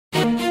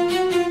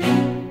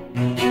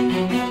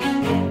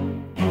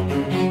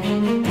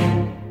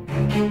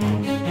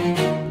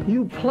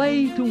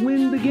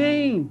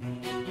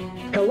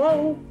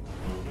Hello?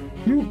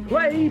 You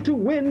play to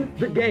win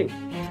the game.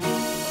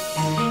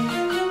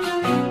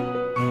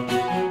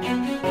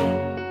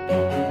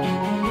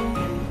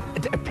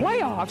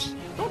 Playoffs?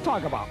 Don't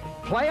talk about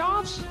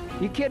playoffs.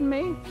 You kidding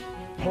me?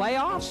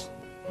 Playoffs?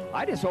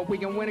 I just hope we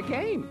can win a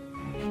game.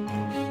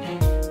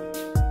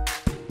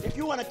 If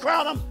you want to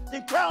crown them,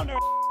 then crown their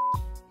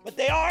but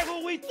they are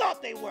who we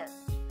thought they were,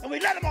 and we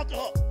let them off the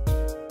hook.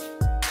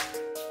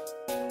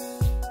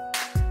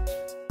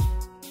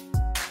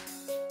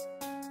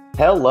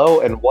 Hello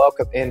and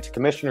welcome into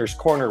Commissioner's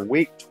Corner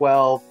Week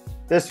 12.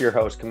 This is your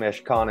host,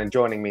 Commish Con, and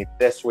joining me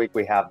this week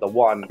we have the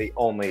one, the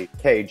only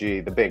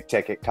KG, the big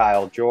ticket,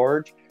 Kyle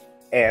George,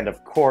 and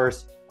of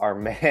course, our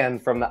man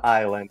from the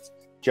islands,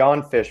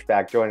 Jon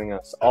Fishback, joining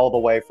us all the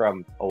way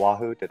from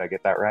Oahu. Did I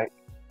get that right?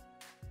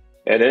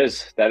 It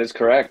is. That is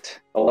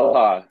correct.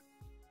 Aloha.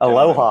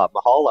 Aloha,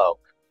 mahalo.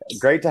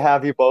 Great to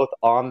have you both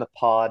on the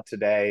pod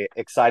today.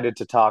 Excited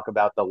to talk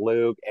about the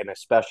LOOG and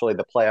especially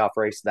the playoff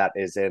race that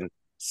is in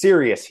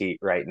serious heat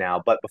right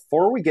now. But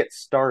before we get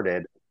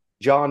started,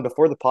 Jon,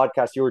 before the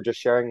podcast, you were just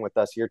sharing with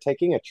us, you're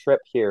taking a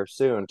trip here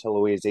soon to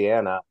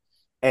Louisiana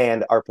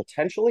and are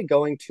potentially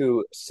going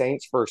to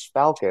Saints versus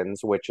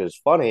Falcons, which is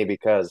funny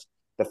because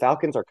the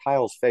Falcons are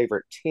Kyle's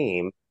favorite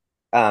team.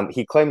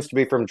 He claims to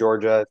be from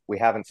Georgia. We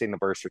haven't seen the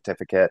birth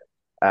certificate.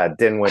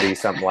 Dinwiddie,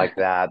 something like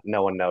that.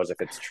 No one knows if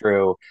it's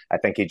true. I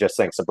think he just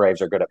thinks the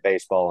Braves are good at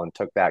baseball and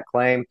took that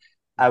claim.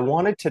 I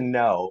wanted to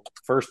know,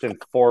 first and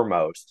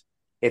foremost,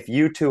 if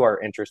you two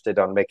are interested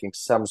on making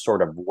some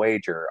sort of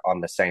wager on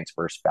the Saints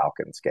versus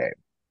Falcons game.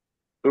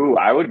 Ooh,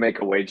 I would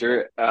make a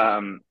wager.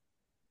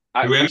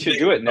 We should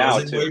do it now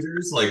too.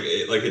 Wagers? Like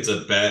it's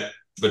a bet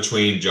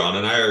between Jon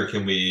and I, or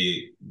can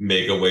we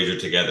make a wager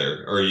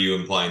together? Or are you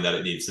implying that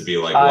it needs to be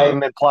like?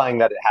 I'm implying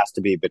that it has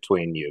to be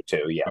between you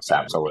two. Yes, okay,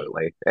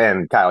 absolutely.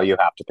 And Kyle, you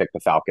have to pick the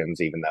Falcons,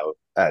 even though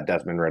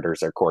Desmond Ritter's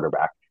their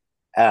quarterback.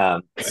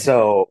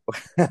 So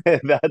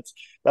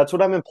that's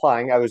what I'm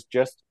implying. I was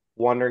just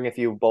wondering if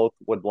you both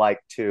would like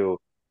to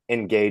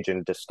engage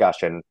in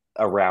discussion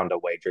around a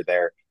wager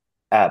there.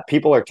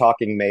 People are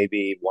talking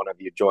maybe one of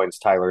you joins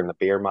Tyler in the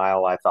beer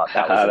mile. I thought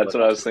that was that's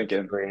what I was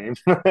thinking.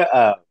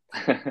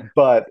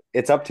 But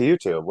it's up to you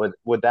two.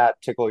 Would that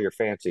tickle your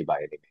fancy by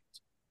any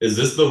means? Is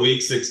this the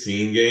Week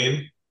 16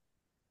 game,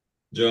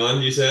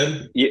 Jon, you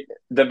said? Yeah,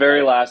 the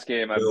very last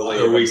game, I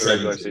believe, of the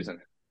regular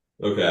season.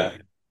 Okay.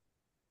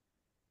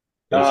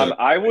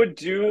 I would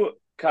do,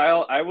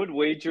 Kyle, I would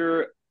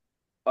wager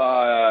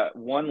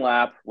one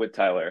lap with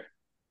Tyler.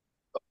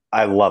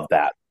 I love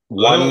that.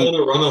 I don't want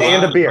to run a lap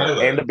and a beer,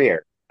 Tyler. and a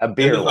beer, a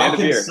beer,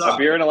 a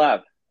beer and a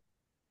lap.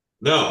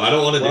 No, I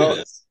don't want to do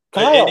this.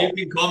 Kyle, and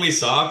you can call me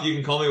soft, you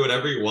can call me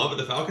whatever you want, but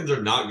the Falcons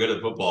are not good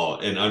at football,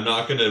 and I'm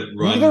not going to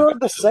run. Neither are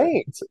the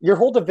Saints. Your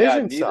whole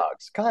division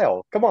sucks.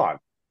 Kyle, come on.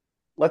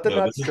 Let the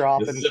nuts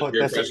drop and put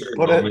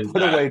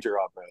a wager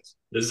on this.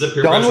 This is a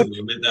peer pressure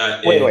moment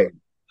that wait.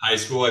 High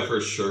school I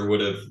for sure would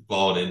have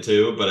fallen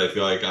into, but I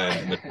feel like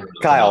I'm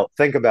Kyle,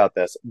 think about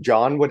this.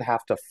 Jon would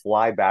have to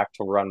fly back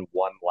to run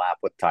one lap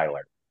with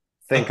Tyler.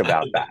 Think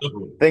about that.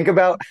 Think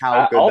about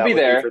how good that would be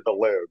for the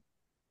LOOG.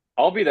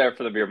 I'll be there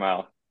for the beer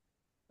mile.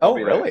 Oh,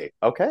 really?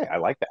 Okay, I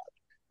like that.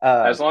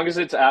 As long as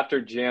it's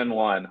after Jan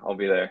 1, I'll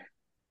be there.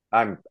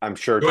 I'm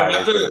sure. Do I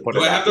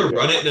have to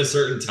run it in a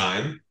certain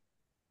time?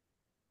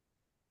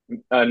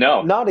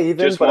 No, not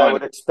even. But I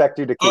would expect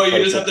you to. Oh,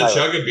 you just have to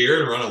chug a beer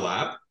and run a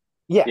lap.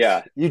 Yes.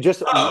 Yeah, you just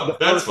the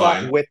first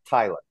lap with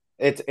Tyler.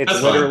 It's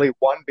literally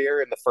one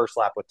beer in the first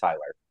lap with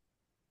Tyler.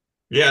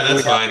 Yeah,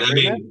 that's fine. I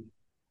mean,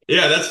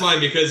 yeah, that's fine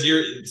because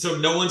so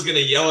no one's gonna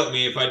yell at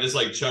me if I just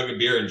like chug a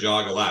beer and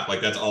jog a lap. Like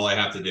that's all I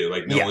have to do.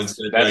 Like no one's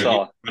gonna that's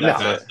all.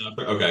 Fast enough.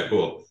 Okay,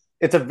 cool.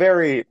 It's a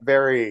very,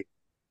 very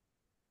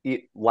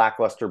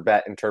lackluster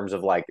bet in terms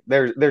of like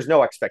there's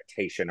no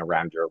expectation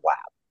around your lap.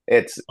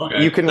 It's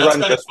you can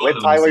run just with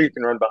Tyler, you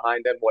can run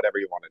behind him, whatever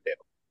you want to do.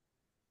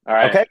 All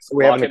right. Okay, so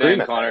we have an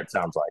agreement. Connor. It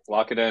sounds like.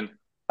 Lock it in.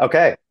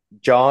 Okay,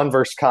 Jon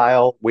versus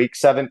Kyle, Week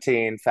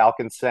 17,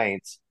 Falcons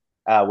Saints.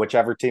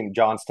 Whichever team,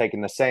 Jon's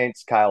taking the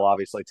Saints, Kyle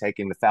obviously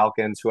taking the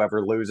Falcons.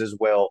 Whoever loses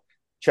will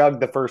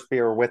chug the first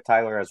beer with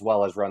Tyler as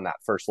well as run that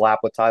first lap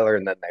with Tyler,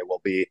 and then they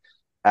will be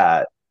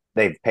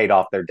they've paid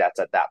off their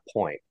debts at that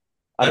point.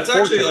 That's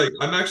actually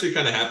I'm actually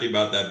kind of happy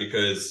about that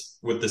because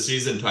with the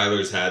season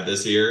Tyler's had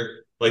this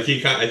year, I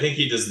think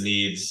he just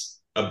needs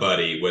a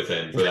buddy with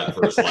him for that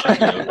first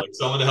lap, like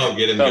someone to help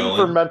get him going.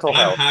 For mental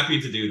health. I'm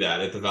happy to do that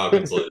if the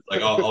Falcons lose.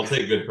 Like I'll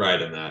take good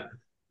pride in that.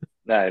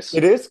 Nice.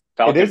 It is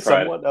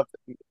somewhat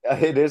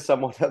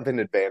of an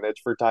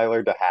advantage for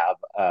Tyler to have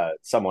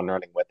someone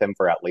running with him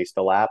for at least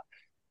a lap.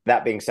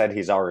 That being said,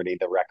 he's already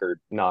the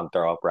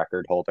non-throw-up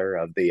record holder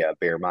of the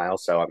beer mile,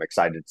 so I'm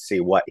excited to see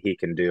what he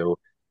can do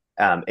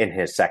in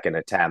his second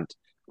attempt.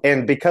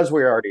 And because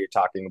we're already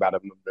talking about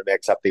him, to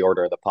mix up the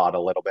order of the pod a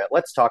little bit,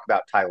 let's talk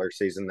about Tyler's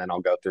season, then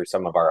I'll go through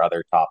some of our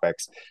other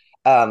topics.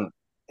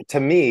 To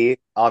me,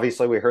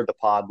 obviously, we heard the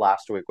pod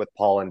last week with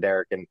Paul and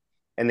Derek,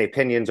 and the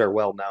opinions are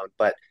well known.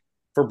 But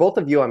for both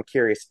of you, I'm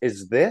curious,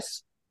 is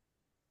this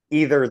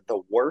either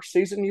the worst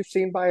season you've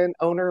seen by an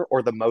owner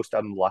or the most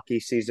unlucky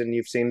season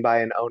you've seen by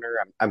an owner?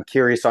 I'm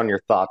curious on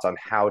your thoughts on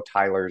how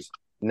Tyler's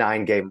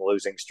 9-game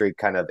losing streak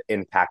kind of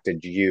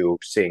impacted you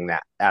seeing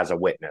that as a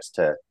witness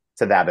to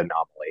that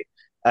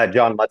anomaly.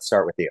 John, let's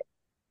start with you.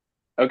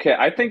 Okay,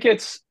 I think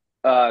it's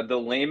the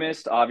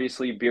lamest,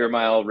 obviously, beer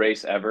mile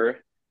race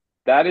ever.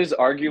 That is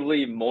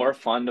arguably more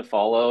fun to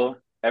follow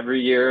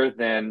every year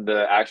than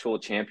the actual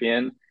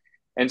champion.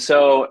 And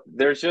so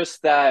there's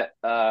just that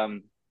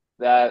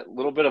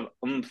little bit of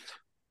oomph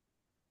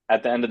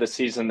at the end of the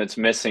season that's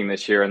missing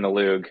this year in the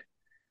LOOG.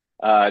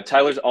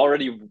 Tyler's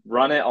already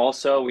run it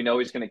also. We know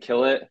he's going to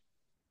kill it.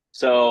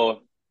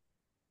 So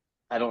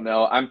I don't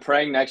know. I'm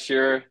praying next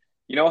year.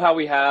 You know how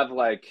we have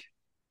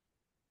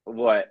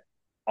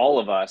all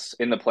of us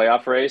in the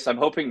playoff race? I'm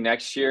hoping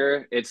next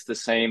year it's the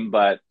same,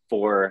 but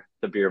for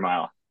the beer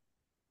mile.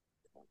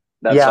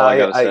 That's all I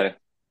got to say.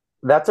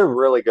 That's a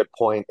really good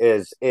point.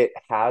 Is it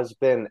has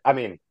been, I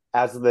mean,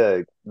 as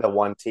the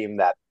one team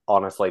that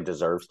honestly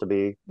deserves to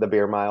be the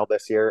beer mile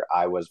this year,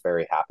 I was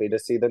very happy to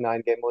see the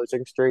 9-game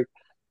losing streak.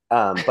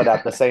 But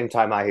at the same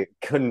time, I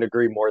couldn't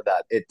agree more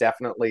that it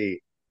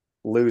definitely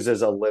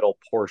loses a little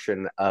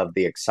portion of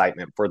the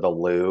excitement for the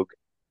LOOG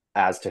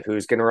as to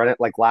who's going to run it.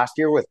 Like last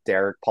year with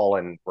Derek, Paul,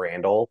 and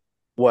Randall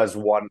was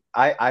one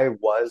I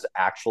was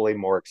actually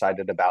more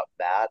excited about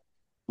that.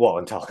 Well,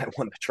 until I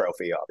won the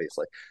trophy,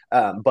 obviously.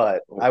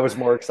 But I was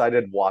more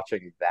excited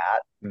watching that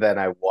than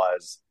I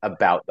was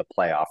about the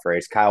playoff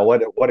race. Kyle,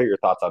 what are your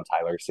thoughts on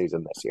Tyler's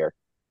season this year?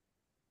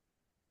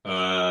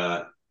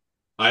 I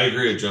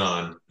agree with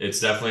John. It's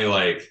definitely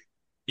like,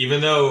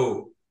 even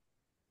though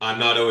I'm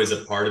not always a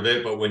part of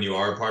it, but when you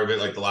are a part of it,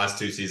 like the last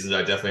 2 seasons, I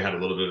definitely had a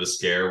little bit of a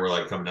scare where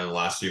like coming down the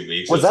last few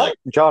weeks. Was that,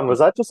 John, was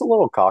that just a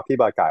little cocky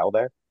by Kyle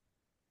there?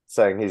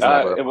 Saying he's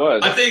never. It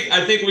was. I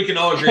think we can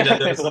all agree that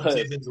there some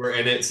seasons we're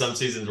in it, some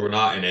seasons we're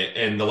not in it.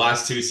 And the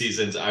last 2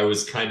 seasons, I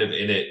was kind of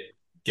in it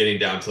getting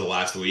down to the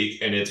last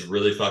week, and it's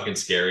really fucking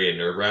scary and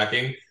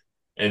nerve-wracking.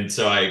 And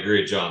so I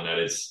agree with John that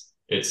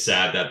it's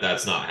sad that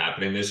that's not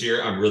happening this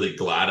year. I'm really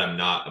glad I'm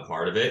not a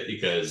part of it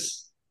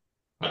because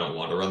I don't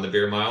want to run the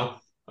beer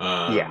mile.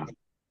 Yeah.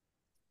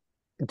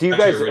 Do you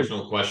guys? Your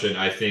original question,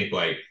 I think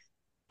like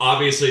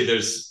obviously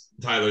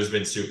Tyler's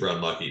been super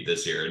unlucky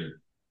this year, and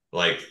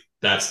like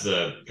that's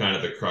the kind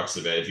of the crux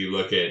of it. If you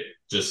look at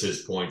just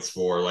his points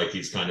for like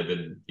he's kind of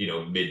in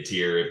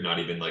mid-tier, if not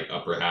even like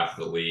upper half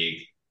of the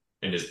league,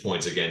 and his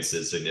points against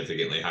is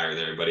significantly higher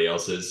than everybody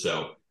else's.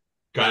 So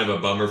kind of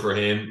a bummer for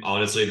him.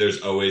 Honestly,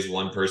 there's always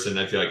one person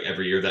I feel like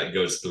every year that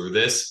goes through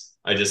this.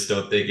 I just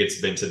don't think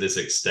it's been to this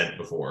extent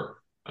before.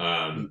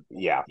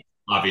 Yeah.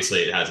 Obviously,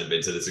 it hasn't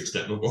been to this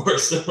extent before,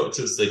 so it's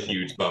just a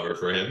huge bummer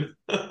for him.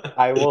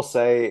 I will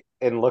say,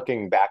 in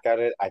looking back at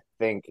it, I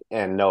think,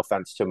 and no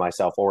offense to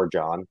myself or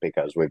John,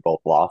 because we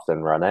both lost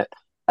and run it,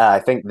 I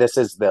think this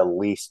is the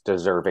least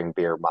deserving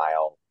beer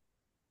mile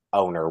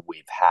owner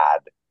we've had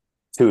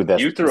to this.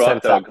 You threw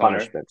up, though,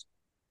 punishment.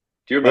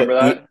 Do you remember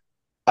that?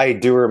 I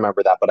do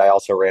remember that, but I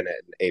also ran it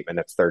in 8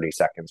 minutes, 30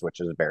 seconds, which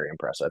is very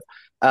impressive.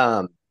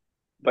 But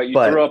you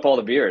threw up all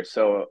the beer,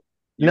 so...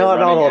 No,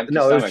 it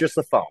was just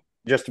the foam.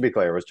 Just to be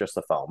clear, it was just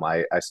the foam.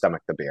 I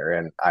stomached the beer,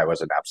 and I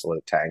was an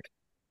absolute tank.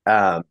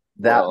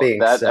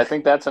 Being said, I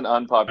think that's an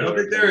unpopular. I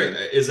don't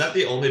think is that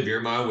the only beer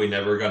mile we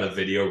never got a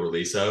video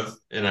release of.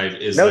 And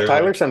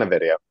Tyler sent a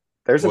video.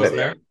 There's a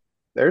video.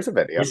 There's a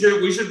video.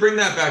 We should bring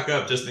that back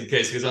up just in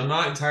case, because I'm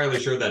not entirely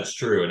sure that's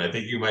true, and I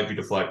think you might be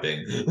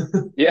deflecting.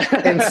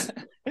 Yeah.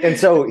 And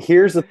so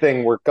here's the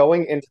thing: we're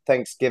going into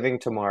Thanksgiving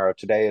tomorrow.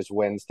 Today is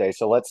Wednesday,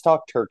 so let's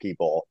talk Turkey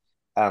Bowl,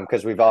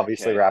 because we've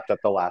obviously wrapped up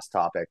the last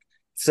topic.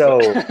 So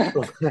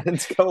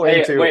let's go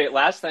into... Wait,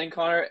 last thing,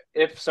 Connor.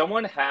 If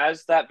someone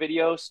has that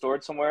video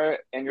stored somewhere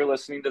and you're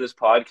listening to this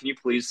pod, can you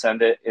please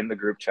send it in the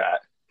group chat?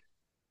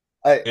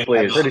 I'm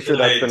pretty sure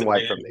that's been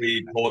wiped from me.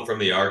 We pull it from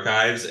the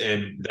archives,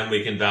 and then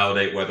we can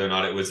validate whether or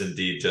not it was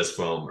indeed just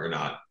foam or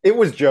not. It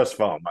was just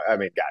foam. I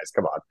mean, guys,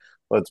 come on.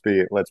 Let's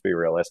be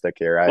realistic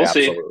here. I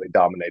absolutely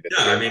dominated.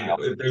 Yeah, I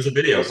mean, there's a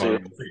video.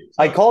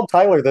 I called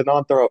Tyler the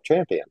non-throw-up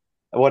champion.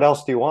 What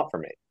else do you want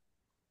from me?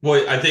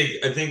 Well, I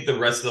think the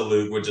rest of the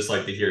LOOG would just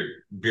like to hear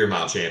beer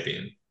mile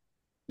champion.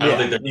 I don't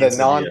think the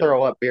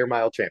non-throw-up beer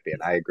mile champion.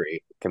 I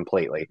agree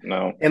completely.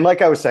 No. And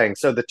like I was saying,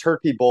 so the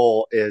Turkey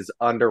Bowl is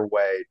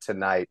underway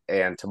tonight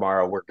and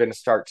tomorrow. We're going to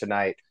start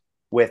tonight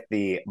with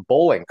the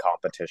bowling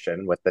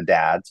competition with the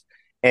dads.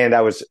 And I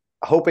was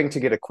hoping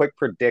to get a quick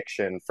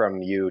prediction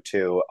from you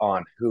two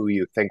on who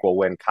you think will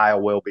win.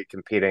 Kyle will be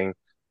competing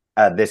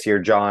this year.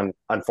 John,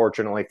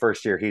 unfortunately,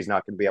 first year, he's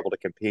not going to be able to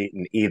compete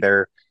in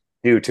either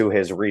due to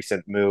his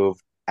recent move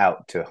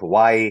out to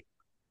Hawaii.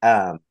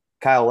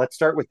 Kyle, let's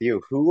start with you.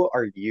 Who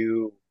are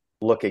you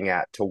looking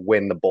at to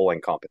win the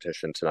bowling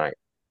competition tonight?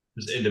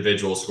 Just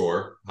individual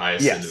score,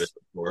 highest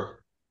individual score.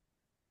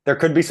 There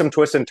could be some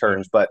twists and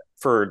turns, but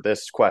for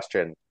this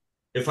question.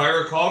 If I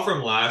recall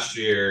from last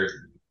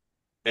year,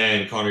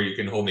 and Connor, you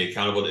can hold me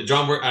accountable.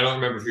 John, I don't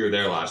remember if you were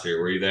there last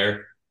year. Were you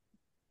there?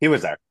 He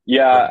was there.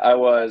 Yeah, I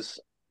was.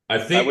 I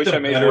I think wish I the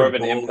made more better of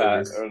an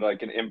impact bowlers. or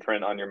like an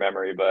imprint on your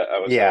memory, but I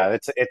was right. Yeah,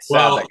 it's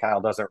sad Well, that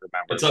Kyle doesn't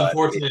remember, it's but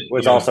it unfortunate,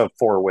 was also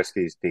 4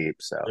 whiskeys deep.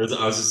 So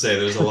I was to say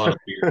there's a lot of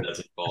beer that's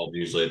involved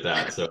usually at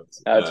that. So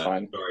That's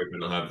fine. sorry if I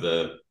don't have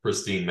the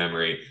pristine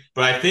memory.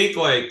 But I think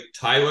like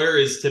Tyler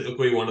is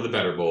typically one of the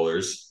better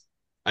bowlers.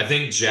 I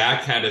think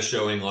Jack had a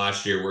showing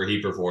last year where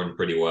he performed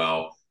pretty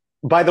well.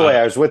 by the Uh, way,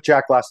 I was with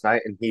Jack last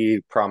night and he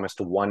promised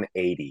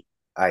 180.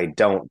 I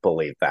don't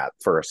believe that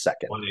for a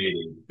second.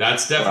 180.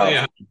 That's definitely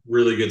Wow. a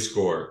really good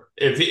score.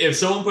 If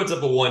someone puts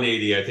up a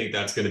 180, I think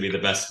that's going to be the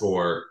best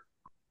score.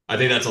 I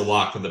think that's a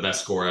lock for the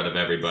best score out of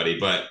everybody.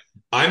 But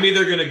I'm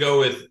either going to go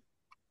with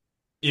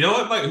you know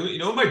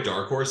what my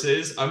dark horse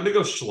is. I'm going to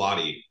go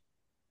Schlotty.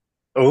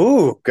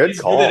 Ooh, good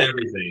He's good at call.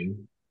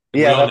 everything.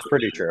 We Yeah, all know that's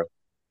pretty that. true.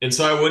 And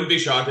so I wouldn't be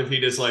shocked if he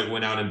just like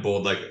went out and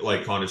bowled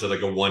like Connor said,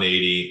 like a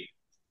 180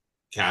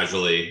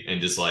 casually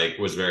and just like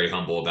was very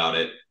humble about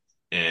it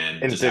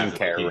and And just didn't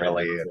acted like care he had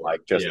really, never and before.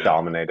 like just Yeah.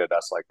 dominated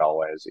us like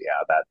always.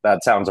 Yeah,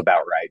 that sounds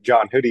about right.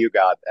 John, who do you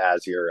got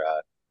as your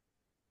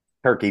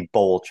Turkey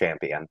Bowl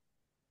champion?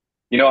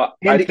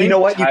 I And you know think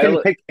what? You can Tyler.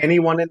 pick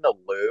anyone in the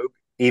league,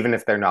 even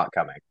if they're not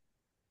coming.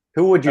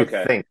 Who would you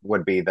Okay. think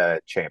would be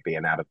the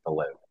champion out of the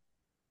league?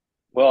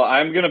 Well,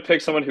 I'm gonna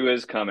pick someone who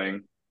is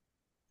coming.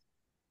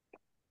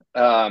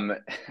 Um,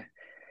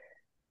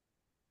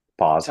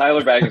 Pause.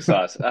 Tyler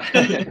Bagensauce.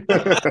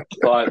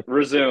 But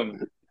resume.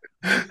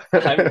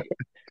 I'm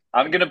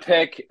I'm gonna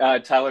pick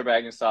Tyler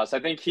Bagensauce. I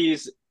think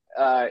he's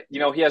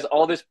he has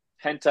all this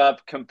pent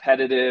up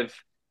competitive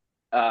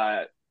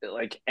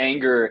like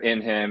anger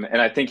in him,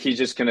 and I think he's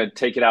just gonna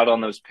take it out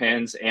on those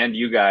pins and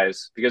you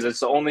guys because it's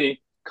the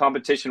only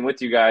competition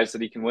with you guys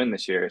that he can win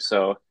this year.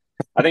 So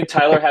I think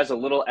Tyler has a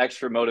little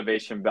extra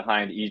motivation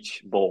behind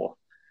each bowl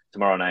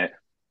tomorrow night.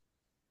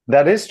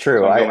 That is So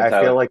true. I'm going with I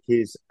feel Tyler. like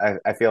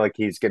I feel like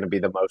he's going to be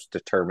the most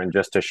determined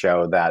just to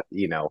show that,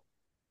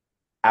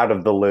 out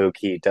of the Luke,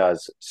 he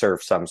does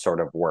serve some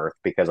sort of worth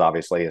because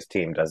obviously his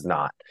team does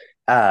not.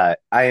 I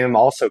am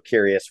also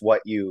curious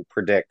what you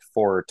predict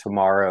for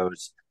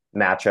tomorrow's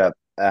matchup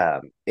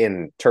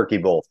in Turkey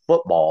Bowl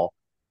football,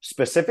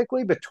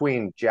 specifically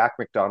between Jack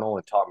McDonald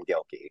and Tom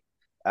Gilkey.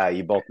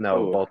 You both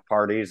know Oh, both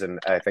parties, and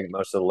I think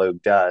most of the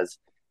Luke does.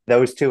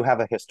 Those two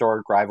have a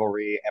historic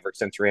rivalry ever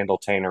since Randall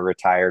Tainer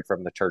retired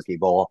from the Turkey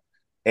Bowl.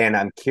 And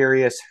I'm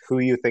curious who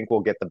you think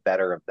will get the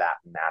better of that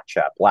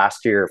matchup.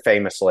 Last year,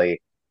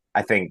 famously,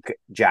 I think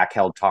Jack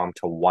held Tom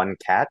to one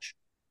catch.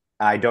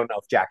 I don't know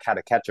if Jack had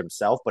a catch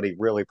himself, but he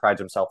really prides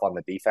himself on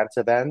the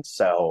defensive end.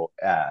 So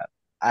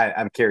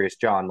I'm curious,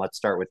 John, let's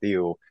start with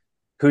you.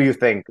 Who you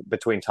think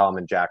between Tom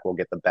and Jack will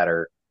get the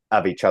better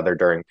of each other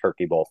during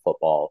Turkey Bowl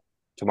football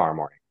tomorrow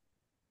morning?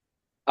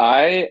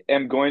 I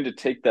am going to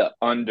take the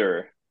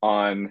under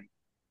on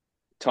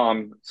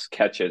Tom's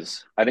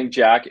catches. I think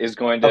Jack is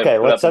going to Okay,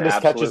 put let's up an set his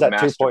catches absolute at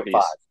 2.5.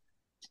 masterpiece.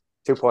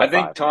 I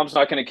think 2.5. Tom's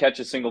not going to catch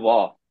a single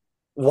ball.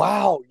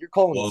 Wow, you're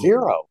calling Well,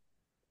 zero.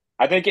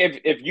 I think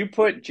if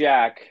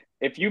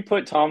you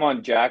put Tom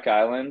on Jack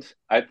Island,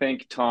 I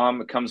think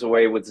Tom comes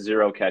away with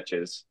zero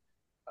catches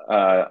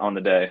on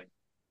the day.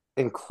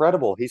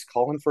 Incredible. He's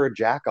calling for a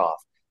jack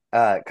off.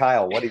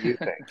 Kyle, what do you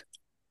think?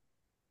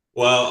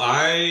 well,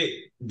 I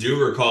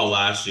do recall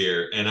last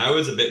year, and I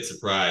was a bit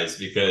surprised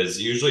because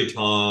usually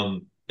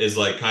Tom is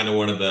like kind of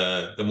one of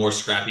the more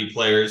scrappy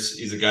players.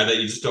 He's a guy that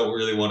you just don't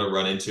really want to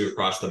run into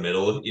across the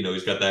middle.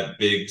 He's got that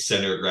big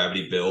center of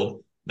gravity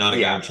build. Not a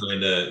guy Yeah, I'm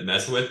trying to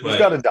mess with, he's but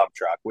got a dump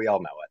truck. We all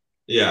know it.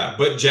 yeah.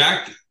 But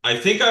Jack, I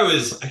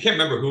can't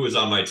remember who was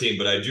on my team,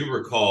 but I do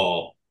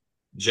recall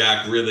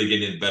Jack really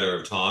getting the better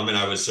of Tom, and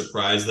I was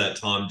surprised that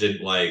Tom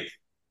didn't like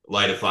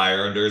light a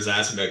fire under his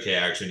ass and be, okay,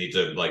 I actually need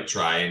to like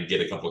try and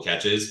get a couple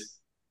catches.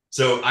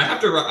 So I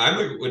have to.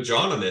 I'm with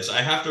John on this.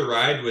 I have to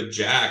ride with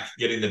Jack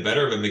getting the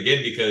better of him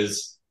again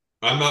because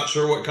I'm not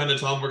sure what kind of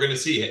Tom we're going to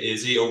see.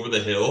 Is he over the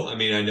hill? I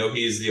mean, I know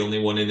he's the only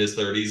one in his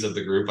 30s of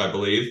the group, I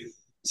believe.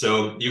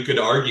 So you could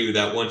argue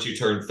that once you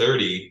turn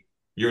 30,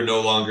 you're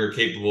no longer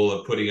capable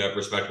of putting up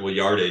respectable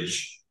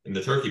yardage in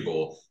the Turkey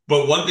Bowl.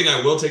 But one thing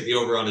I will take the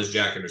over on is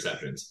Jack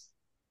interceptions.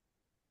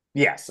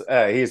 Yes,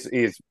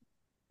 he's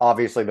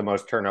obviously the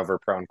most turnover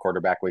prone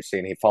quarterback we've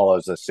seen. He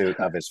follows the suit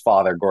of his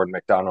father, Gordon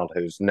McDonald,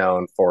 who's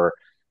known for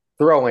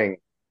throwing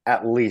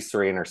at least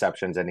 3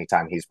 interceptions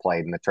anytime he's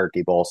played in the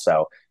Turkey Bowl.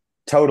 So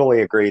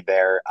totally agreed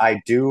there. I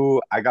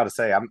got to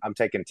say, I'm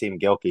taking Team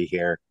Gilkey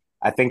here.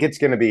 I think it's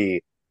going to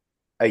be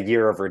a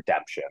year of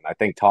redemption. I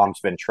think Tom's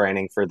been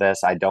training for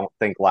this. I don't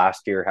think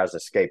last year has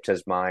escaped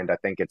his mind. I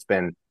think it's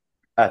been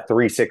a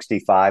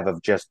 365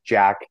 of just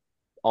Jack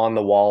on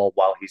the wall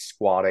while he's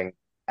squatting,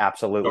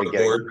 absolutely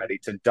getting Dartboard. ready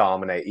to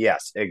dominate.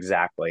 Yes,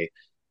 exactly.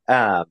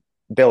 Um,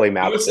 Billy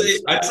Madison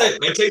I'd say style.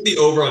 I take the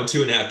over on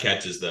 2.5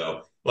 catches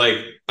though. Like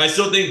I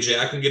still think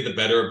Jack can get the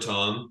better of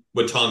Tom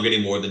with Tom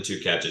getting more than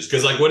 2 catches.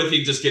 Because like, what if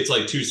he just gets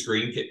like two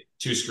screens?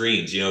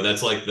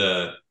 That's like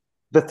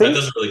The that thing,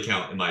 doesn't really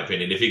count in my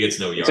opinion if he gets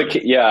no It's a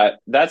yardage. yeah,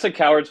 that's a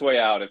coward's way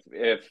out.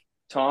 If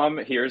Tom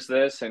hears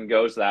this and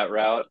goes that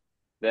route,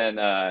 then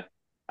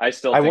I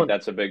still I think want.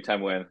 that's a big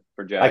time win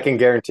for I Jack. can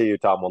guarantee you,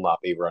 Tom will not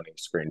be running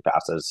screen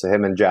passes.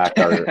 Him and Jack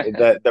are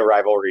the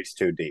rivalry's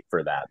too deep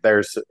for that.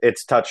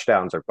 It's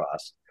touchdowns or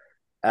bust.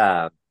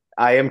 Uh,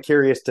 I am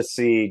curious to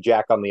see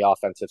Jack on the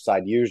offensive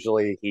side.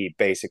 Usually, he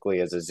basically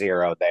is a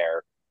zero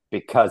there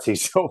because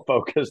he's so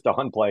focused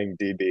on playing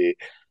DB.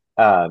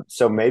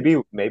 So maybe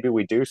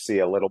we do see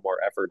a little more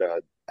effort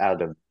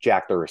out of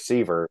Jack the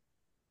receiver.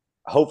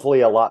 Hopefully,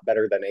 a lot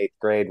better than eighth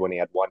grade when he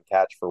had one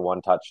catch for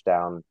one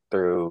touchdown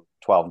through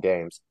 12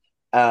 games.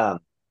 Um,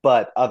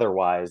 but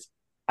otherwise,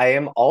 I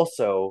am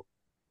also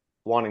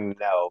wanting to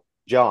know,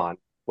 John,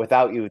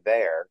 without you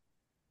there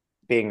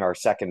being our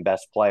second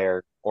best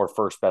player or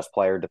first best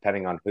player,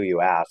 depending on who you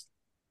ask,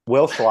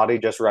 will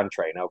Schlotty just run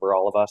train over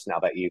all of us now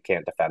that you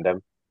can't defend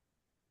him?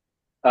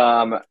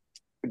 Um,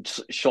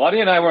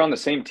 Shalati and I were on the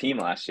same team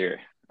last year.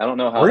 I don't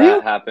know how Were that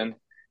you? happened.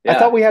 I Yeah,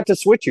 thought we had to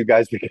switch you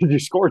guys because you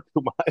scored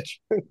too much.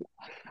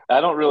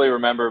 I don't really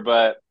remember,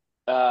 but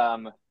I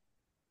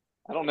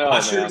don't know,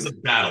 Last year was man. a I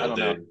battle, don't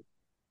know. dude.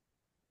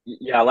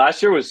 Yeah,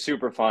 last year was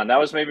super fun. That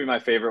was maybe my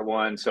favorite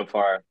one so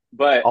far.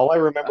 But All I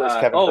remember is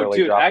Kevin oh, Hurley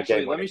dude, dropped a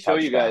actually, let me game-winning show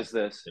you touchdown. guys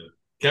this.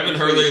 Let Kevin me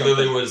show you Hurley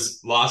literally something.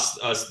 was lost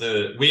us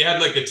the. We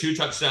had like a 2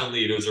 touchdown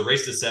lead. It was a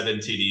race to 7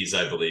 TDs,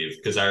 I believe,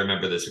 because I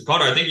remember this.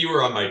 Connor, I think you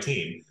were on my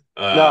team.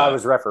 No, I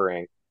was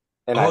refereeing,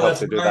 and I Oh, hope that's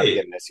to do that right.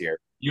 again this year.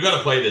 You got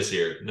to play this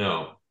year.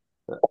 No,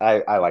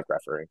 I like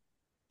refereeing.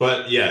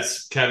 but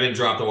yes, Kevin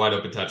dropped a wide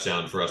open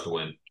touchdown for us to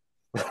win.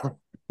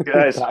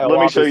 Guys, Kyle, let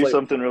me show you obviously.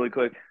 something really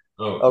quick.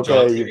 Oh, Okay,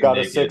 John's you've getting got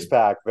a six naked.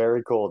 pack.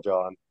 Very cool,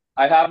 John.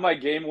 I have my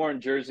game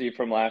worn jersey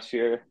from last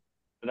year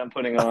that I'm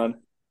putting on.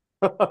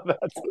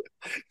 That's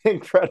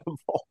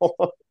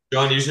incredible.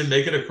 John, you should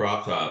make it a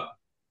crop top.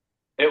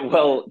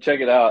 Well, check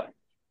it out.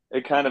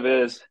 It kind of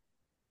is.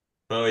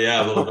 Oh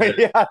yeah, a little Oh, bit.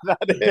 yeah, that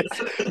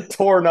is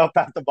torn up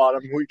at the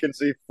bottom. We can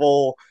see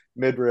full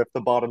midriff,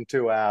 the bottom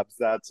two abs.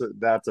 That's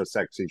a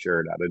sexy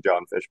shirt out of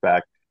Jon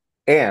Fishback,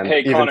 and Hey,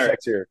 even Connor,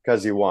 sexier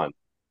because you won.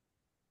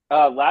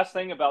 last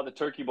thing about the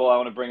Turkey Bowl I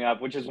want to bring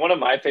up, which is one of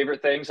my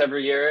favorite things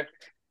every year,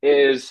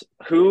 is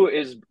who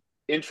is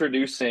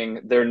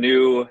introducing their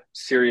new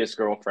serious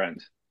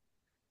girlfriend.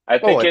 I Oh,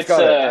 think it's it's got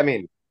to. I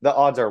mean, the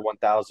odds are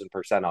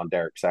 1,000% on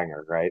Derek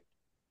Sanger, right?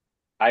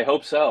 I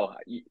hope so.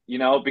 You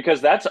know, because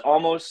that's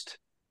almost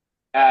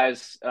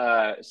as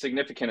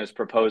significant as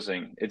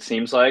proposing. It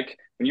seems like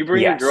when you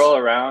bring your Yes. girl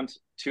around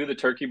to the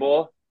Turkey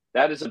Bowl,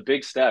 that is a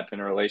big step in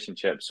a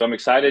relationship. So I'm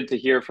excited to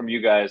hear from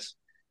you guys,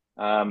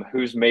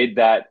 who's made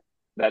that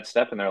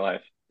step in their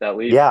life, that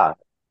leap. Yeah,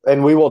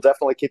 and we will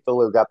definitely keep the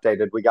Loog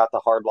updated. We got the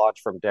hard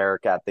launch from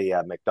Derek at the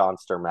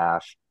McDonster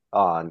Mash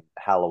on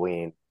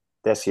Halloween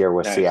this year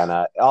with Nice.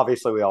 Sienna.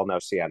 Obviously, we all know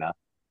Sienna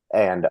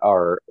and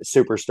are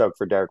super stoked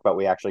for Derek, but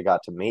we actually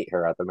got to meet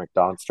her at the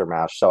McDonster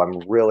Mash. So I'm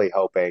really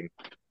hoping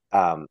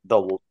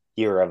the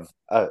year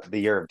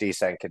of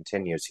descent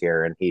continues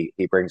here, and he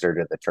brings her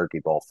to the Turkey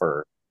Bowl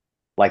for,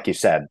 like you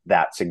said,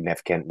 that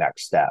significant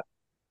next step.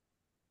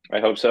 I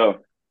hope so.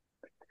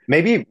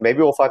 Maybe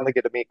we'll finally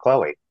get to meet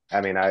Chloe.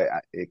 I mean,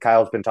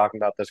 Kyle's been talking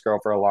about this girl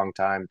for a long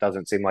time.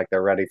 Doesn't seem like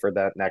they're ready for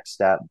that next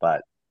step,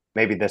 but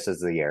maybe this is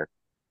the year.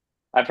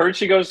 I've heard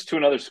she goes to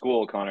another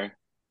school, Connor.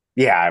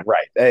 Yeah,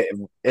 right.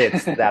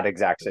 It's that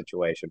exact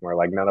situation where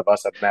like none of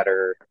us have met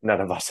her, none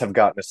of us have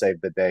gotten to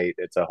save the date.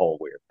 It's a whole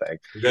weird thing.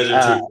 You guys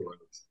are too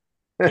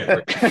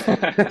close.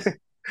 Can't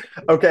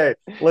Okay,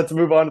 let's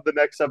move on to the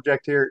next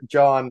subject here,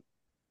 John.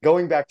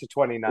 Going back to Ooh.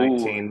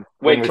 2019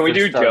 when Wait, we can we first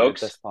do started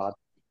this jokes? pod.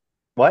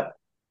 What?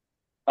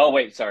 Oh,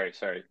 wait, sorry.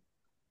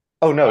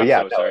 Oh no, I'm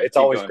yeah, so no, sorry. it's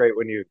Keep always going. great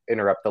when you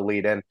interrupt the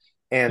lead in.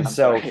 And I'm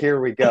so sorry. here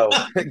we go.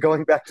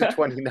 Going back to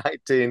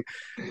 2019,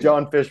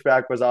 Jon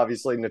Fishback was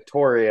obviously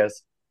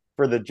notorious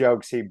for the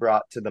jokes he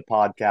brought to the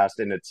podcast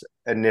in its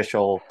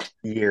initial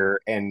year,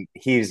 and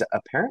he's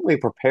apparently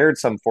prepared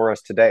some for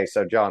us today.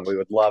 So, John, we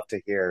would love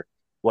to hear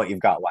what you've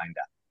got lined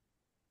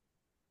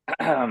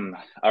up.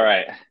 All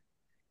right.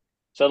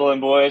 Settle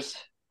in, boys.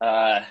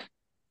 I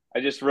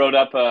just wrote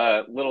up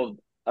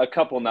a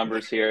couple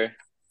numbers here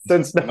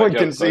Since no in my one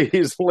can joke see, book.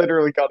 he's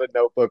literally got a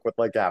notebook with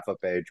like half a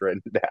page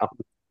written down.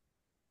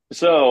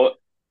 So,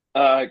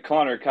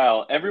 Connor,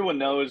 Kyle, everyone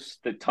knows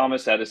that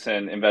Thomas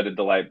Edison invented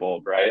the light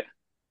bulb, right?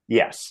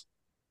 Yes.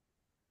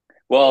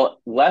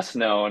 Well, less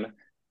known,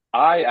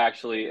 I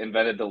actually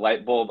invented the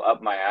light bulb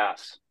up my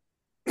ass.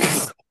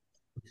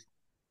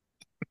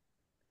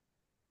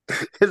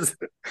 Is,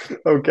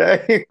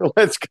 okay,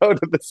 let's go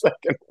to the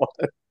second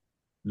one.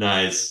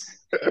 Nice.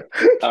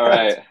 All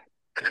right.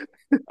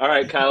 All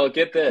right, Kyle,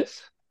 get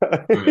this.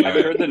 Have you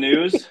heard the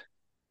news?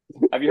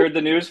 Have you heard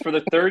the news? For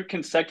the third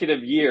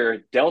consecutive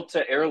year,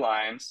 Delta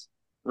Airlines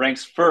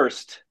ranks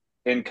first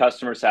in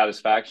customer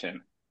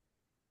satisfaction.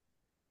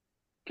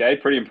 Okay,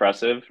 pretty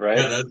impressive,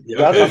 right?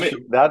 Yeah, okay.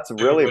 That's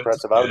really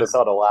impressive. I would have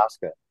thought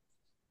Alaska.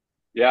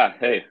 Yeah,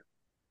 hey,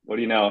 what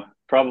do you know?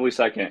 Probably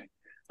second.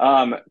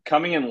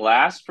 Coming in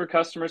last for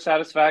customer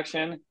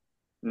satisfaction,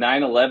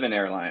 911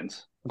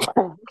 Airlines.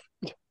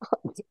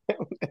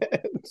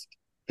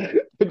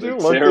 Did you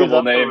look these Terrible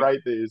up or name. write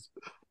these?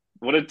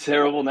 What a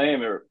terrible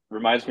name. It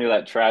reminds me of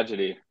that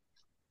tragedy.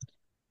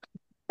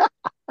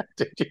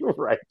 Did you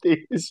write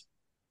these?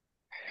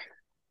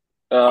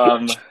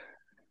 Um,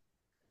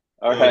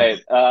 all Oh, right.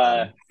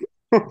 God.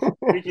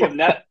 Speaking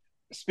of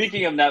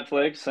speaking of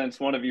Netflix, since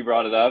one of you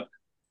brought it up,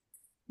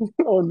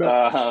 Oh no.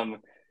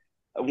 um,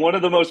 one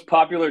of the most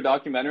popular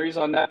documentaries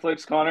on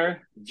Netflix,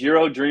 Connor,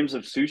 Jiro Dreams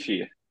of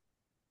Sushi.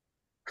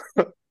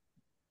 Oh,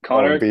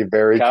 Connor, be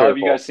very Cal, have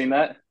you careful. guys seen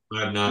that?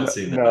 I have not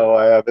seen that. No,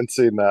 I haven't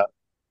seen that.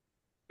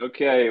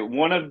 Okay,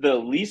 one of the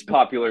least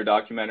popular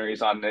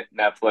documentaries on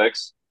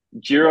Netflix,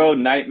 Jiro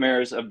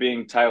Nightmares of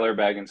Being Tyler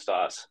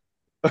Baggenstoss.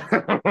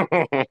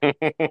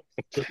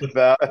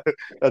 That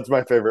that's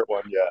my favorite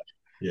one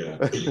Yeah.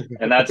 yet.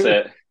 And that's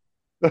it.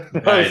 That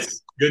was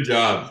Nice. Good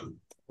job.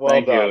 well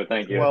Thank done. you.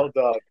 Thank you. Well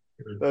done.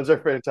 Those are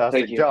Thank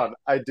fantastic. you. John,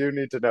 I do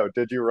need to know,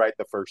 did you write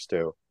the first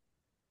two?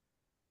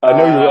 I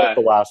know you wrote Uh,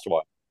 the last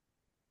one.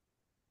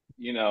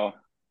 you know,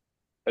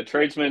 a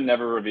tradesman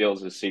never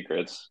reveals his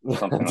secrets,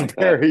 something That's like that.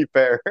 very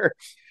fair.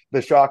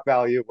 The shock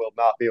value will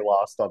not be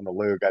lost on the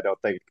Loog. I don't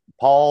think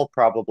Paul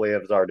probably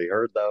has already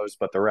heard those,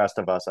 but the rest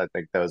of us, I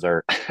think those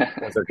are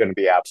going to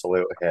be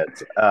absolute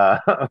hits.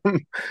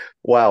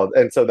 Wow.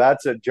 And so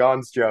that's it.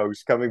 John's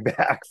jokes coming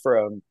back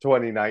from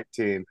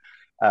 2019.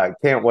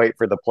 Can't wait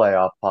for the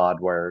playoff pod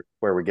where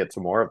we get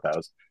some more of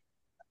those.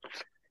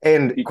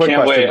 And You quick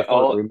can't question wait.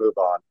 before we move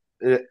on.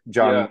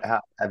 John, Yeah.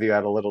 have you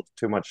had a little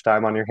too much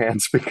time on your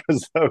hands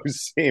because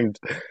those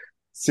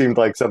seemed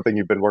like something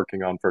you've been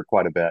working on for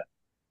quite a bit.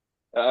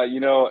 Uh, you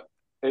know,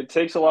 it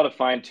takes a lot of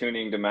fine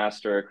tuning to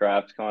master a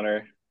craft,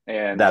 Connor.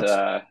 And That's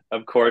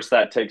of course,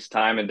 that takes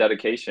time and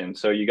dedication.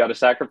 So you got to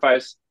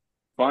sacrifice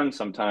fun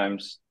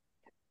sometimes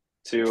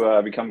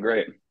to become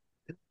great.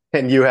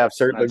 and you have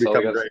certainly That's all I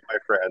become got. great, my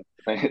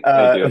friend.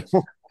 Thank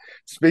you.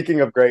 Speaking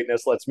of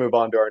greatness, let's move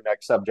on to our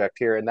next subject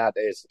here, and that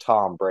is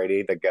Tom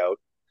Brady, the GOAT,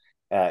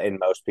 in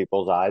most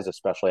people's eyes,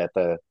 especially at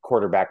the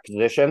quarterback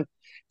position.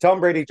 Tom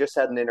Brady just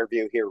had an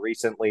interview here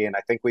recently, and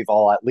I think we've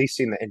all at least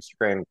seen the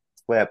Instagram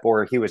clip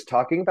where he was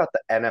talking about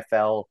the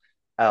NFL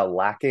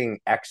lacking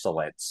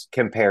excellence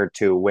compared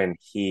to when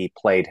he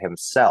played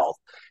himself.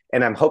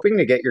 And I'm hoping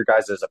to get your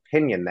guys'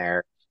 opinion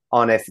there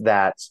on if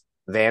that's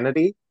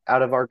vanity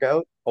out of our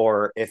GOAT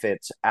or if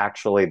it's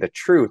actually the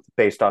truth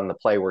based on the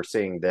play we're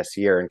seeing this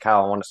year. And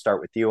Kyle, I want to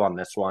start with you on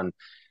this one.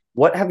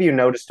 What have you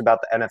noticed about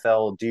the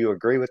NFL? Do you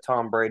agree with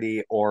Tom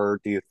Brady, or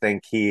do you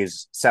think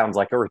he's sounds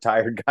like a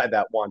retired guy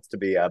that wants to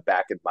be a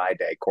back in my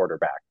day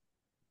quarterback?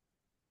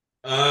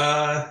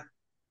 Uh,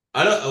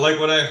 I don't like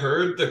when I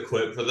heard the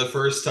clip for the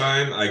first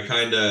time. I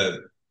kind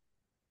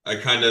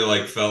of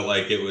like felt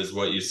like it was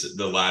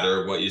the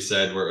latter of what you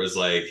said, where it was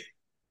like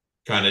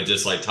kind of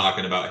just like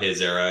talking about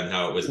his era and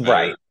how it was better,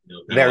 Right.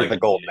 kind of They're like the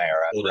golden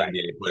era. old Right.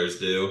 NBA players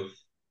do.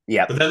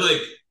 Yep. But then,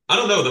 like, I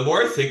don't know. The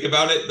more I think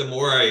about it, the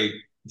more I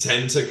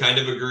tend to kind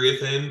of agree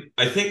with him.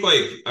 I think,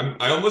 like,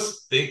 I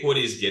almost think what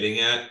he's getting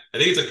at. I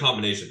think it's a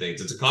combination of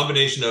things. It's a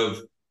combination of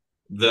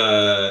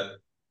the,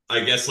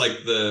 I guess,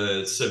 like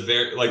the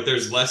severe, like,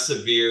 there's less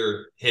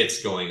severe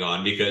hits going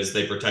on because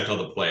they protect all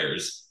the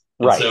players,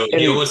 and Right. so he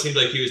And almost seemed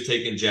like he was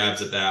taking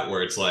jabs at that,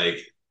 where it's like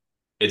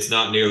it's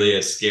not nearly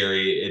as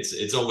scary.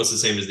 It's almost the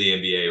same as the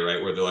NBA,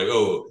 right? Where they're like,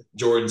 oh,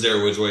 Jordan's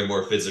era was way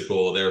more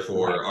physical, right.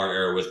 therefore our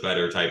era was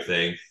better type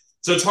thing.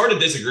 So it's hard to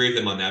disagree with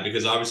him on that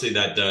because obviously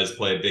that does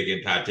play a big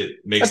impact. It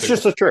makes That's the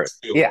just the truth.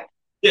 Yeah.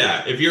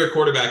 yeah, if you're a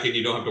quarterback and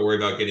you don't have to worry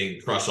about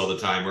getting crushed all the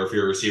time, or if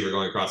you're a receiver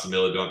going across the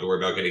middle, you don't have to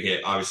worry about getting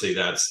hit. Obviously,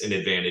 that's an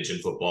advantage in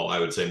football. I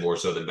would say more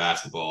so than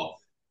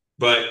basketball.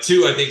 But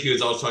two, I think he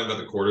was also talking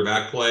about the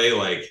quarterback play.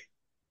 Like,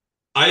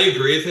 I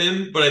agree with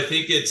him, but I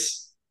think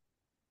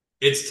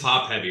it's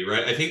top heavy,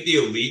 right? I think the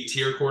elite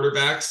tier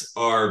quarterbacks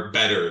are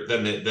better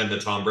than the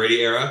Tom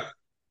Brady era,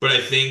 but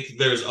I think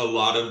there's a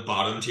lot of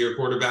bottom tier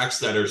quarterbacks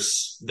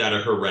that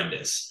are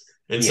horrendous.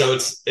 And Yeah.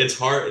 so it's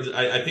hard.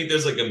 I think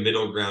there's like a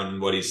middle ground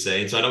in what he's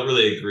saying. So I don't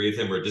really agree with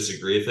him or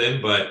disagree with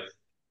him, but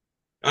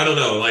I don't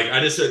know. Like I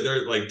just said,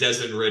 they're like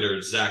Desmond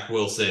Ritter, Zach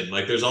Wilson.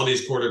 Like there's all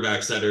these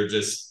quarterbacks that are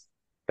just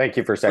Thank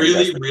you for saying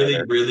really, Desmond really,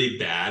 Ritter. really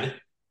bad.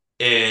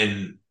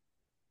 And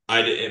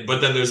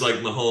but then there's like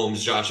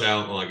Mahomes, Josh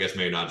Allen. Well, I guess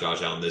maybe not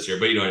Josh Allen this year,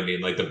 but you know what I mean.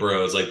 Like the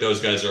bros, like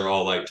those guys are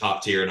all like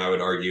top tier, and I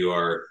would argue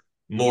are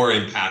more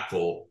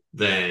impactful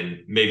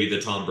than maybe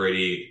Tom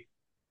Brady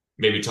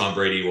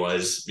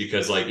was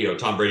because like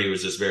Tom Brady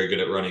was just very good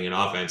at running an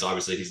offense.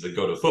 Obviously, he's the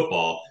go to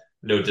football.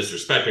 No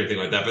disrespect or anything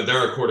like that, but there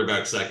are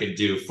quarterbacks that can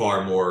do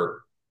far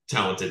more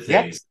talented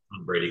Yeah. things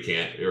Tom Brady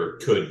can't or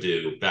could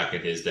do back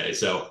in his day.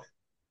 So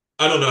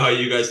I don't know how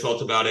you guys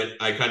felt about it.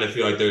 I kind of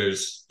feel like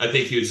I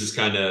think he was just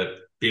kind of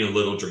being a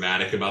little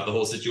dramatic about the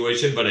whole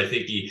situation, but I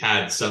think he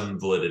had some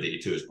validity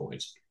to his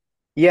points.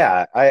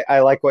 Yeah, I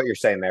like what you're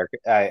saying there.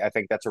 I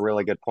think that's a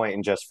really good point.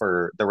 And just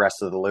for the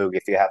rest of the league,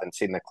 if you haven't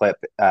seen the clip,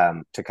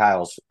 to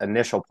Kyle's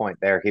initial point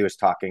there,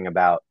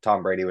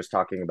 Tom Brady was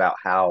talking about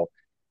how,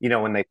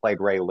 when they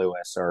played Ray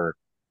Lewis or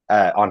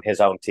on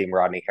his own team,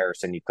 Rodney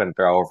Harrison, you couldn't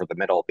throw over the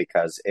middle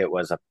because it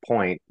was a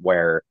point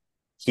where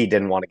he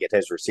didn't want to get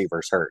his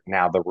receivers hurt.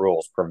 Now the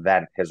rules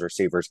prevent his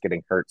receivers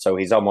getting hurt, so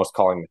he's almost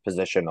calling the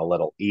position a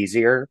little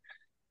easier.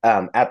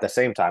 At the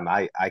same time,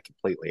 I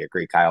completely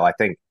agree, Kyle. I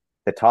think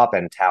the top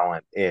end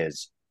talent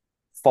is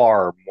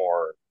far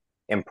more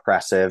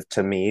impressive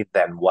to me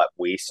than what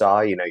we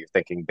saw. You know, you're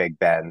thinking Big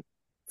Ben,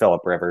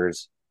 Phillip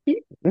Rivers,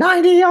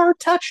 90-yard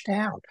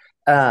touchdown.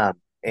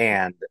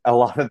 And a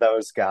lot of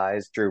those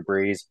guys, Drew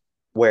Brees,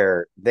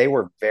 where they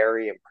were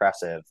very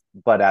impressive,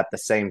 but at the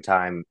same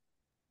time,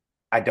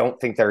 I don't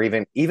think they're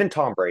even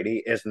Tom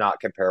Brady is not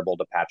comparable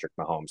to Patrick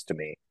Mahomes to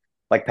me.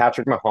 Like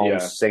Patrick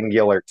Mahomes' Yeah.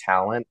 singular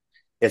talent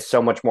is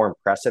so much more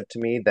impressive to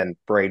me than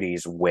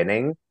Brady's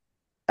winning.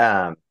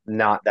 Not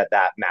that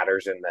that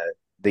matters in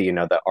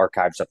the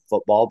archives of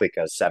football,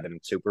 because 7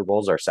 Super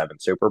Bowls are 7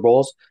 Super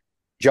Bowls.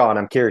 John,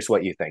 I'm curious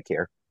what you think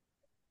here.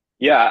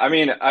 Yeah, I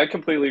mean, I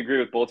completely agree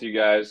with both you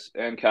guys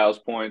and Kyle's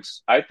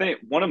points. I think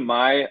one of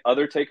my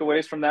other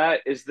takeaways from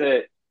that is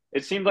that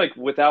it seemed like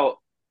without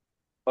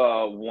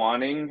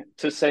wanting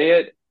to say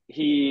it,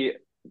 he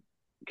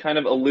kind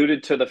of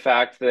alluded to the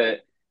fact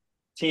that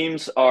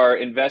teams are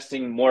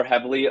investing more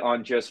heavily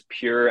on just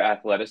pure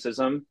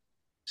athleticism.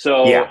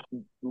 So Yeah,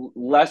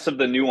 less of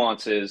the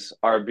nuances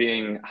are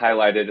being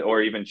highlighted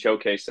or even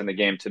showcased in the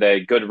game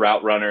today. Good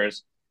route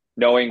runners,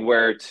 knowing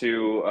where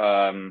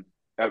to,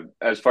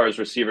 as far as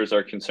receivers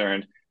are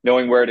concerned,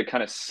 knowing where to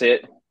kind of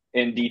sit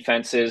in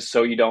defenses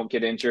so you don't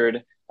get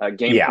injured,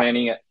 game yeah,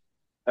 planning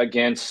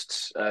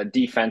against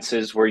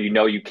defenses where you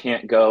know you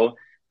can't go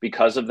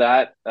because of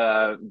that,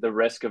 the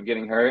risk of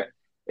getting hurt.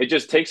 It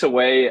just takes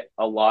away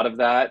a lot of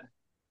that.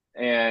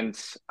 And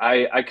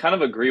I kind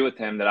of agree with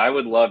him that I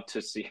would love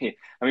to see,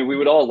 I mean, we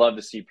would all love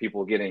to see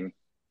people getting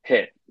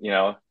hit, you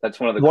know, that's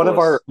one of the one of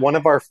our coolest. one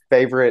of our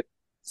favorite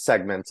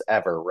segments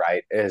ever,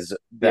 right, is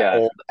the Yeah.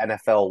 old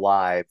NFL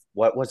Live.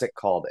 What was it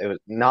called? It was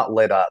not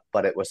Lit Up,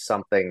 but it was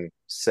something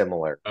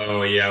similar.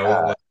 Oh yeah,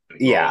 Uh, what's it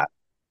yeah, called?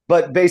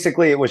 but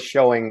basically, it was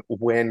showing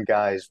when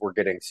guys were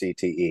getting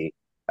CTE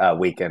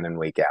week in and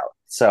week out.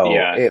 So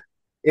Yeah.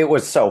 it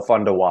was so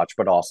fun to watch,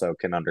 but also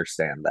can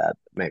understand that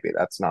maybe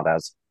that's not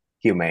as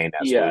humane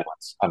as we Yeah.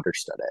 once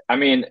understood it. I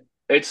mean,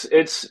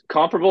 it's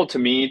comparable to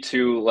me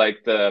to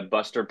like the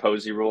Buster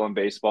Posey rule in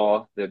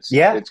baseball. That's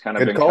Yeah, it's kind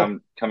of good been call.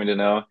 coming to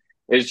know.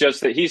 It's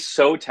just that he's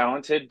so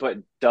talented, but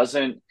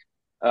doesn't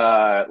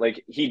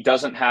like he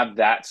doesn't have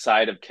that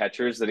side of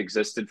catchers that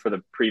existed for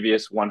the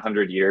previous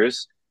 100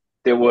 years.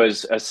 That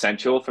was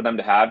essential for them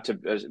to have to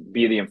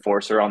be the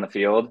enforcer on the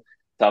field,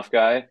 tough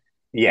guy.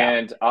 Yeah,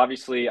 And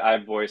obviously,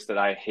 I've voiced that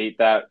I hate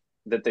that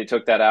they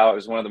took that out. It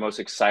was one of the most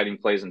exciting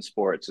plays in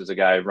sports, is a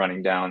guy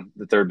running down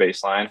the third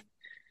baseline.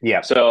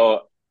 yeah.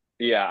 So,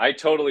 yeah, I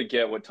totally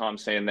get what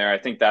Tom's saying there. I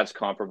think that's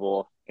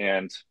comparable,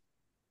 and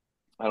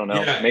I don't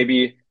know, Yeah,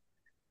 maybe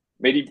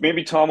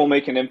Tom will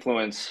make an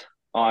influence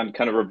on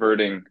kind of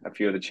reverting a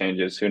few of the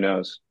changes. Who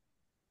knows?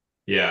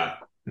 yeah.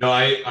 No,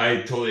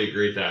 I totally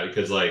agree with that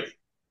because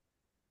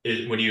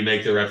when you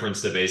make the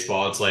reference to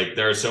baseball, it's like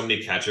there are so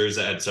many catchers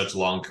that had such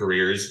long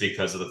careers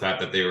because of the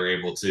fact that they were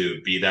able to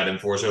be that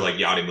enforcer, like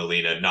Yadi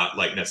Molina, not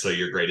like necessarily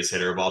your greatest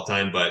hitter of all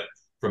time, but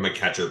from a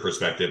catcher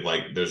perspective,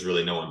 like there's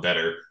really no one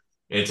better.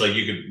 And it's like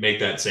you could make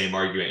that same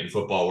argument in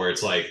football where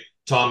it's like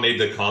Tom made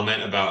the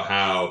comment about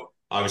how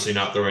obviously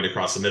not throwing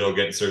across the middle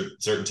against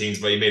certain teams,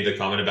 but he made the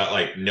comment about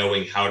like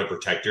knowing how to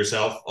protect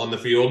yourself on the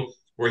field,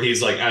 where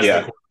he's like, as the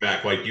Yeah,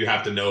 quarterback, like you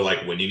have to know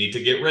like when you need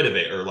to get rid of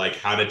it or like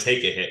how to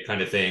take a hit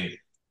kind of thing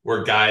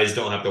where guys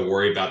don't have to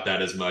worry about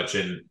that as much.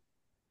 And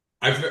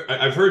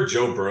I've heard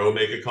Joe Burrow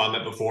make a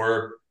comment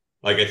before.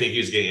 Like I think he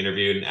was getting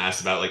interviewed and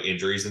asked about like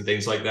injuries and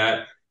things like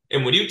that.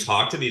 And when you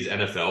talk to these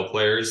NFL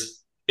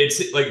players,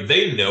 it's like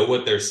they know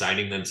what they're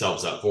signing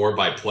themselves up for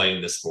by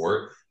playing the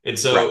sport. And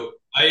Right. so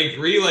I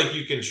agree, like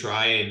you can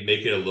try and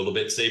make it a little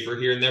bit safer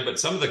here and there, but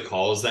some of the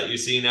calls that you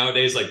see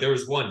nowadays, like there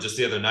was one just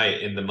the other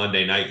night in the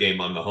Monday night game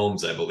on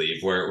Mahomes, I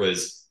believe, where it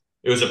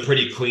was a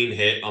pretty clean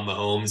hit on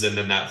Mahomes and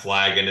then that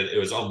flag, and it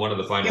was on one of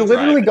the He final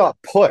drives. literally got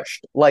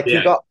pushed. Like he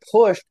Yeah, got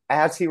pushed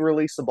as he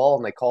released the ball,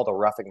 and they called a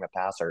roughing the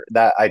passer.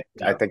 That I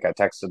yeah. think I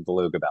texted the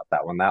Loog about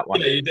that one. That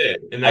Yeah, one you did,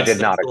 and I that's did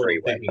that's not what agree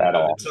I'm with thinking at of.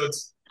 all. And so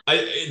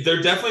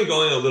they're definitely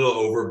going a little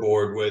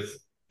overboard with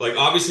like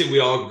obviously we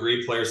all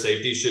agree player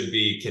safety should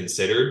be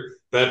considered,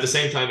 but at the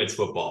same time it's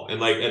football,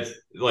 and like it's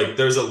like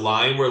there's a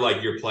line where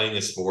like you're playing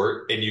a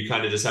sport and you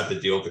kind of just have to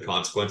deal with the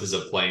consequences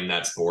of playing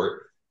that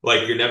sport.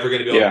 Like you're never going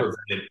to be able to yeah,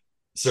 prevent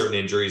certain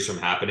injuries from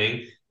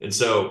happening, and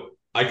so.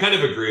 I kind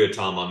of agree with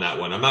Tom on that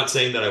one. I'm not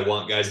saying that I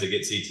want guys to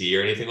get CT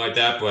or anything like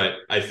that, but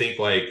I think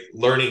like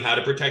learning how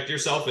to protect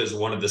yourself is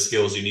one of the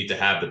skills you need to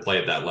have to play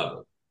at that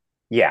level.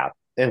 Yeah.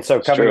 And so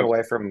it's coming true.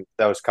 away from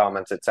those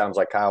comments, it sounds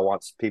like Kyle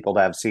wants people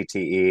to have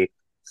CTE.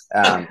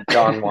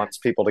 John wants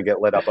people to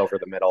get lit up over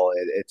the middle.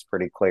 It's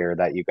pretty clear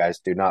that you guys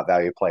do not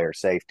value player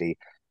safety.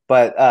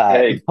 But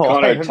Hey, no,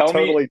 I Connor, am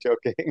totally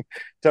joking.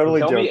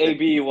 Totally tell me joking.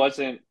 AB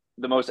wasn't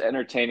the most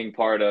entertaining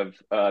part of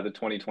the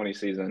 2020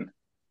 season.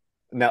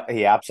 No,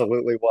 he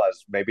absolutely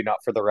was. Maybe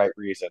not for the right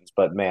reasons,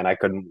 but man, I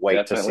couldn't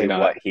wait to Definitely see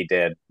what not. he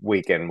did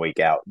week in, week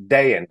out,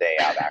 day in, day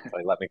out,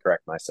 actually. Let me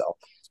correct myself.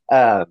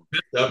 Up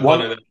One,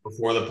 one of them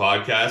before the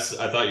podcast.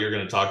 I thought you were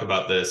going to talk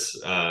about this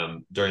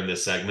during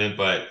this segment,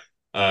 but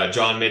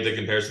John made the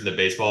comparison to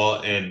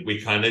baseball, and we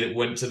kind of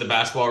went to the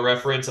basketball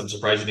reference. I'm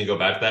surprised you didn't go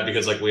back to that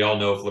because, like, we all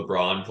know if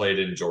LeBron played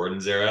in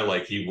Jordan's era,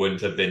 like, he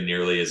wouldn't have been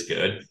nearly as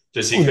good.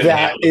 Just he couldn't that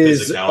handle the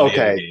is physicality of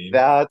the okay. game.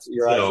 That's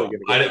you're actually So going to get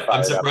me I'm fired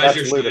up. surprised That's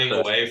you're shying ludicrous.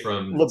 away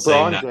from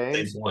saying LeBron that same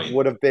James point.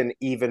 would have been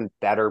even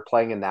better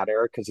playing in that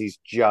era because he's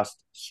just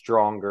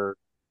stronger,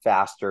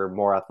 faster,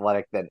 more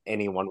athletic than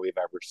anyone we've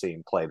ever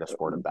seen play the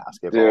sport of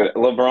basketball. Dude,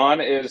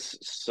 LeBron is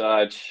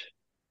such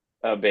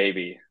a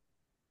baby.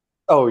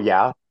 Oh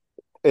yeah,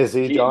 is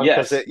he, John?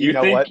 Because Yes, you you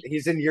know think what?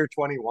 He's in year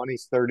 21.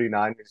 He's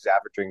 39. He's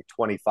averaging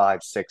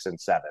 25, 6,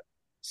 and 7.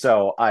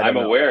 So I don't I'm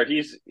know. aware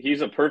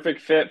he's a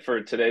perfect fit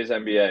for today's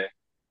NBA.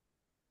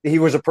 He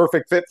was a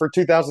perfect fit for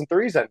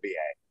 2003's NBA.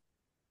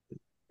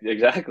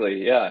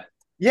 Exactly, yeah.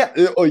 Yeah,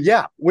 oh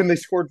yeah. When they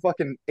scored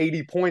fucking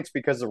 80 points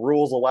because the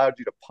rules allowed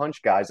you to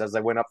punch guys as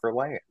they went up for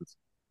lands.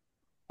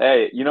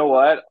 Hey, you know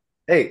what?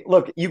 Hey,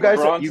 look, you guys,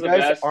 LeBron's the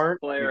best you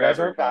player guys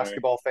ever, aren't Connor.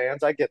 basketball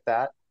fans. I get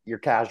that. You're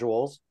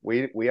casuals.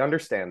 We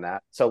understand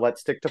that. So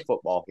let's stick to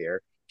football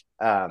here.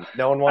 No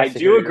one I wants to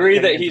hear do your agree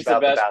that opinions he's the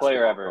about the best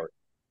player basketball ever. court.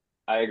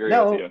 I agree with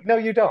No, you. no,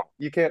 you don't.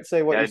 You can't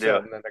say what Yeah, you I do. said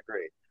and then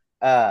agree.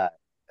 Uh,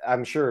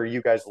 I'm sure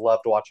you guys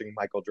loved watching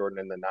Michael Jordan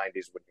in the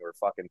 90s when you were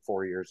fucking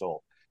 4 years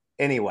old.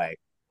 Anyway,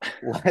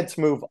 let's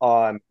move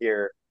on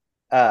here.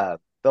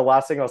 The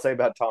last thing I'll say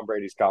about Tom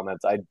Brady's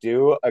comments, I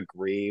do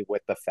agree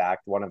with the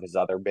fact one of his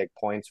other big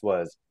points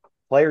was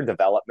player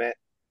development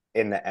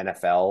in the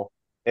NFL,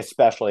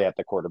 especially at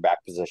the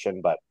quarterback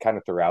position, but kind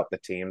of throughout the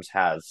teams,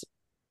 has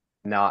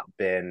not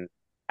been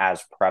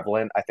as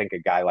prevalent. I think a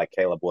guy like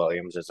Caleb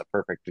Williams is a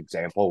perfect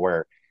example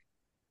where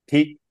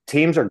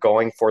teams are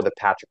going for the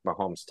Patrick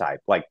Mahomes type.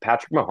 Like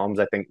Patrick Mahomes,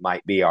 I think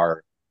might be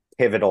our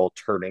pivotal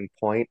turning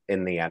point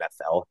in the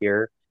NFL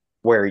here,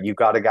 where you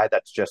got a guy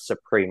that's just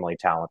supremely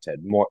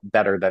talented, more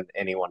better than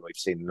anyone we've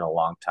seen in a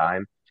long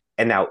time.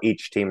 And now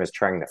each team is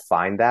trying to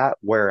find that.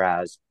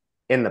 Whereas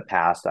in the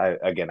past, I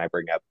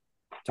bring up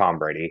Tom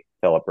Brady,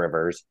 Philip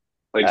Rivers,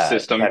 Like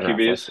system Ben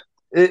QBs.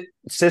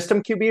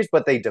 system QBs,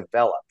 but they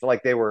developed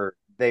like they were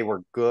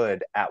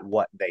good at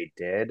what they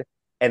did,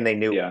 and they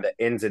knew Yeah. the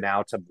ins and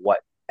outs of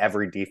what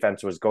every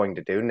defense was going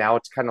to do. Now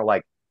it's kind of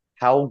like,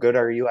 how good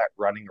are you at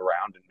running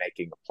around and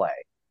making a play?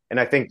 And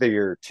I think that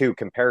your two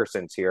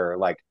comparisons here are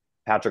like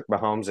Patrick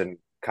Mahomes and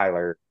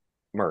Kyler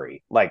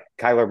Murray. Like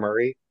Kyler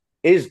Murray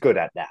is good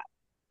at that,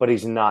 but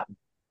he's not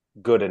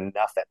good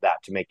enough at that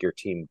to make your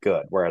team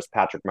good. Whereas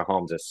Patrick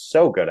Mahomes is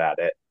so good at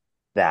it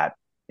that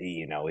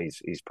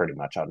he's pretty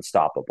much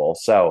unstoppable.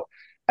 So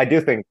I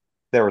do think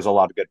there was a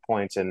lot of good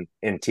points in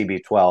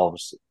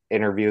TB12's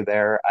interview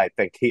there. I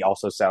think he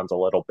also sounds a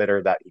little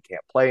bitter that he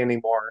can't play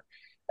anymore.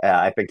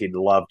 I think he'd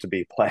love to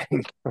be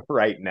playing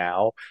right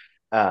now.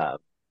 But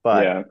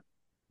Yeah.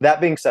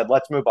 that being said,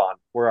 let's move on.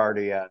 We're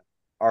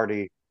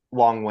already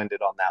long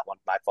winded on that one.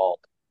 My fault.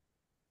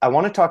 I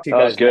want to talk to you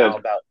That was guys now good.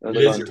 about That was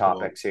It is fun. your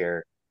topics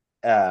here,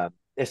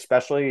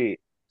 especially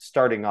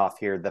starting off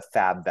here, the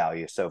fab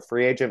value. So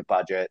free agent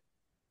budget.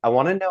 I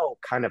want to know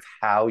kind of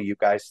how you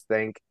guys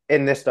think,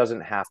 and this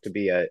doesn't have to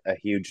be a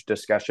huge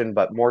discussion,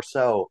 but more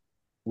so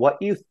what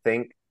you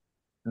think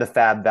the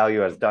fab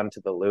value has done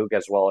to the league,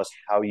 as well as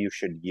how you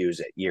should use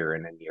it year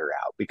in and year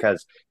out.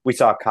 Because we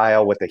saw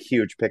Kyle with a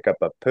huge pickup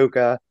of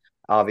Puka,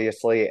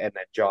 obviously, and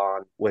then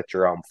John with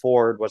Jerome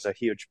Ford was a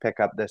huge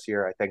pickup this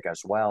year, I think,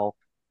 as well.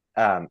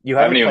 You I haven't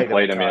haven't even played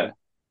played him him a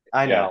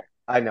ton. yet. Yeah.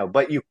 I know,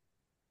 but you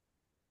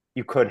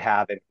could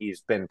have, and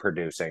he's been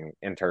producing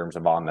in terms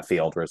of on the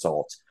field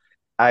results.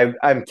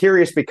 I'm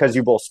curious because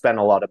you both spent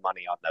a lot of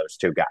money on those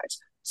two guys.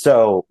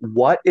 So,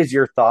 what is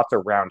your thoughts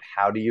around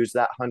how to use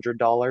that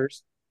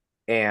 $100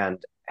 and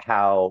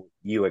how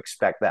you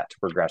expect that to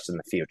progress in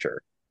the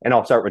future? And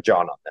I'll start with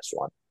John on this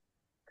one.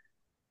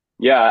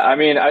 Yeah, I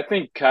mean, I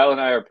think Kyle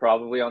and I are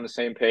probably on the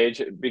same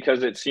page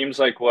because it seems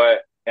like what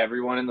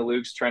everyone in the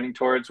league's trending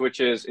towards, which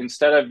is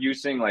instead of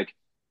using like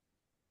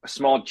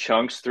small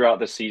chunks throughout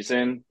the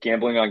season,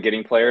 gambling on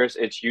getting players,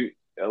 it's you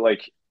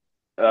like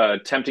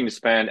attempting to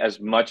spend as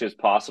much as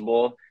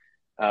possible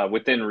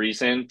within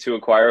reason to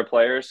acquire a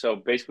player. So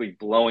basically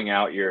blowing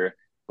out your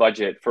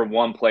budget for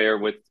one player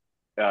with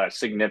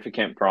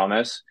significant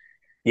promise.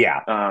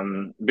 Yeah.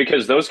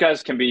 Because those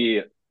guys can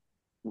be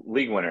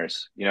league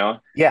winners, you know?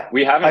 Yeah.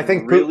 We I haven't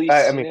think, really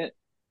I seen mean, it.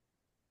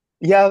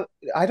 yeah,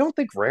 I don't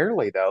think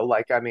rarely, though.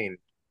 Like, I mean,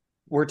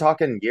 we're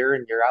talking year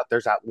in, year out.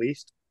 There's at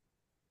least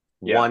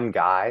Yeah. one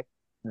guy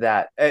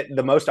that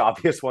the most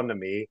obvious one to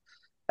me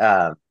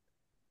uh,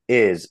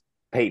 is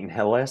Peyton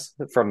Hillis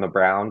from the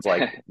Browns,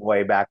 like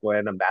way back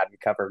when, a Madden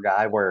cover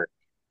guy, where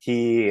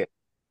he,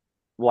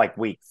 like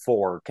week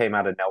 4, came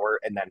out of nowhere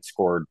and then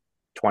scored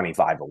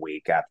 25 a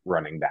week at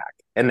running back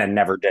and then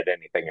never did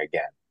anything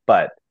again.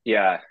 But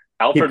Yeah. keep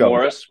Alfred going, John.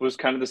 Morris was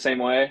kind of the same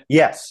way.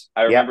 Yes.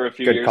 I Yep. remember a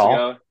few Good years call.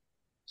 ago.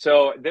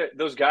 So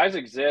those guys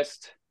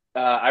exist.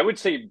 I would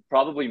say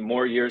probably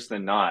more years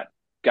than not.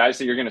 Guys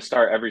that you're going to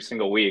start every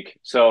single week.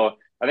 So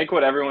I think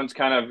what everyone's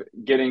kind of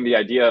getting the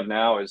idea of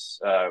now is,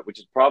 which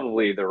is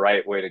probably the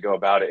right way to go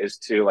about it, is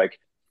to like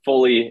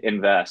fully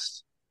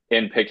invest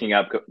in picking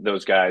up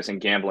those guys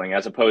and gambling,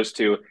 as opposed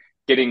to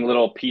getting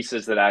little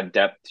pieces that add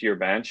depth to your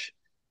bench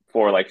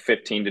for like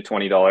 $15 to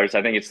 $20.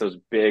 I think it's those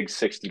big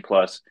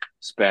 60+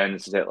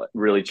 spends that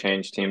really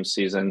change teams'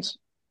 seasons.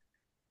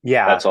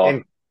 Yeah, That's all.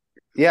 and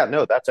yeah,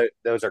 no,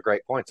 those are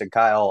great points. And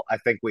Kyle, I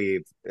think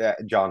we've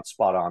John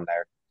spot on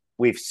there.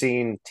 We've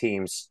seen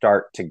teams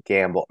start to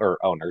gamble, or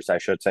owners, I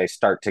should say,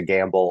 start to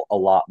gamble a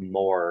lot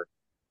more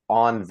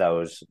on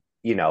those,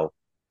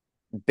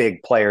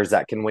 big players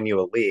that can win you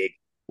a league.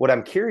 What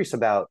I'm curious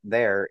about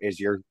there is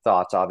your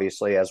thoughts,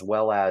 obviously, as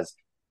well as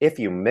if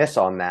you miss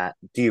on that,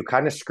 do you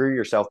kind of screw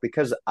yourself?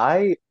 Because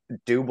I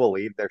do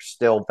believe there's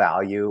still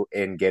value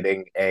in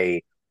getting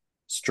a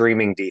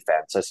streaming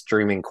defense, a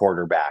streaming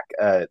quarterback,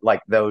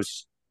 like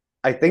those.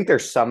 I think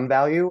there's some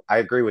value. I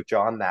agree with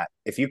John that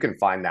if you can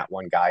find that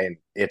one guy and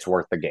it's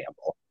worth the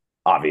gamble.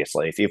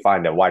 Obviously, if you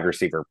find a wide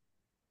receiver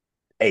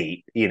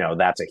 8,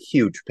 that's a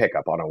huge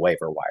pickup on a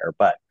waiver wire.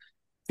 But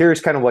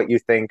here's kind of what you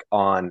think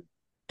on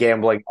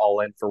gambling all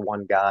in for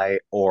one guy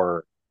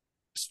or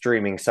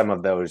streaming some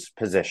of those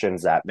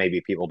positions that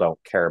maybe people don't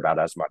care about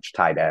as much: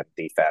 tight end,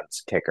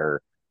 defense,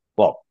 kicker.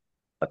 Well,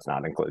 let's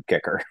not include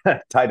kicker,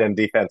 tight end,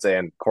 defense,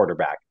 and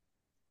quarterback,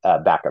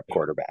 backup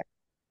quarterback.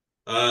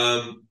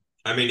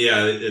 I mean,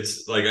 yeah,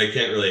 it's like I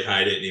can't really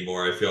hide it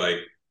anymore. I feel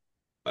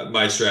like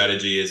my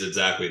strategy is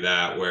exactly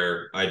that,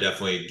 where I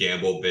definitely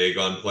gamble big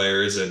on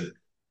players. And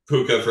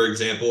Puka, for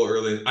example,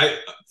 early. I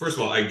First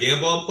of all, I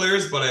gamble on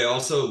players, but I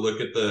also look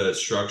at the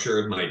structure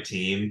of my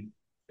team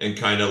and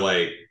kind of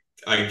like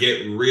I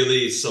get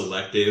really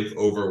selective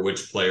over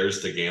which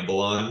players to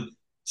gamble on.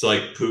 So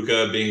like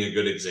Puka being a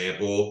good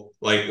example,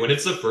 like when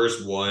it's the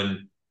first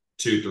 1,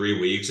 2,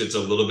 3 weeks, it's a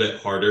little bit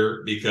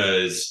harder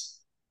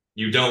because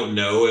you don't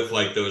know if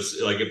like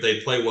those, like if they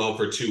play well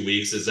for 2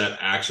 weeks, is that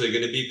actually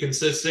going to be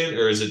consistent,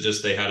 or is it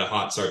just they had a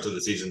hot start to the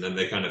season, then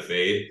they kind of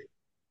fade?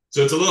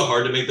 So it's a little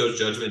hard to make those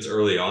judgments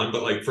early on.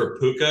 But like for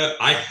Puka,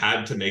 I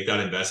had to make that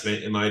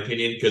investment in my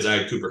opinion because I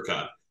had Cooper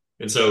Kupp.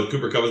 And so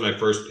Cooper Kupp was my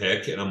first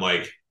pick. And I'm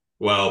like,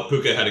 well,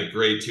 Puka had a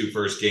great 2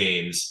 first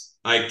games.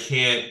 I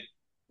can't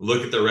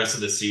look at the rest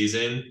of the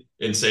season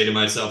and say to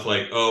myself,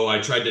 like, oh, I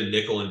tried to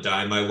nickel and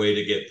dime my way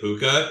to get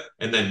Puka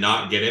and then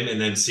not get him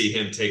and then see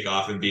him take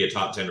off and be a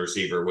top 10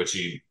 receiver, which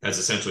he has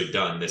essentially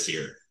done this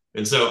year.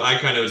 And so I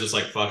kind of was just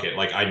like, fuck it.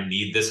 Like, I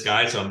need this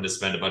guy, so I'm going to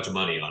spend a bunch of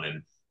money on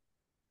him.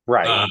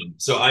 Right.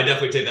 So I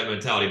definitely take that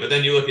mentality. But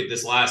then you look at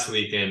this last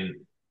week and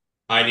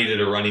I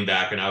needed a running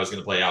back and I was going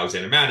to play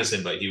Alexander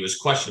Madison, but he was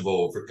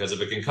questionable because of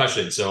a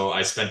concussion. So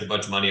I spent a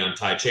bunch of money on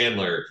Ty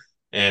Chandler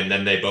and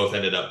then they both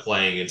ended up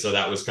playing. And so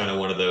that was kind of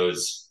one of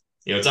those,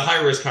 it's a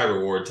high risk, high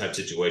reward type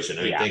situation.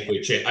 I mean,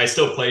 thankfully, I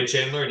still played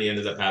Chandler and he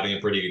ended up having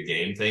a pretty good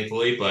game,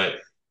 thankfully, but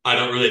I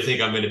don't really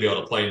think I'm going to be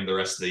able to play him the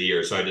rest of the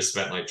year. So I just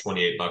spent like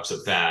 $28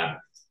 of fab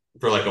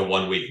for like a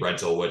 1 week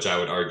rental, which I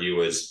would argue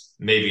was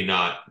maybe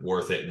not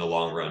worth it in the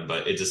long run,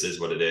 but it just is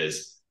what it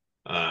is.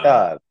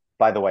 By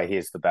the way,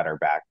 he's the better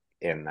back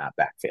in that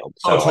backfield.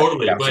 So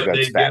totally. But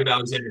they give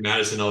Alexander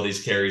Madison all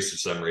these carries for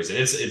some reason.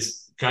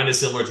 It's kind of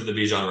similar to the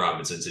Bijan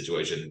Robinson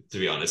situation, to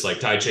be honest. Like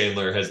Ty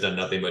Chandler has done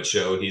nothing but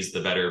show he's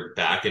the better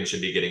back and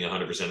should be getting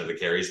 100% of the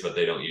carries, but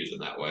they don't use him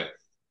that way.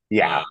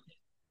 Yeah.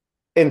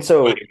 And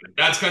so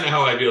that's kind of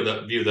how I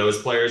view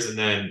those players. And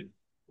then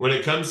when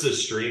it comes to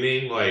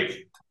streaming,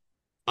 like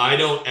I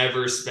don't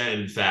ever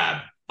spend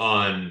fab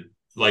on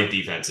like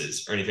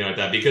defenses or anything like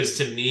that, because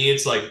to me,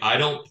 it's like, I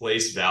don't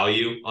place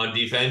value on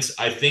defense.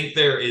 I think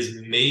there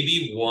is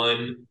maybe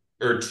 1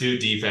 or 2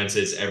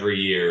 defenses every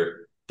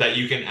year that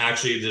you can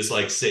actually just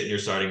like sit in your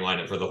starting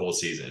lineup for the whole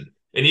season.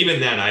 And even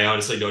then, I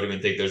honestly don't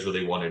even think there's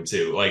really 1 and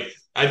 2. Like,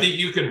 I think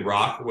you can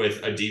rock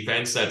with a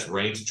defense that's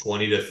ranked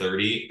 20 to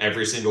 30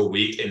 every single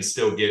week and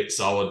still get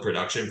solid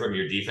production from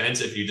your defense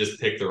if you just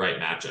pick the right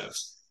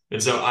matchups.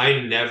 And so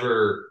I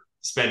never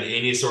spend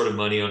any sort of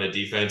money on a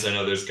defense. I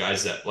know there's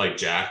guys that like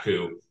Jack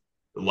who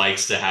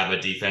likes to have a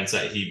defense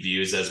that he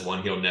views as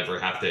one he'll never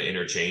have to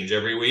interchange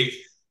every week.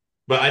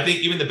 But I think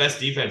even the best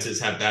defenses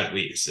have bad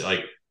weeks.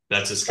 Like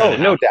that's just kind of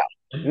no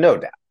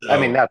doubt. So, I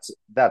mean, that's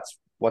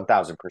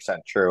 1000%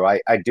 true.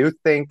 I do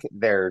think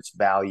there's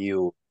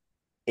value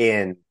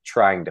in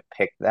trying to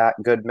pick that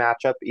good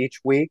matchup each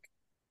week.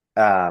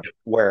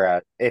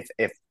 Where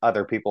if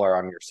other people are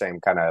on your same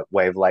kind of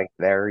wavelength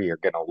there, you're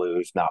going to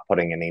lose not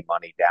putting any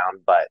money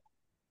down. But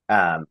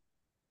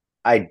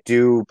I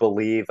do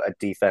believe a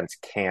defense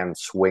can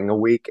swing a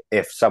week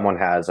if someone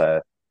has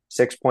a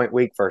 6-point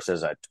week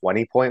versus a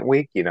 20-point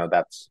week.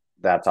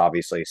 That's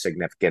obviously a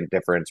significant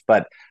difference.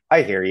 But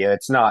I hear you.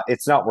 It's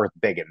not worth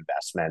big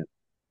investment.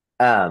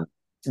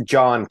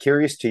 John,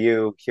 curious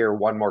to hear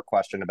one more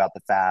question about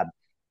the fab.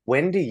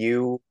 When do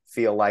you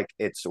feel like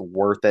it's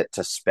worth it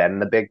to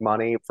spend the big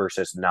money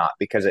versus not?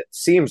 Because it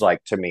seems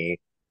like to me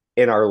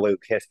in our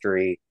LOOG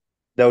history,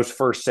 those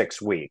first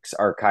 6 weeks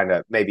are kind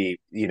of maybe,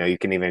 you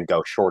can even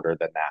go shorter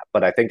than that.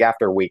 But I think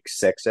after week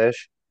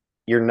 6-ish,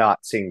 you're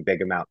not seeing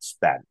big amounts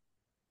spent.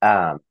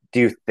 do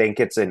you think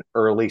it's an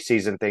early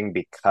season thing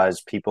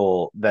because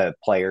the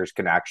players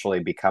can actually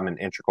become an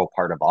integral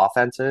part of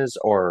offenses,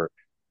 or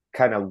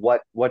kind of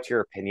what's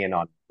your opinion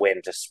on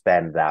when to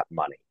spend that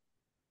money?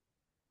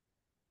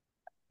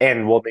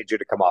 And we'll need you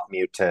to come off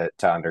mute to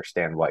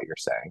understand what you're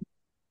saying.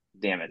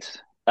 Damn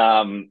it.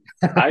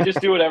 I just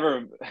do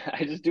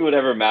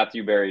whatever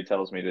Matthew Berry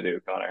tells me to do,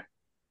 Connor.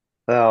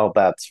 Oh,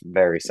 that's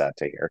very sad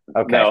to hear.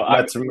 Okay,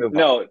 let's move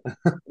on.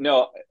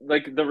 No.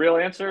 Like the real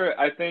answer,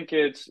 I think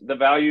it's the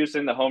values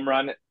in the home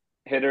run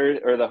hitter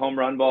or the home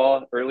run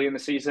ball early in the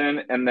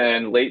season, and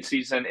then late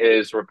season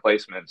is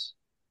replacements.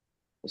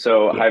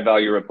 So high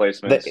value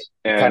replacements,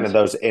 and kind of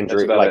those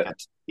injuries. Like,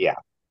 it.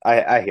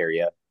 I hear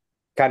you.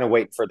 Kind of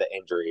wait for the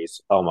injuries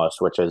almost,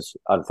 which is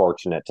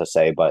unfortunate to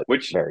say, but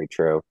very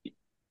true.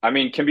 I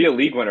mean, can be a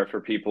league winner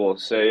for people.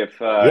 Say if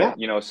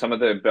some of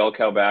the bell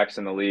cow backs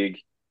in the league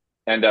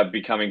end up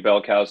becoming bell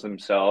cows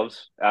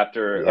themselves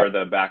or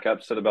the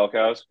backups to the bell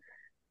cows,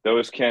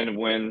 those can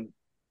win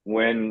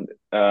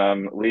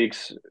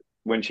leagues,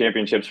 win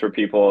championships for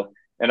people.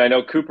 And I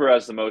know Cooper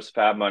has the most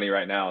fab money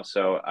right now,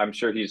 so I'm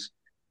sure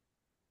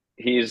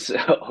he's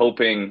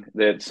hoping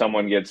that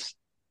someone gets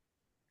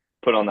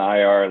put on the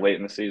IR late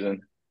in the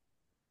season.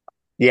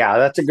 Yeah,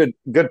 that's a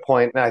good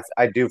point. And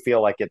I do feel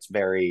like it's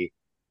the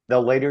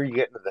later you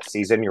get into the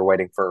season, you're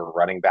waiting for a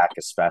running back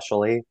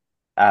especially,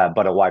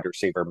 but a wide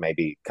receiver may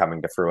be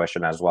coming to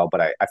fruition as well.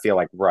 But I feel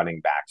like running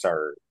backs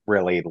are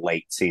really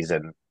late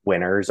season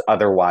winners.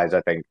 Otherwise,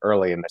 I think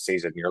early in the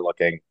season, you're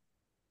looking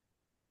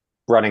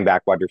running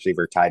back, wide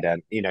receiver, tight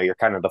end. You're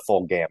kind of the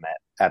full gamut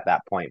at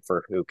that point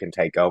for who can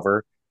take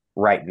over.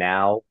 Right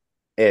now,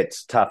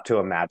 it's tough to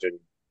imagine,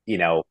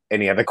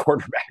 any of the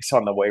quarterbacks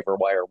on the waiver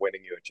wire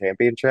winning you a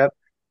championship.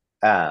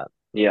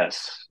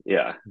 Yes.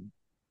 Yeah.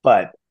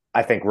 But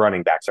I think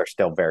running backs are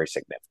still very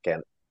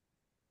significant.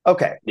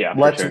 Okay. Yeah.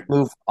 Let's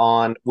move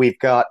on. We've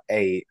got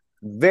a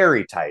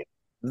very tight,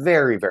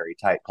 very, very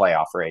tight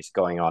playoff race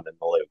going on in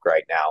the league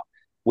right now.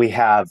 We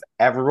have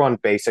everyone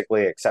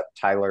basically except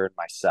Tyler and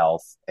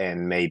myself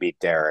and maybe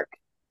Derek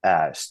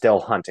still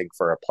hunting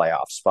for a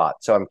playoff spot.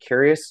 So I'm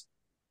curious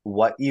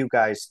what you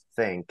guys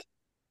think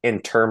in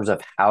terms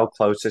of how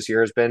close this year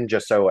has been,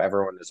 just so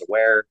everyone is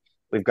aware.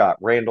 We've got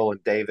Randall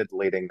and David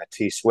leading the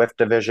T-Swift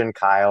division.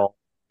 Kyle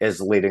is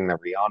leading the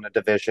Rihanna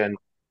division.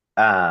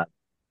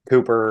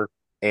 Cooper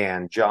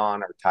and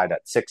John are tied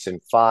at 6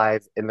 and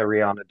 5 in the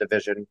Rihanna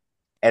division.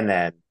 And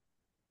then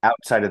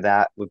outside of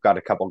that, we've got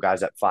a couple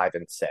guys at 5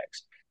 and 6.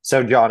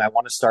 So, John, I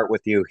want to start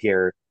with you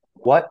here.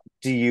 What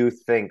do you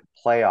think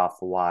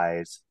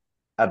playoff-wise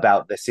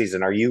about this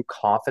season? Are you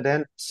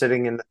confident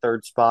sitting in the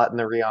third spot in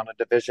the Rihanna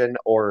division,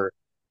 or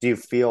do you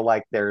feel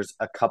like there's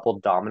a couple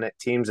dominant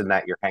teams and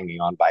that you're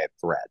hanging on by a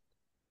thread?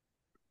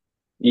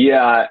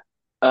 Yeah,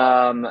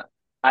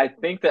 I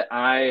think that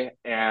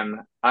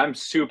I'm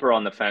super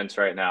on the fence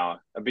right now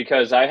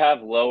because I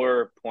have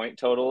lower point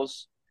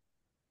totals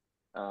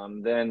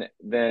than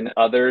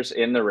others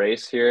in the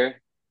race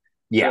here.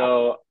 Yeah.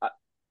 So,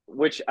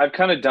 which I've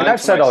kind of done. And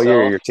I've said all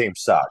year your team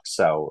sucks,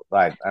 so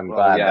I'm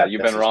glad that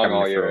you've been wrong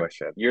all year.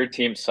 Fruition. Your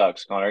team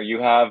sucks, Connor. You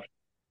have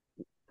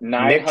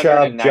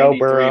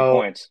 993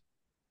 points.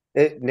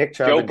 Nick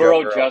Chubb, Joe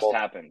Burrow just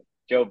happened.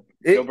 Joe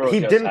Burrow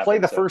he didn't play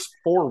the first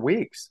 4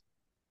 weeks.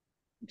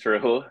 True.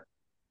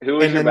 Who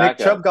was your backup?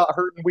 Nick Chubb got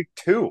hurt in week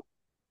 2.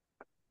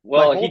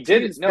 Well, he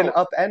didn't. No, been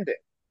upended.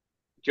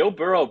 Joe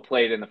Burrow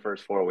played in the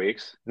first 4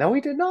 weeks. No,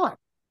 he did not.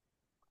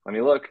 Let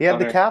me look. He had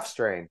the calf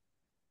strain.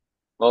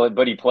 Well,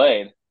 but he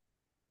played.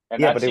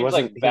 And but he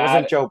wasn't. He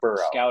wasn't Joe Burrow.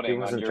 Scouting he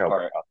wasn't on Joe your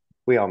part. Burrow.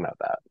 We all know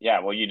that. Yeah.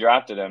 Well, you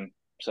drafted him,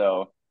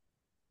 so.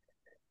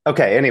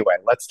 Okay. Anyway,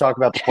 let's talk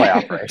about the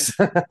playoff race.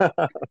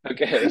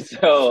 Okay.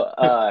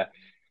 So,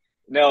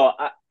 no,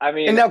 I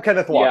mean, and now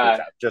Kenneth Walker's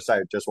out.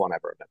 I just want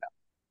everyone to know.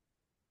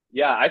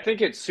 Yeah, I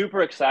think it's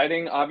super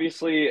exciting.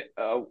 Obviously,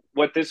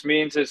 what this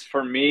means is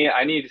for me,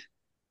 I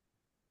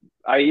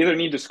either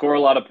need to score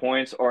a lot of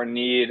points or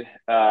need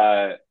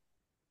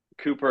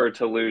Cooper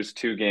to lose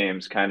 2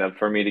 games, kind of,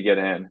 for me to get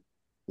in,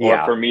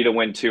 or for me to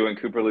win 2 and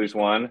Cooper lose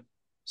 1.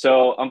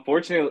 So,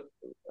 unfortunately,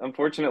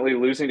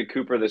 losing to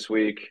Cooper this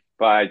week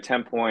by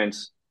 10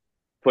 points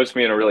puts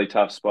me in a really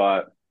tough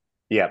spot.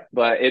 Yeah,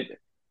 but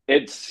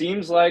it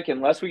seems like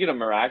unless we get a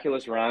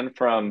miraculous run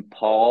from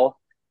Paul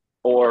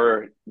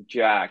or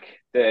Jack,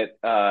 that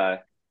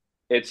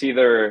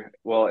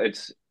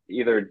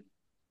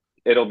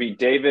it'll be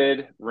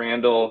David,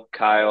 Randall,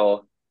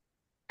 Kyle,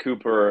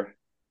 Cooper,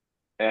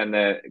 and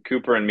then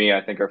Cooper and me,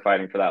 I think, are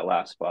fighting for that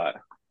last spot.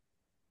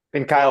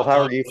 And Kyle,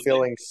 how are you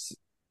feeling?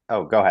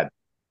 Oh, go ahead.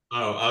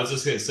 Oh, I was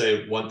just going to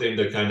say one thing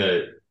to kind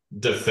of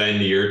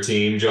defend your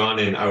team, John,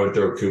 and I would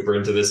throw Cooper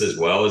into this as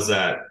well, is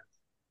that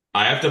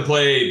I have to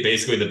play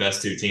basically the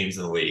best 2 teams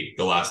in the league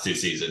the last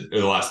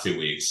 2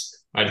 weeks.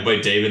 I had to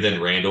play David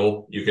then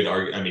Randall. You could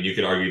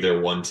argue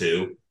they're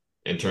 1-2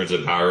 in terms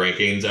of power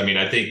rankings. I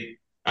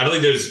don't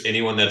think there's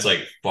anyone that's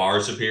like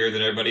far superior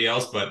than everybody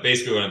else, but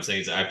basically what I'm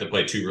saying is I have to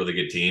play 2 really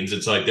good teams.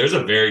 And so like there's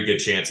a very good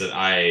chance that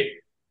I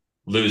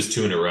lose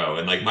 2 in a row.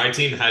 And like my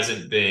team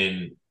hasn't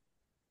been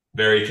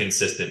very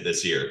consistent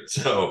this year.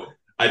 So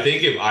I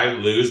think if I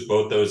lose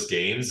both those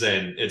games,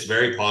 then it's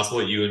very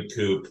possible you and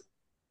Coop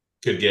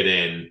could get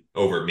in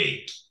over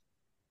me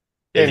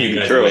if you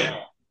guys True. win.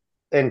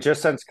 And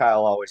just since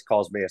Kyle always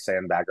calls me a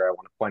sandbagger, I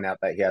want to point out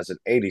that he has an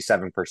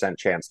 87%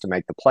 chance to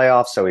make the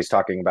playoffs. So he's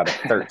talking about a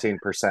 13%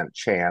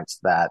 chance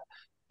that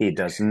he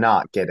does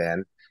not get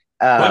in.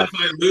 But if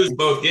I lose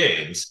both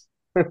games,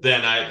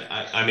 then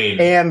I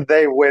mean, and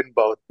they win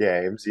both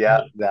games.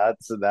 Yeah,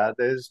 that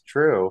is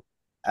true.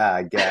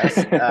 I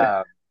guess.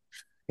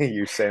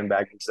 You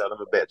sandbagging son of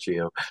a bitch,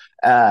 you.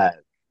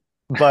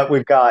 But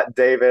we've got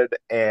David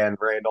and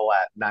Randall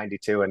at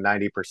 92 and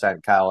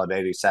 90%, Kyle at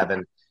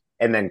 87,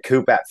 and then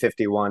Coop at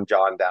 51,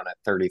 John down at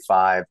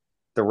 35.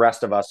 The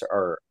rest of us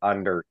are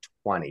under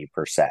 20%.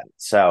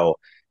 So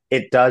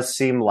it does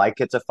seem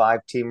like it's a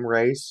 5-team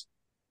race.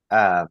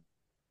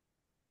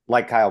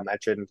 Like Kyle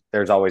mentioned,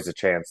 there's always a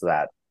chance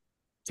that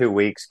 2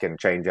 weeks can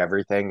change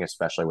everything,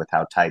 especially with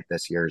how tight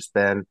this year's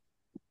been.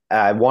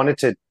 I wanted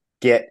to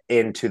get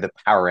into the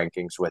power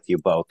rankings with you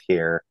both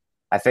here.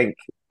 I think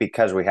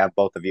because we have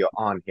both of you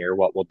on here,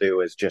 what we'll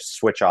do is just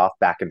switch off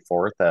back and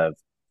forth of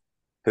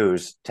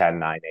who's 10,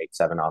 9, 8,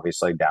 7,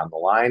 obviously down the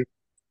line.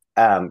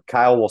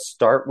 Kyle, we'll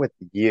start with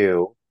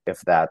you, if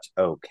that's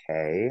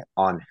okay,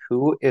 on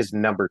who is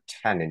number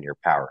 10 in your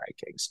power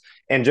rankings.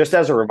 And just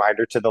as a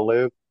reminder to the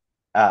Loog,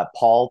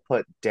 Paul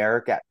put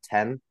Derek at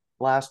 10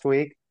 last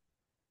week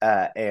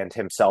and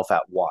himself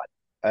at 1.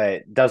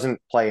 It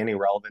doesn't play any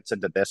relevance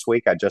into this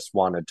week. I just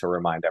wanted to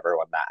remind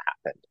everyone that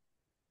happened.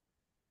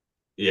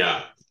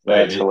 Yeah,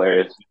 That's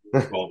hilarious.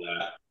 Call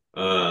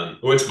that.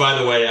 Which, by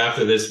the way,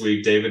 after this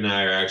week, David and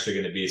I are actually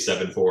going to be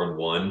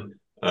 7-4-1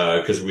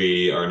 because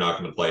we are not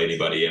going to play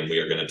anybody and we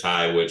are going to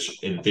tie,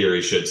 which in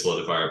theory should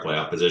solidify our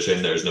playoff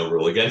position. There's no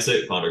rule against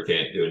it. Connor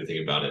can't do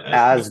anything about it.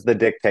 As the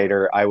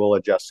dictator, I will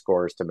adjust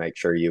scores to make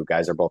sure you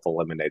guys are both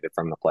eliminated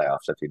from the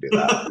playoffs if you do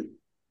that.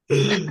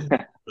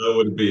 That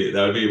would be.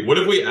 What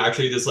if we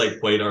actually just like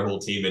played our whole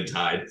team and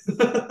tied?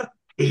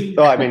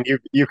 Oh, I mean,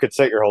 you could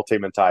set your whole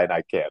team and tie, and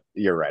I can't.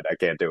 You're right. I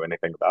can't do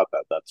anything about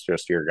that. That's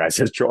just your guys'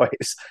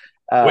 choice.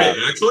 Wait,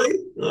 actually?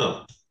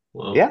 Oh,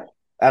 well. Yeah.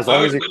 As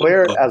long as you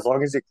clear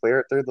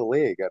it through the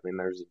league, I mean,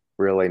 there's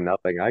really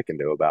nothing I can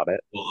do about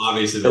it. Well,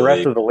 obviously, the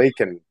rest of the league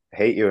can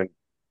hate you and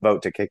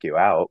vote to kick you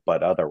out,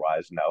 but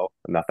otherwise, no,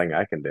 nothing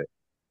I can do.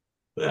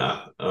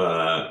 Yeah,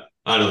 I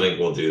don't think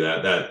we'll do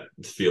that. That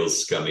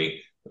feels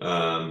scummy.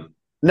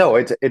 No,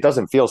 it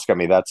doesn't feel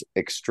scummy. That's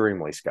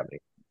extremely scummy.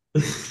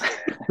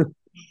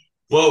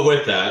 Well,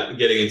 with that,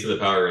 getting into the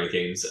power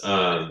rankings,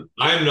 I'm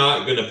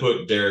not going to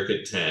put Derek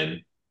at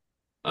 10.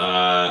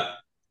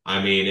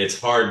 I mean, it's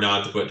hard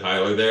not to put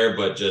Tyler there,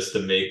 but just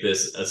to make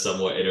this a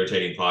somewhat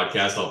entertaining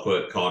podcast, I'll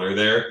put Connor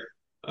there.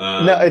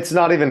 No, it's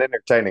not even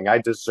entertaining. I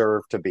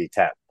deserve to be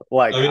 10th.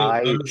 Like,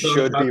 I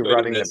should be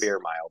running the beer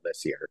mile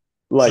this year.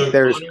 Like,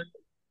 so Connor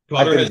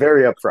I've been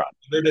very upfront.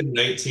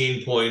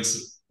 119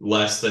 points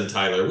less than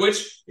Tyler,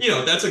 which,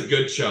 that's a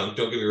good chunk.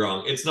 Don't get me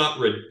wrong. It's not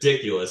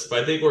ridiculous,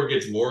 but I think where it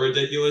gets more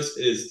ridiculous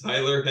is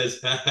Tyler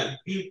has had,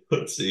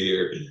 let's see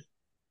here,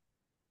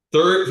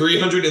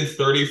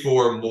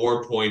 334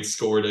 more points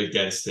scored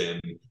against him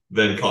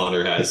than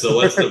Connor has. So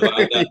let's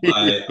divide that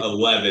by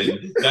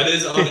 11. That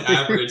is on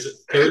average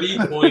 30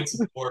 points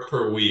more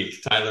per week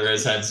Tyler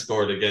has had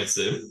scored against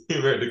him.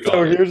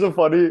 So here's a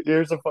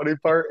funny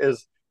part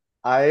is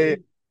I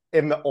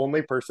am the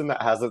only person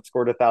that hasn't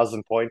scored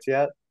 1,000 points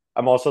yet.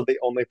 I'm also the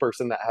only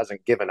person that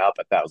hasn't given up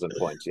 1,000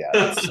 points yet.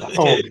 So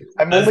okay.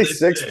 I'm only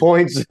 6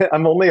 points.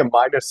 I'm only a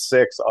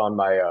 -6 on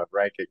my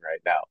ranking right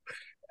now.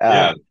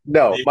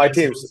 No, my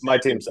team's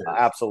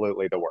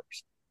absolutely the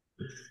worst.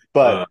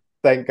 But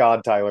thank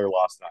God Tyler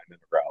lost 9 in a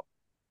row.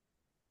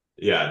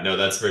 Yeah, no,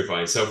 that's very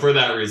funny. So for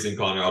that reason,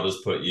 Connor, I'll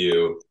just put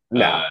you.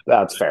 No,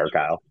 that's fair,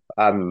 Kyle.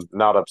 I'm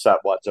not upset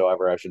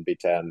whatsoever. I should be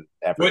 10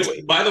 every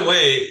week. By the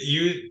way,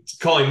 you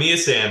calling me a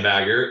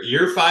sandbagger,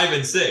 you're 5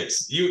 and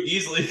 6. You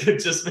easily could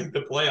just make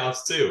the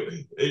playoffs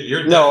too.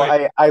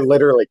 I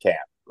literally can't.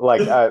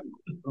 Like,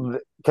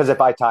 because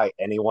if I tie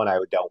anyone, I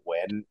don't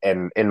win.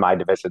 And in my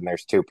division,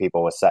 there's 2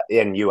 people with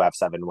and you have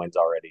 7 wins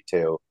already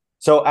too.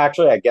 So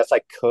actually, I guess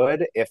I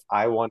could if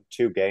I won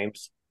 2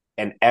 games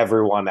and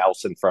everyone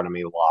else in front of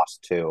me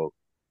lost 2.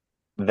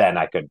 Then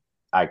I could.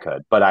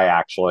 But I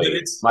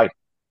actually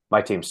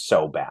my team's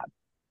so bad.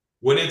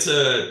 When it's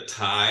a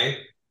tie,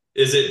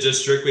 is it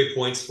just strictly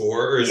points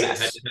for, or is it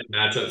head-to-head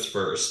matchups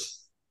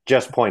first?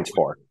 Just points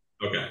for.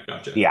 Okay,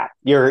 gotcha. Yeah,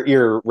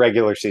 your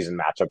regular season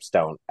matchups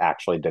don't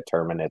actually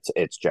determine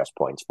it's just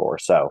points for.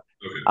 So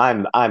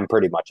okay. I'm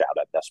pretty much out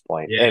at this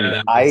point.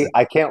 Yeah, and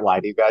I can't lie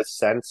to you guys.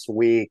 Since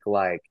week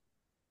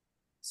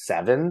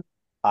 7,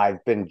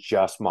 I've been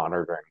just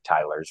monitoring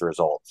Tyler's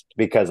results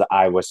because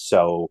I was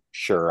so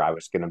sure I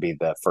was going to be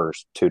the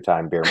first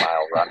 2-time beer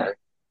mile runner.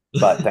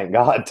 But thank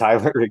God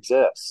Tyler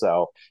exists,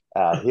 so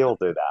he'll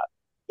do that.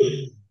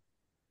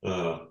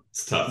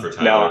 It's tough for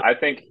Tyler. No, I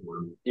think,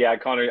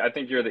 Connor, I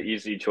think you're the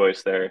easy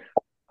choice there,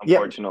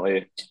 unfortunately.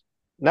 Yep.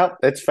 No,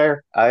 it's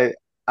fair. I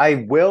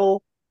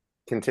will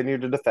continue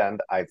to defend.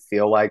 I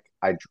feel like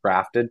I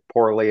drafted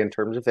poorly in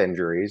terms of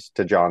injuries.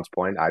 To John's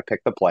point, I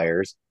picked the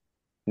players.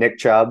 Nick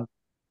Chubb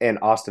and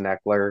Austin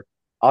Eckler.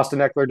 Austin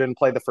Eckler didn't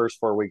play the first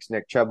 4 weeks.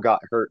 Nick Chubb got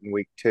hurt in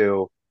week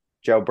 2.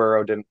 Joe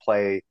Burrow didn't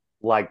play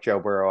like Joe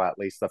Burrow at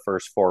least the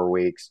first 4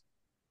 weeks.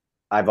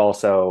 I've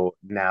also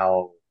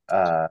now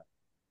what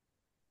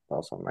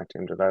else on my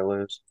team did I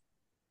lose?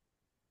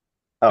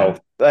 Oh,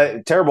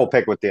 terrible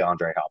pick with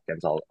DeAndre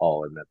Hopkins.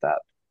 I'll admit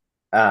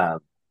that.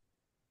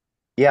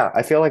 Yeah,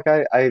 I feel like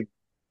I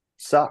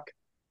suck.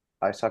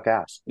 I suck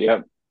ass.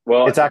 Yep.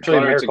 Well, it's actually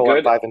Connor, a miracle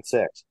I'm 5-6.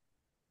 It's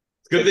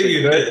good thing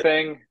you good did.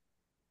 thing.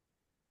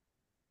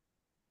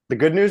 The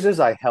good news is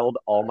I held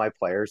all my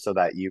players so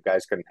that you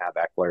guys couldn't have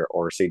Eckler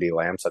or CD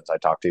Lamb since I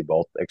talked to you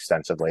both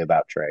extensively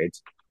about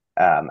trades.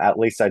 At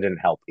least I didn't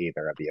help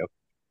either of you.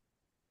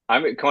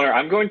 Connor,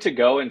 I'm going to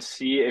go and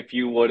see if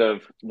you would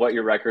have what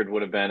your record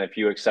would have been if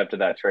you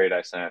accepted that trade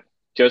I sent,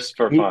 just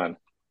for fun.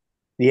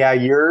 Yeah,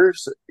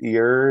 yours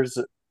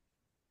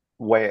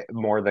way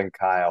more than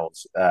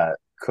Kyle's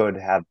could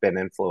have been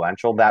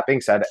influential. That being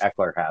said,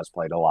 Eckler has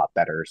played a lot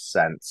better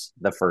since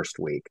the first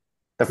week.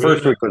 The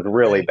first week was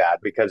really bad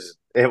because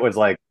it was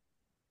like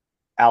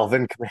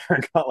Alvin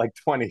Kamara got like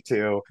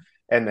 22,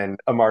 and then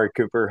Amari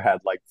Cooper had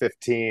like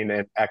 15,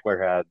 and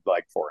Eckler had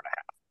like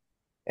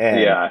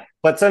 4.5.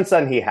 But since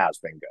then, he has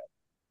been good.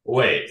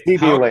 Wait,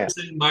 how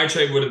my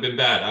trade would have been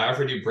bad? I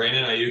offered you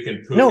Brandon Ayuk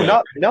and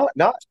Puka.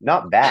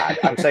 Not bad.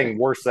 I'm saying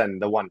worse than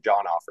the one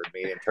John offered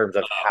me in terms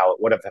of how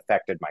it would have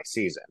affected my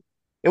season.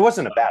 It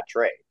wasn't a bad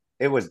trade.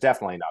 It was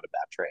definitely not a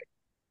bad trade.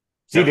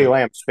 CD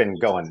Lamb's been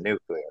going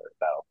nuclear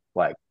though.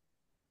 Like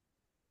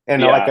I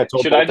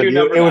told both of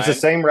you, it was the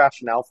same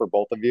rationale for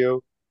both of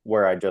you,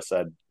 where I just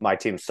said my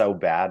team's so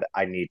bad,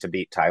 I need to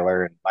beat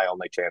Tyler, and my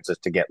only chance is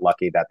to get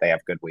lucky that they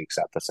have good weeks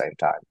at the same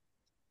time.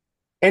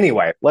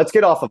 Anyway, let's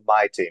get off of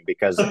my team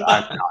because I'm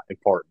not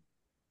important.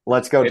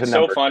 Let's go to number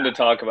 9. It's so fun to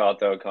talk about,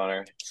 though,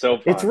 Connor. So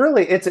fun. It's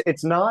really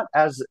it's not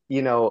as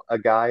a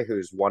guy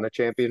who's won a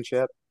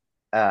championship.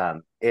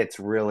 It's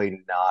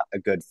really not a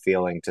good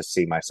feeling to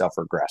see myself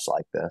regress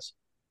like this.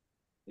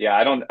 Yeah,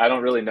 I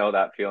don't really know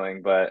that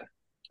feeling, but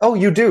oh,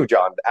 you do,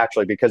 John,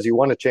 actually, because you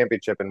won a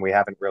championship and we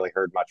haven't really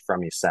heard much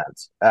from you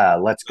since.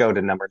 Let's go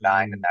to number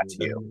 9, and that's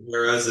you.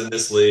 Whereas in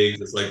this league,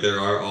 it's like there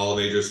are all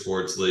major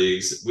sports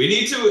leagues. We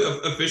need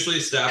to officially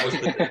establish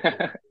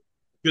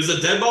because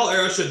the dead ball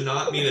era should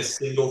not mean a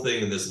single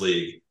thing in this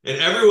league. And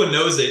everyone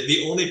knows it.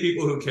 The only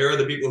people who care are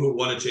the people who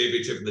won a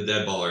championship in the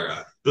dead ball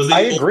era.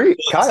 I agree,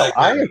 Kyle.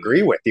 I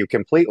agree with you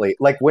completely.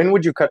 Like, when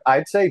would you cut?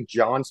 I'd say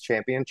John's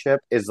championship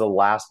is the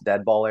last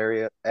dead ball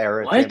era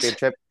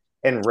championship.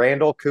 And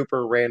Randall,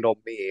 Cooper,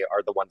 me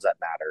are the ones that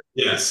matter.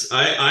 Yes,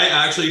 I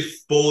actually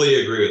fully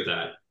agree with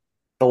that.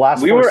 The last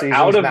 4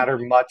 seasons matter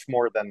much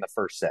more than the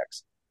first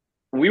 6.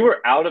 We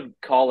were out of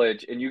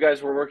college, and you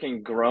guys were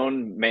working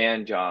grown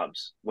man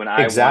jobs when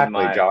I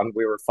exactly, John.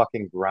 We were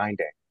fucking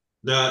grinding.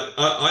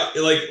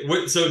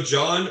 So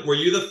John, were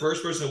you the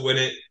first person to win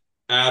it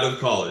out of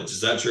college?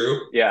 Is that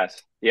true?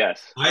 Yes.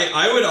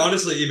 I would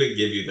honestly even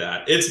give you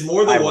that. It's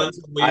more the ones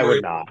I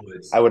would not.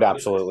 I would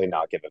absolutely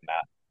not give him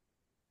that.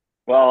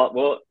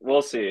 Well,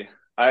 we'll see.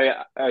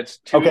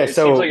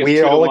 So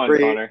we all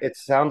agree. It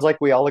sounds like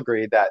we all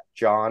agree that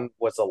John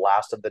was the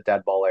last of the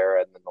dead ball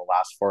era, and then the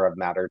last 4 have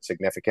mattered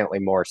significantly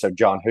more. So,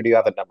 John, who do you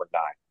have at number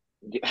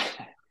 9?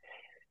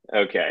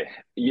 Okay,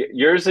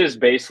 yours is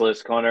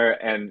baseless, Connor,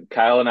 and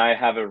Kyle and I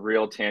have a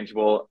real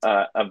tangible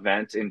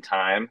event in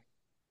time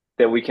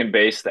that we can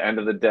base the end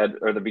of the dead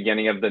or the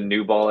beginning of the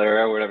new ball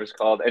era, or whatever it's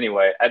called.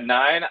 Anyway, at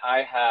 9,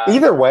 I have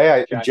either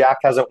way. Jack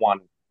hasn't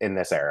won in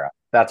this era.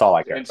 That's all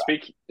I care about.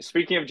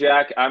 Speaking of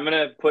Jack, I'm going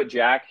to put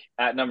Jack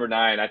at number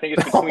 9. I think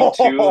it's between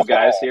 2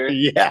 guys here.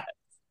 Yeah.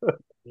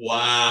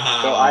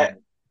 Wow.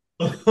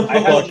 So I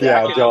have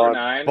Jack at number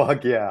 9.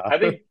 Fuck yeah. I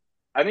think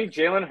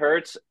Jalen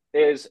Hurts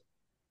is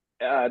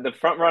the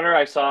front runner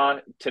I saw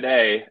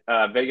today.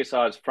 Vegas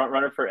saw as front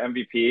runner for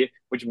MVP,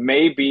 which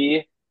may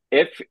be,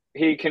 if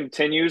he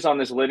continues on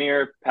this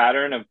linear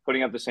pattern of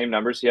putting up the same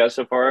numbers he has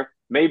so far,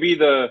 maybe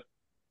the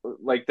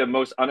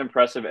most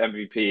unimpressive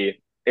MVP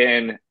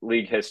in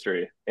league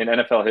history, in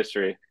NFL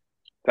history,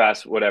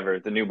 past whatever,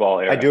 the new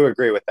ball era. I do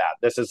agree with that.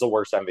 This is the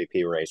worst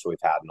MVP race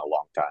we've had in a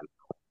long time.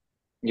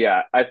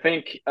 Yeah, I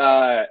think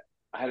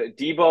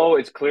Debo,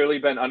 it's clearly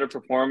been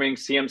underperforming.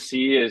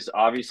 CMC is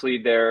obviously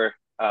their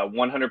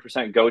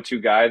 100%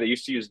 go-to guy. They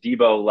used to use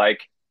Debo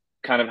like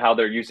kind of how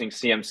they're using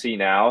CMC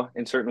now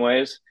in certain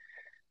ways.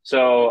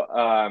 So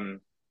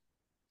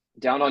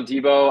down on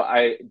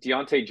Debo,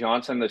 Deontay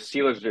Johnson, the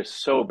Steelers are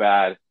just so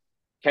bad.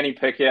 Kenny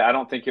Pickett, I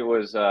don't think it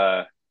was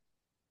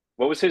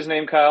what was his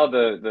name, Kyle?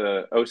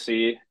 The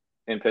OC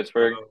in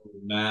Pittsburgh?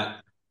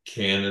 Matt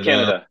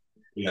Canada.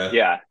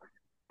 Yeah.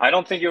 I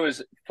don't think it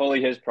was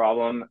fully his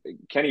problem.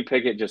 Kenny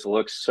Pickett just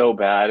looks so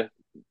bad,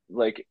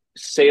 like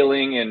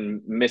sailing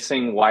and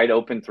missing wide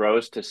open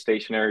throws to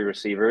stationary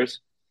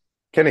receivers.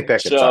 Kenny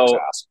Pickett sucks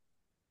ass.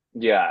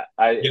 Yeah,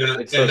 I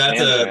definitely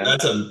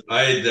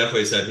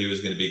said he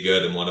was going to be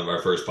good in one of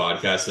our first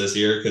podcasts this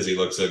year because he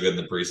looked so good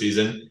in the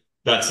preseason.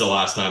 that's the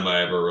last time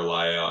I ever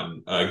rely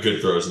on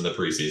good throws in the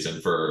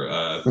preseason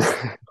for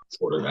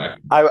quarterback.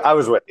 I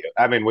was with you.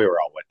 I mean, we were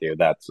all with you.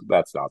 That's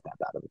not that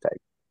bad of a take.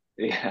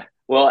 Yeah.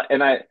 Well,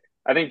 and I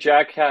think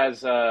Jack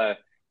has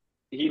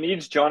he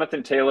needs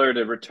Jonathan Taylor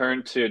to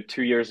return to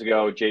 2 years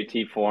ago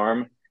JT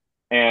form,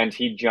 and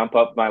he'd jump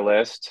up my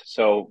list.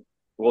 So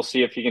we'll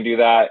see if he can do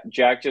that.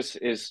 Jack just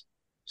is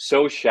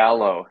so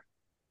shallow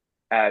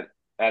at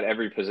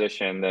every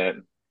position that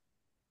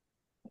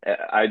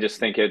I just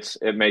think it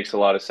makes a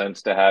lot of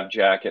sense to have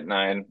Jack at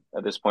 9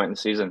 at this point in the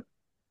season.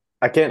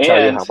 I can't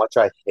tell you how much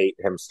I hate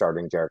him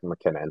starting Jerick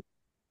McKinnon.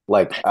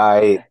 Like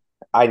I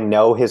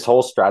know his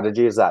whole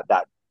strategy is that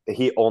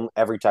he only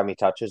every time he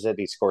touches it,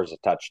 he scores a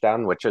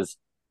touchdown, which is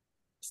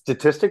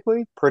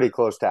statistically pretty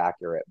close to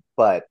accurate.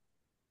 But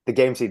the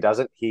games he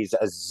doesn't, he's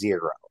a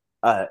zero,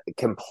 a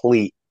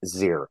complete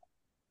zero.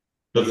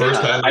 The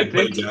first time I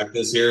played Jack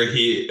this year,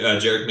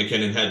 Jerick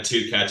McKinnon had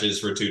 2 catches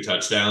for 2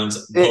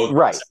 touchdowns,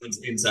 both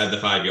inside the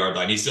 5-yard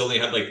line. He still only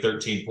had like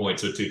 13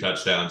 points with 2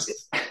 touchdowns.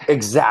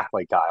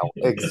 Exactly, Kyle.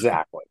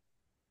 Exactly.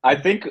 I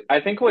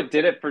think what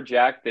did it for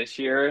Jack this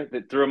year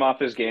that threw him off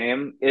his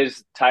game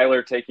is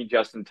Tyler taking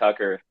Justin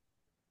Tucker.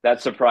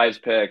 That surprise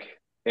pick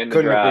in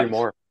the draft. Couldn't agree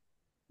more.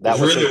 That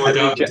really worked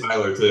out for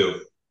Tyler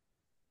too.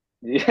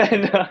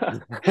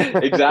 Yeah,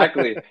 no,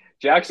 exactly.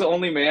 Jack's the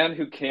only man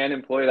who can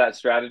employ that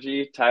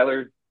strategy.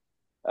 Tyler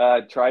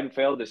tried and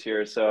failed this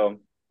year, so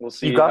we'll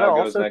see how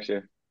it goes next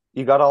year.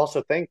 You got to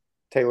also think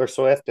Taylor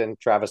Swift and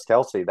Travis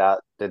Kelce,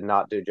 that did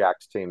not do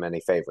Jack's team any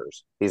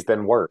favors. He's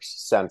been worse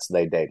since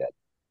they dated.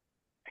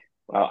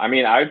 Well, I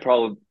mean,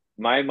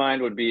 my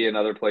mind would be in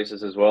other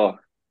places as well.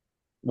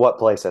 What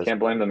places? Can't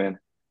blame the man.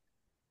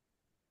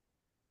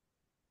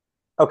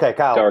 Okay,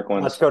 Kyle, dark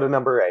ones. Let's go to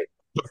number 8.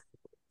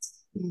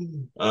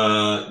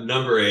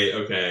 Number 8,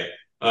 okay.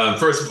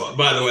 First of all,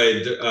 by the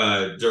way,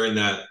 during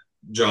that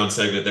John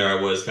segment there,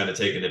 I was kind of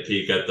taking a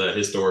peek at the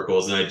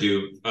historicals, and I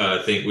do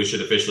think we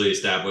should officially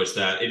establish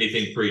that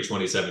anything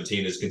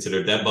pre-2017 is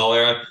considered dead ball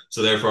era.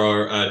 So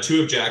therefore,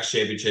 2 of Jack's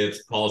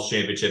championships, Paul's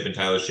championship, and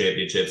Tyler's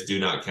championships do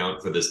not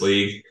count for this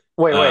league.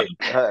 Wait.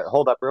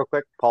 Hold up real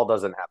quick. Paul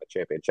doesn't have a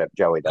championship.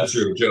 Joey does. That's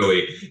true,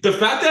 Joey. The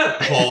fact that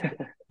Paul,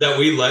 that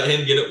we let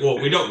him get it, well,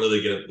 we don't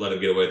really let him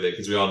get away with it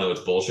because we all know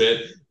it's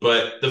bullshit.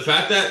 But the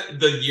fact that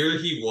the year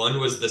he won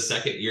was the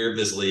second year of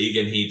this league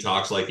and he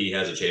talks like he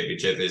has a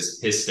championship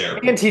is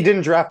hysterical. And he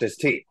didn't draft his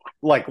team.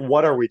 Like,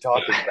 what are we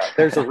talking about?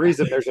 There's a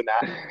reason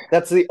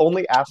that's the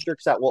only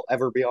asterisk that will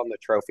ever be on the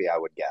trophy, I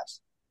would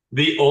guess.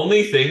 The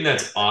only thing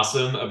that's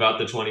awesome about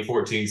the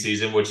 2014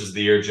 season, which is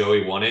the year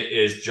Joey won it,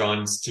 is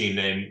John's team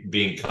name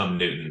being Cam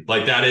Newton.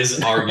 Like, that is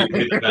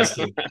arguably the best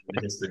team in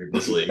the history of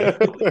this league.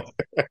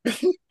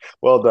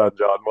 Well done,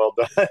 John. Well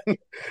done.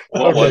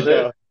 What was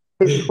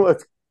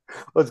it?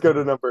 Let's go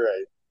to number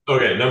 8.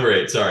 Okay, number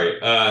 8. Sorry.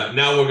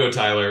 Now we'll go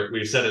Tyler.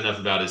 We've said enough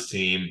about his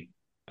team.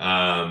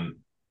 I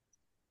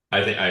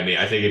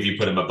think if you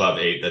put him above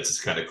 8, that's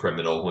just kind of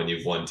criminal when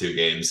you've won 2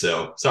 games.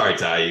 So sorry,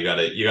 Ty, you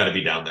gotta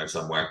be down there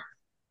somewhere.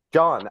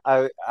 John,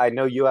 I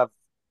know you have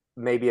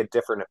maybe a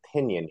different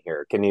opinion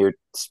here. Can you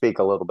speak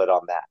a little bit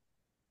on that?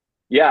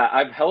 Yeah,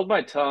 I've held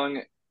my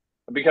tongue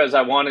because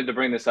I wanted to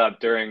bring this up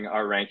during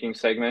our ranking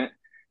segment.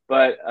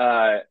 But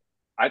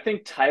I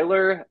think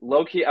Tyler,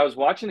 low-key, I was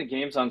watching the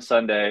games on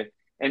Sunday,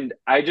 and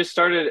I just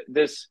started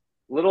this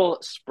little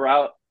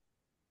sprout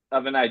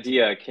of an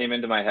idea came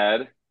into my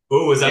head.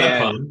 Oh, was that a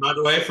pun, by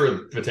the way,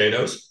 for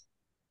potatoes?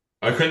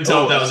 I couldn't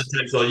tell if that was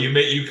intentional.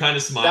 You kind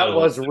of smiled. That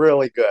was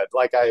really good.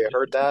 Like, I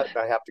heard that, and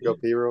I have to go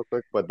pee real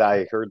quick, but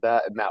I heard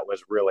that, and that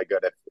was really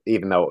good,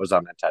 even though it was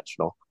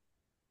unintentional.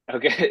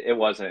 Okay, it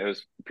wasn't. It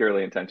was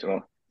purely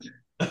intentional.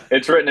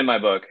 It's written in my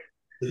book.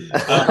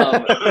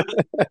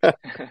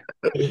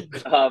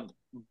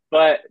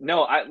 But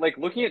no, I like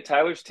looking at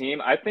Tyler's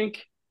team. I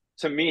think,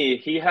 to me,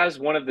 he has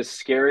one of the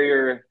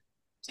scarier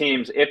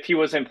teams if he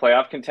was in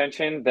playoff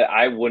contention that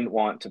I wouldn't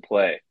want to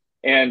play.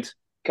 And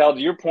Cal,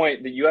 to your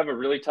point that you have a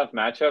really tough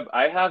matchup,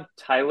 I have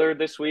Tyler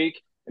this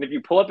week, and if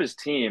you pull up his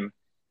team,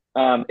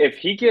 if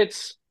he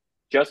gets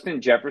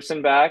Justin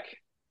Jefferson back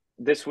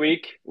this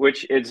week,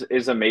 which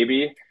is a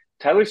maybe,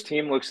 Tyler's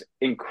team looks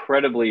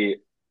incredibly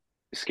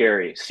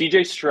scary.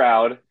 CJ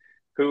Stroud,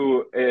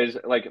 who is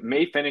like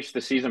may finish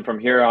the season from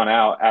here on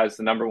out as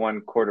the number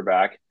 1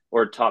 quarterback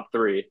or top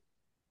 3.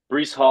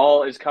 Breece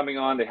Hall is coming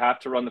on. They have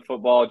to run the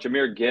football.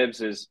 Jahmyr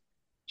Gibbs is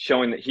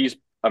showing that he's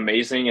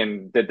amazing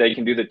and that they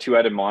can do the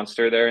 2-headed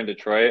monster there in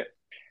Detroit.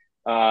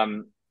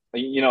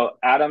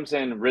 Adams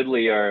and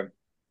Ridley are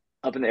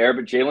up in the air,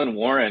 but Jaylen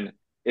Warren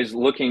is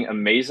looking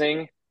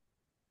amazing,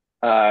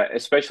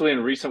 especially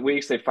in recent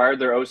weeks. They fired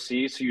their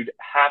OC, so you'd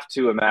have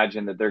to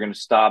imagine that they're going to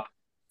stop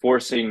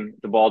forcing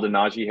the ball to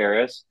Najee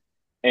Harris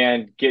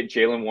and get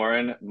Jaylen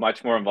Warren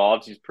much more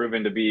involved. He's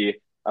proven to be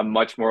a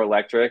much more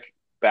electric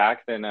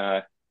back than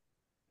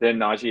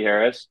Najee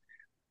Harris.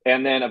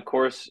 And then, of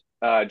course,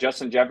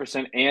 Justin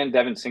Jefferson and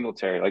Devin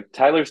Singletary. Like,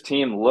 Tyler's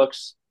team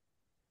looks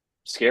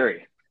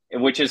scary,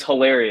 which is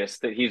hilarious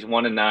that he's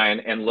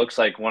 1-9 and looks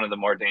like one of the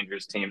more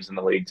dangerous teams in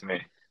the league to me.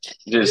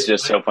 Just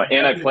so fun.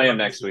 And I definitely play him don't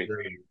next week.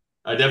 disagree.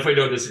 I definitely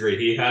don't disagree.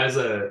 He has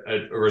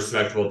a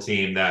respectable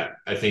team that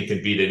I think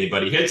can beat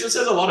anybody. He just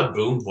has a lot of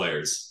boom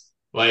players.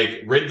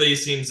 Like Ridley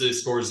seems to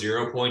score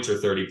 0 points or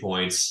 30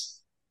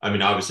 points. I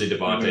mean, obviously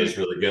Devontae is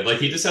really good. Like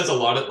he just has a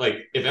lot of like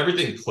if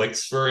everything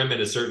clicks for him in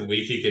a certain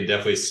week, he can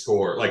definitely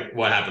score. Like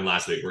what happened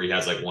last week where he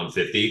has like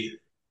 150.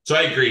 So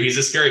I agree, he's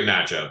a scary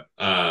matchup.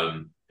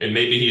 And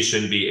maybe he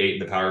shouldn't be 8 in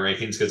the power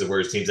rankings because of where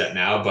his team's at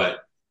now. But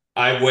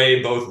I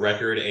weigh both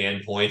record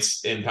and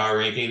points in power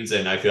rankings,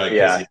 and I feel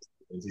like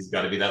he's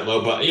got to be that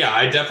low. But yeah,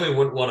 I definitely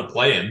wouldn't want to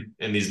play him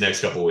in these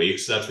next couple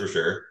weeks. That's for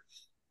sure.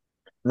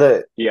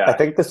 I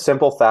think the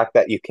simple fact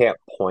that you can't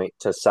point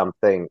to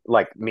something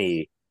like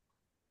me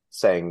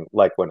saying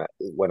like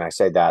when I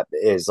say that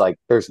is like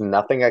there's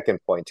nothing I can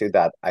point to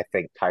that I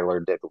think Tyler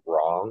did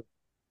wrong.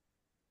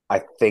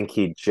 I think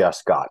he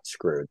just got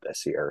screwed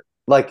this year.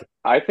 Like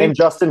and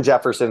Justin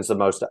Jefferson's the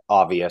most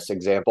obvious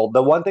example.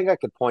 The one thing I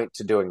could point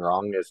to doing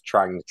wrong is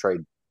trying to trade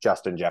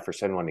Justin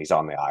Jefferson when he's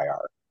on the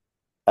IR.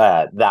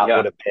 That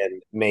would have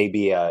been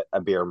maybe a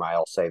beer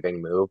mile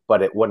saving move,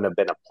 but it wouldn't have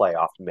been a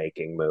playoff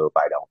making move,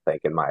 I don't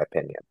think, in my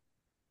opinion.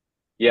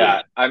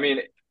 Yeah. I mean,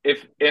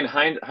 if in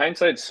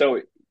hindsight's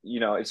so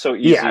it's so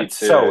easy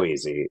so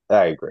easy.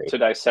 I agree. To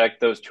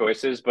dissect those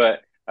choices.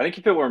 But I think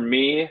if it were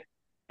me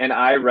and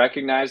I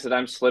recognize that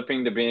I'm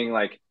slipping to being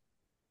like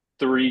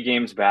 3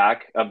 games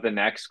back of the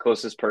next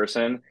closest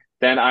person,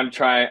 then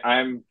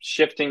I'm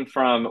shifting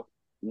from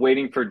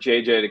waiting for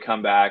JJ to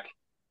come back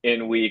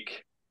in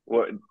week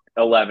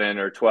 11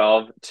 or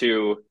 12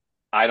 to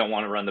I don't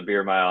want to run the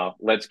beer mile.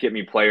 Let's get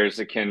me players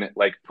that can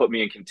like put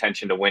me in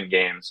contention to win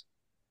games.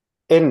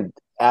 And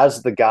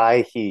as the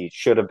guy he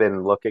should have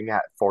been looking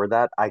at for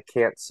that, I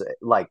can't say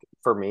like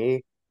for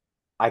me,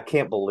 I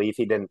can't believe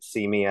he didn't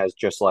see me as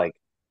just like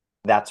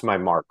that's my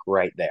mark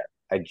right there.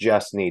 I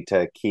just need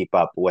to keep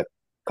up with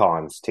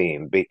Con's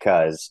team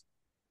because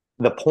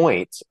the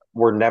points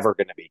were never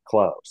going to be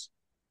close.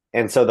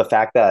 And so the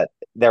fact that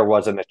there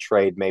wasn't a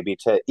trade maybe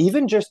to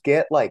even just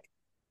get like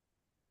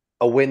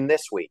a win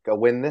this week,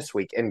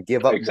 and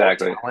give up more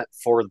talent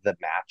for the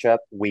matchup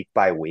week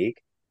by week,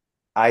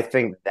 I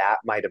think that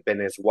might have been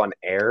his one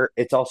error.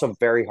 It's also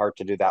very hard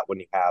to do that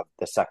when you have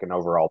the second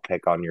overall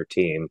pick on your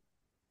team.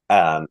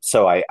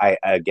 So I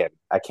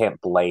can't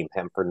blame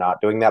him for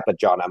not doing that. But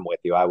John, I'm with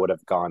you. I would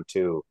have gone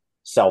to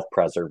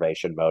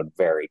self-preservation mode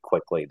very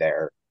quickly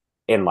there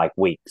in like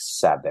week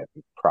 7,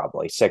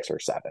 probably 6 or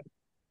 7.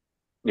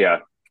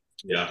 Yeah.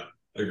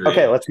 Agreed.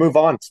 Okay, let's move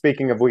on.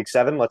 Speaking of week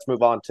 7, let's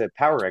move on to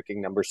power ranking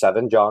number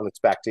 7. John, it's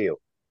back to you.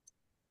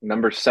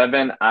 Number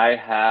 7, I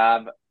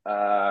have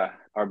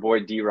our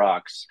boy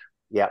D-Rocks.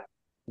 Yeah,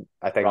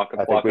 I think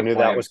we knew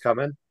that was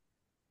coming.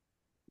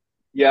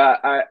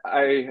 Yeah,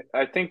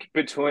 I think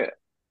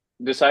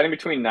deciding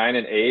between 9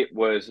 and 8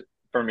 was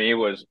for me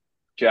was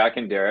Jack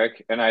and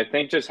Derek, and I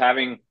think just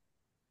having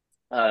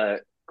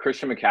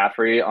Christian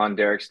McCaffrey on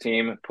Derek's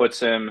team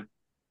puts him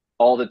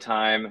all the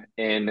time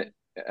in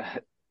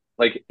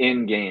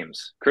in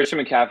games. Christian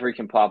McCaffrey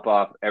can pop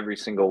off every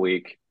single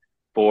week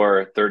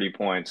for 30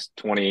 points,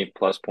 20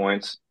 plus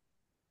points,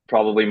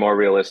 probably more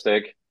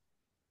realistic.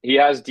 He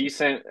has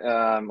decent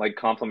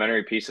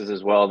complementary pieces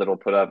as well that'll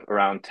put up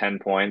around 10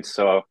 points.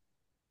 So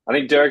I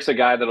think Derek's a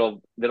guy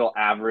that'll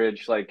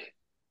average like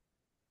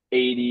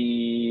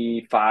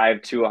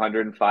 85 to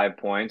 105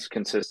 points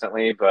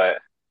consistently, but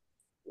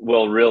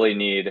will really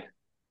need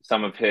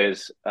some of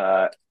his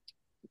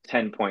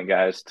 10-point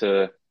guys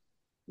to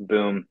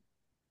boom.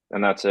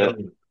 And that's it.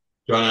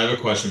 John, I have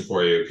a question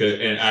for you.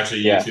 And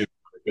actually, you too,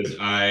 because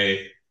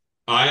I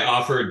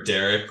offered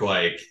Derek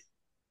like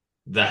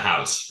the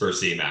house for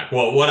CMAC.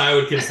 Well, what I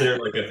would consider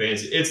like a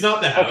fancy. It's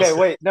not the house. Okay,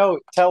 wait, no.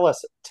 Tell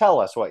us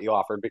what you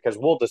offered because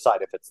we'll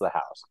decide if it's the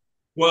house.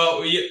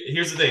 Well,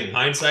 here's the thing.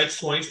 Hindsight's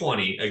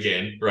 2020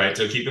 again, right?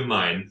 So keep in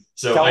mind.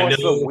 So tell us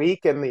the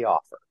week and the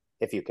offer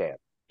if you can.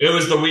 It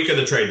was the week of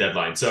the trade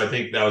deadline. So I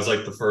think that was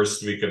like the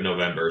first week of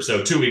November.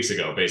 So 2 weeks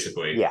ago,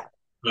 basically. Yeah.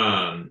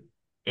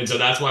 And so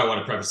that's why I want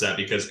to preface that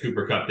because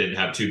Cooper Kupp didn't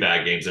have 2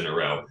 bad games in a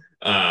row.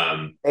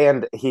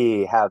 And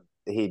he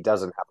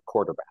doesn't have a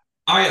quarterback.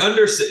 I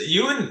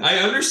understand I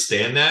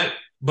understand that,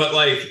 but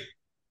like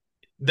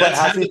that's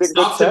hasn't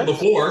stopped him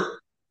before.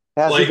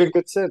 Has he been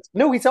good since?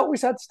 No, he's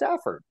always had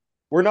Stafford.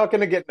 We're not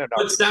going to get into an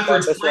argument. But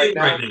Stafford's playing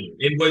right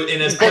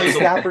now.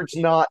 Stafford's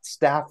not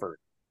Stafford.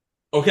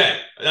 Okay,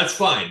 that's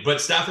fine. But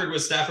Stafford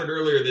was Stafford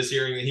earlier this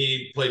year, and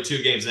he played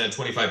 2 games and had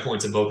 25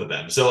 points in both of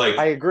them. So, like,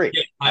 I agree.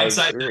 Yeah,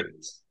 hindsight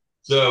matters.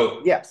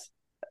 So, yes,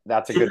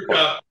 that's a good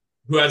point.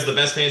 Who has the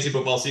best fantasy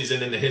football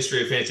season in the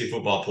history of fantasy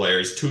football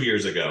players 2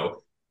 years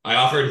ago? I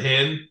offered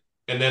him,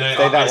 and then I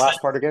say that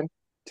last part again.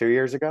 2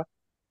 years ago.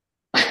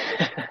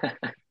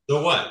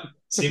 So what?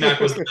 C-Mac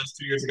was the best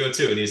 2 years ago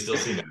too, and he's still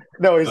C-Mac.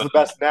 No, he's the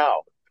best now.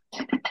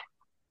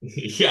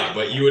 Yeah,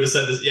 but you would have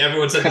said this. Yeah,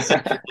 everyone said this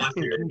last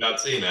year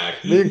about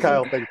C-Mac. Me and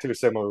Kyle think too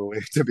similarly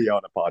to be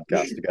on a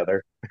podcast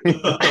together.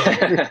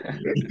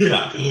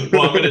 Yeah.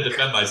 Well, I'm going to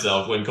defend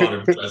myself when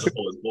Connor tries to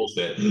pull his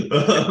bullshit.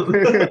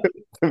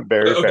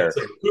 Very Okay, fair.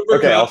 so Cooper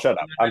Okay, I'll Kupp shut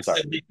up. I'm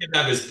sorry. said he can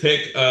have his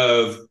pick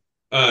of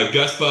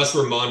Gus Bus,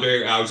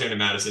 Ramondre, or Alexander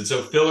Madison.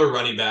 So filler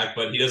running back,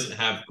 but he doesn't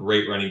have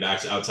great running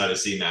backs outside of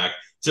C-Mac.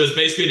 So it's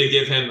basically to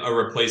give him a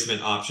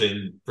replacement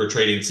option for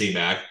trading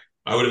C-Mac.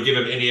 I would have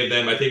given him any of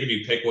them. I think if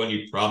you pick one,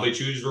 you'd probably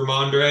choose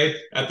Ramondre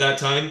at that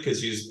time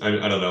because I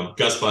don't know.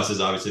 Gus Bus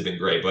has obviously been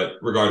great, but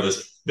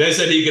regardless, they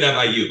said he could have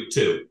Ayuk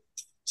too.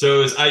 So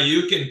it was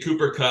Ayuk and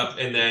Cooper Kupp,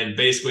 and then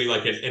basically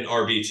like an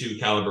RB2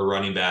 caliber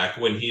running back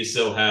when he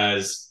still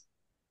has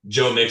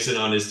Joe Mixon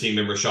on his team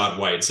and Rachaad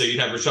White. So you'd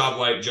have Rachaad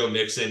White, Joe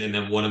Mixon, and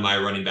then one of my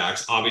running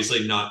backs.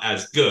 Obviously not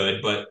as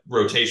good, but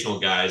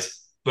rotational guys.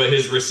 But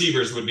his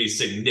receivers would be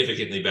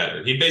significantly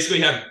better. He'd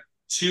basically have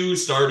two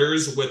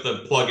starters with a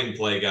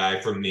plug-and-play guy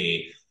from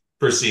me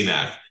for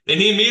C-Mac. And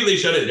he immediately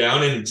shut it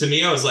down. And to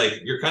me, I was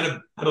like, you're kind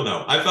of, I don't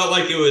know. I felt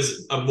like it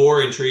was a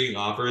more intriguing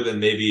offer than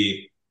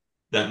maybe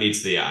that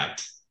meets the eye.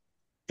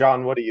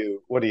 John, what do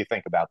you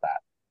think about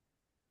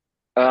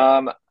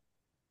that?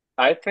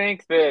 I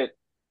think that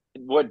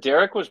what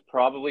Derek was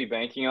probably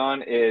banking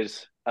on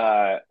is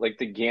like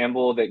the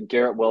gamble that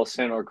Garrett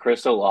Wilson or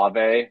Chris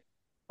Olave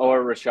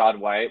or Rachaad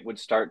White would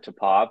start to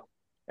pop.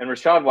 And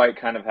Rachaad White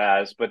kind of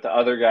has, but the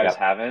other guys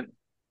haven't.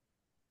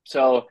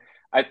 So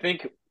I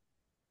think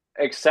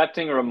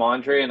accepting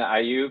Ramondre and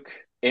Ayuk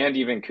and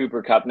even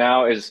Cooper Kupp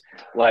now is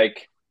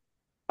like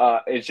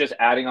it's just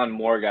adding on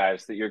more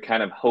guys that you're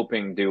kind of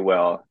hoping do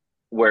well.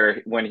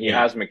 Where when he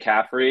has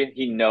McCaffrey,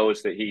 he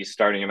knows that he's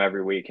starting him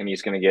every week and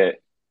he's going to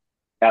get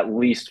at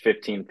least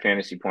 15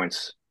 fantasy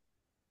points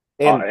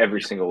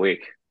every single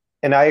week.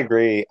 And I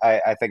agree.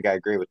 I think I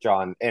agree with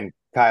John. And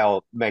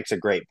Kyle makes a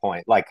great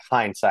point. Like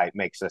hindsight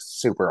makes this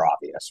super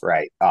obvious,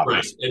 right?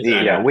 Obviously, Right. Exactly.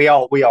 You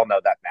know, we all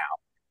know that now.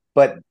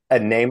 But a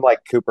name like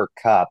Cooper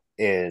Kupp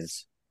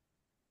is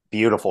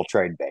beautiful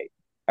trade bait.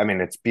 I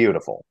mean, it's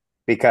beautiful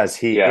because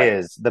he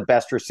is the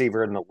best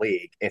receiver in the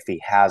league if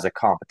he has a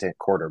competent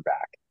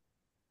quarterback.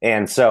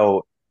 And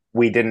so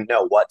we didn't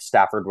know what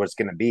Stafford was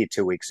going to be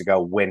 2 weeks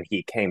ago when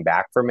he came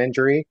back from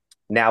injury.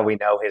 Now we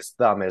know his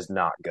thumb is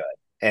not good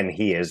and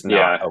he is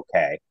not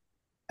okay.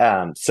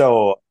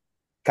 So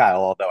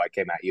Kyle, although I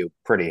came at you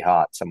pretty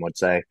hot, some would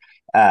say,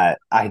 I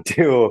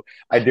do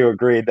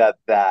agree that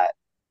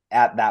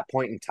at that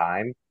point in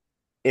time,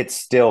 it's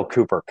still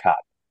Cooper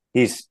Kupp.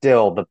 He's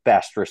still the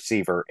best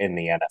receiver in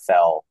the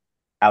NFL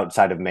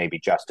outside of maybe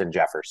Justin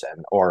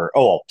Jefferson or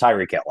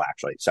Tyreek Hill,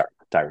 actually. Sorry,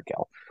 Tyreek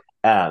Hill.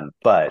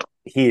 But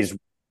he's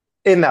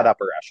in that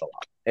upper echelon.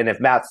 And if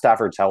Matt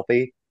Stafford's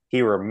healthy,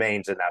 he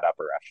remains in that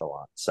upper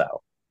echelon.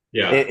 So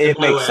it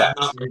makes sense.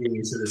 I'm not arguing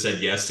you should have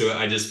said yes to it.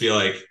 I just feel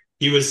like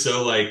he was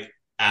so like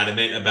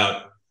adamant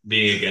about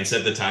being against it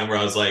at the time where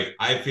I was like,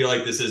 I feel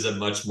like this is a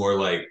much more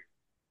like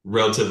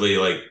relatively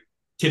like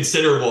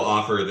considerable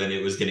offer than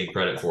it was getting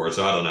credit for.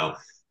 So I don't know.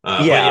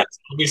 But yes,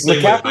 obviously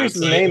McCaffrey's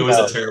name, it was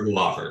a terrible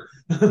offer.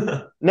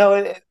 No,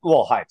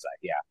 hindsight,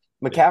 yeah.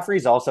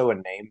 McCaffrey's also a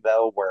name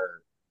though where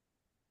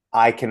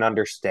I can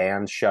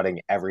understand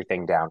shutting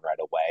everything down right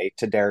away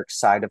to Derek's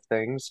side of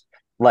things.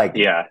 Like,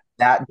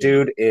 that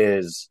dude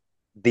is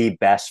the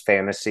best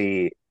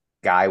fantasy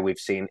guy we've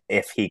seen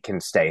if he can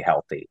stay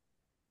healthy.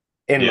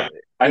 And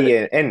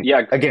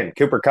again,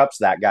 Cooper Kupp's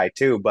that guy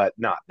too, but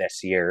not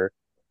this year.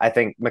 I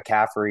think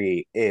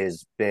McCaffrey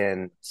is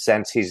been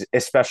since he's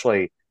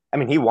especially. I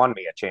mean, he won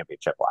me a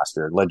championship last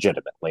year,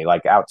 legitimately.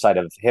 Like outside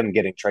of him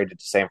getting traded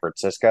to San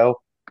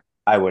Francisco,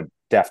 I would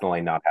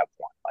definitely not have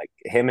one. Like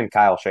him and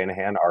Kyle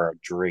Shanahan are a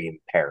dream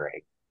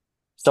pairing.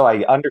 So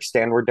I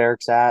understand where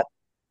Derek's at.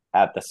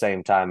 At the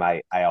same time,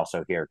 I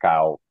also hear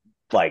Kyle,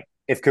 like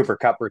if Cooper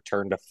Kupp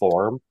returned to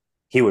form,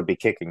 he would be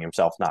kicking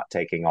himself not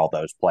taking all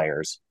those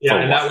players. Yeah,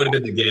 and that would have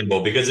been the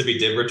gamble because if he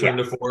did return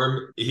to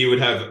form, he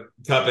would have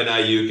Kupp and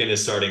Ayuk in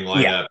his starting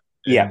lineup.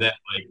 And then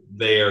like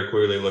they are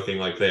clearly looking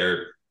like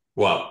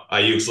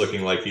Ayuk's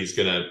looking like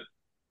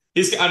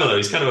I don't know,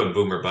 he's kind of a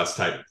boomer bust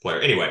type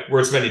player. Anyway,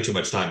 we're spending too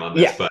much time on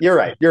this. But you're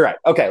right.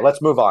 Okay,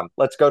 let's move on.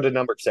 Let's go to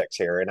number 6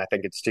 here, and I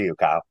think it's to you,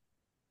 Kyle.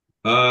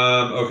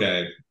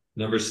 Okay.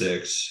 Number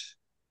 6.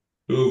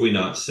 Who have we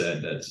not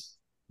said that's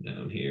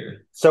down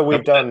here? So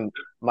we've done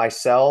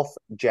myself,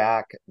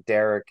 Jack,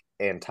 Derek,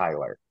 and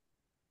Tyler.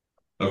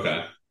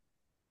 Okay.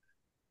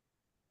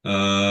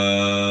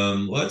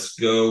 Let's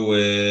go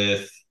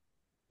with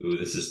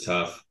this is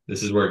tough.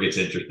 This is where it gets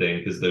interesting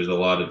because there's a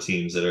lot of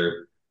teams that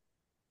are.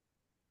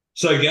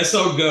 So I guess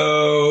I'll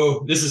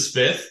go. This is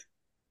 5th.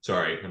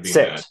 Sorry, I'm being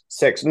bad.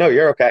 6. No,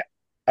 you're okay.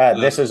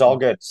 This is all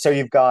good. So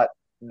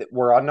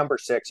we're on number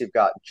 6. You've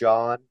got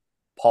John,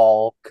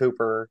 Paul,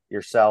 Cooper,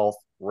 yourself,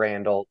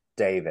 Randall,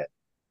 David.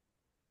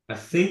 I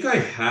think I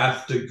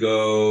have to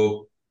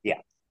go.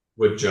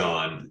 With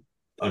John.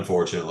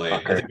 Unfortunately,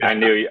 okay. I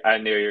knew you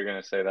were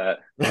going to say that.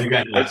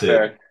 That's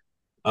fair.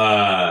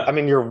 I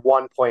mean, you're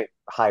 1 point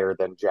higher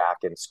than Jack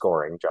in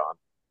scoring, John,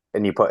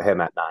 and you put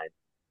him at 9.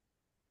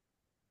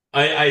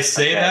 I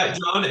say that,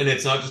 John, and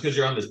it's not just because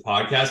you're on this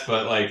podcast,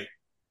 but like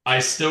I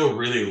still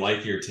really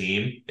like your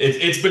team.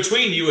 It's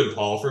between you and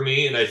Paul for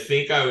me, and I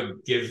think I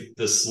would give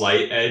the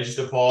slight edge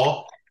to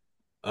Paul.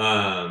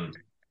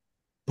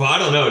 But I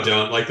don't know,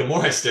 John. Like the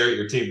more I stare at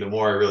your team, the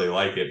more I really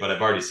like it. But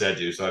I've already said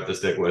you, so I have to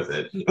stick with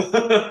it. You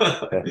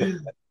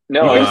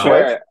No, can it's switch.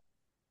 fair.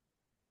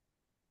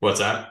 What's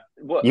that?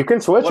 You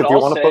can switch What if you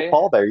I'll want to put say,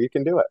 Paul there. You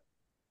can do it.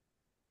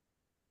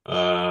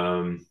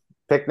 Um,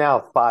 Pick now.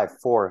 5,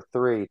 4,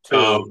 3, 2.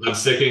 oh, I'm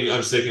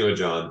sticking with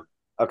John.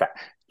 Okay.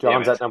 damn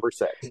John's it. at number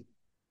 6.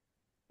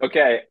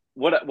 Okay,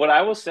 what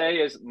I will say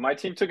is my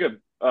team took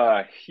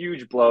a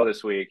huge blow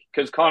this week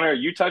because Connor,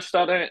 you touched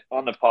on it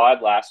on the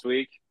pod last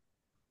week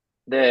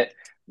that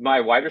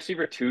my wide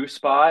receiver 2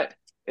 spot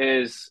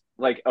is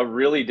like a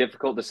really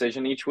difficult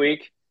decision each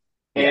week,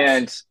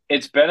 Yes. and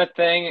it's been a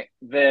thing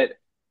that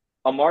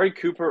Amari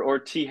Cooper or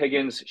T.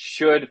 Higgins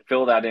should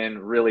fill that in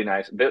really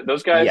nice.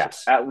 Those guys,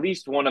 Yes. at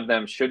least one of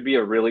them, should be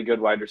a really good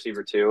wide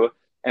receiver too.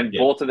 And Yeah.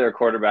 both of their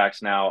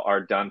quarterbacks now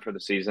are done for the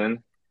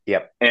season,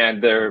 Yep.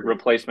 and their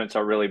replacements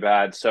are really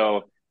bad.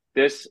 So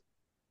this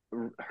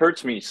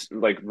hurts me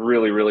like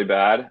really, really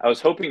bad. I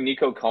was hoping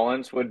Nico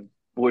Collins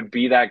would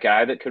be that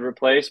guy that could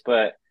replace,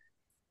 but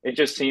it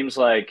just seems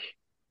like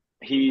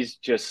he's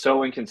just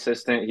so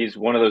inconsistent. He's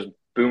one of those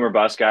boomer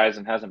bust guys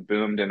and hasn't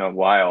boomed in a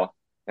while,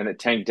 and that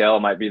Tank Dell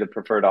might be the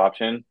preferred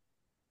option.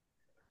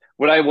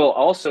 What I will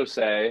also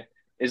say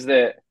is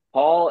that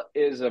Paul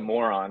is a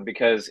moron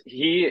because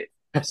he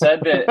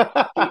said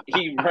that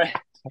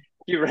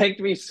he ranked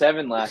me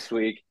 7 last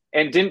week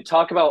and didn't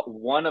talk about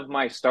one of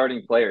my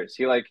starting players.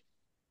 He like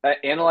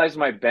analyzed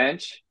my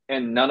bench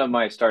and none of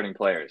my starting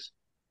players,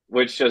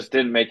 which just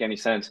didn't make any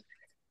sense.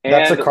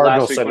 That's a And cardinal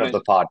last week sin when of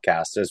the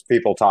podcast is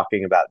people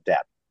talking about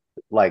depth.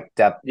 Like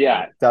depth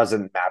yeah,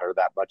 doesn't matter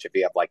that much if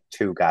you have like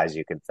 2 guys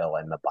you can fill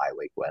in the bye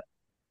week with.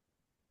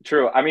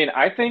 true. I mean,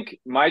 I think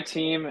my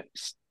team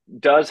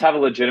does have a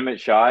legitimate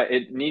shot.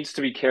 It needs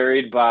to be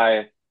carried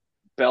by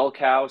bell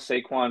cow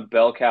Saquon,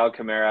 bell cow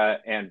Kamara,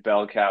 and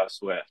bell cow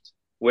Swift,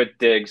 with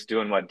Diggs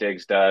doing what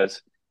Diggs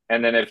does.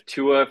 And then if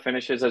Tua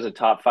finishes as a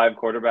top 5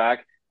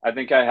 quarterback, I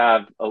think I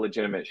have a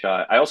legitimate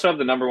shot. I also have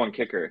the number 1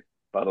 kicker,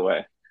 by the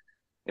way,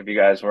 if you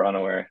guys were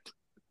unaware.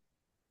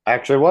 I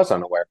actually was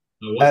unaware.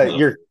 It wasn't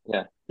Your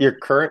Yeah. your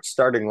current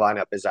starting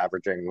lineup is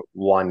averaging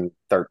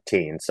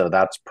 113, so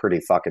that's pretty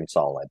fucking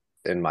solid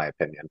in my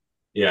opinion.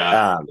 Yeah.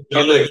 John, And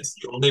I the guess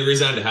the only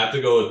reason I'd have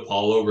to go with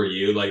Paul over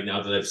you, like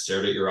now that I've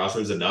stared at your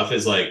rosters enough,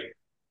 is like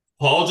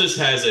Paul just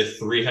has a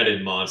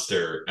three-headed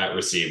monster at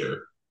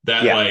receiver.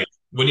 That Yeah. like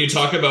when you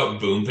talk about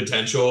boom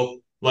potential,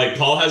 like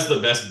Paul has the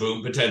best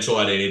boom potential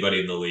at anybody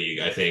in the league,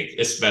 I think,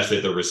 especially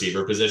at the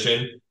receiver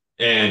position.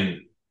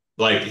 And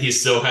like he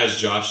still has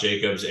Josh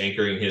Jacobs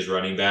anchoring his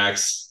running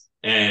backs.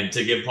 And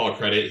to give Paul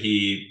credit,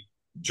 he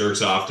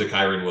jerks off to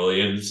Kyron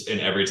Williams,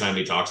 and every time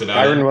he talks about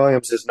Kyron him.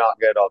 Williams is not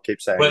good, I'll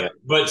keep saying it.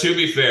 But to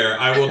be fair,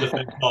 I will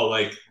defend Paul.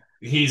 Like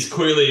he's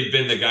clearly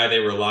been the guy they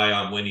rely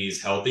on when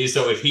he's healthy.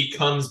 So if he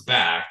comes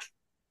back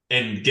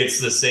and gets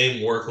the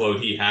same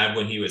workload he had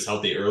when he was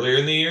healthy earlier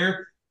in the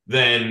year,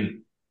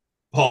 then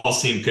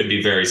Paul's team could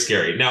be very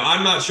scary. Now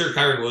I'm not sure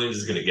Kyron Williams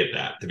is going to get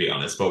that, to be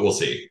honest, but we'll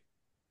see.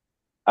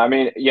 I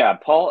mean, yeah,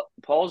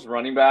 Paul's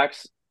running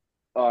backs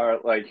are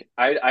like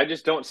I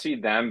just don't see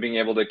them being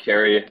able to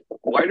carry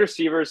wide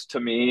receivers to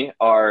me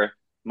are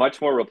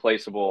much more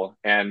replaceable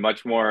and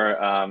much more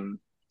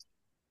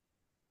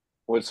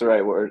what's the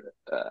right word?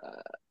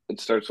 It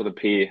starts with a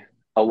P.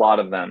 A lot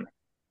of them.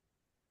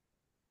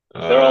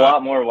 There are a Uh,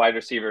 lot more wide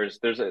receivers.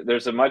 There's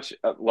a much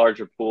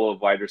larger pool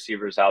of wide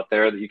receivers out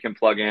there that you can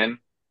plug in.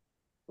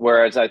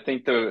 Whereas I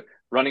think the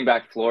running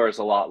back floor is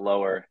a lot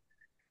lower.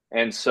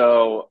 And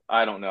so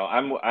I don't know.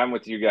 I'm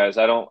with you guys.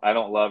 I don't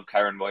love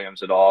Kyron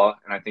Williams at all.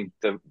 And I think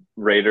the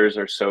Raiders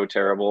are so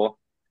terrible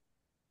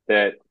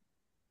that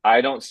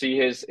I don't see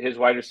his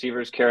wide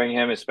receivers carrying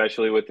him,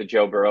 especially with the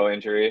Joe Burrow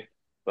injury.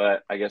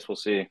 But I guess we'll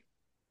see.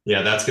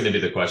 yeah, that's going to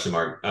be the question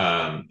mark.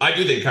 I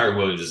do think Kyron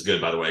Williams is good,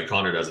 by the way.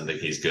 Connor doesn't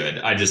think he's good.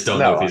 I just don't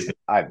know if No, he's going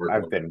to I've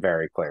work. been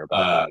very clear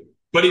about that.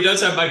 But he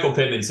does have Michael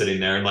Pittman sitting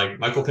there, and like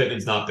Michael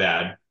Pittman's not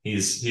bad.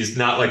 He's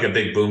not like a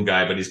big boom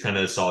guy, but he's kind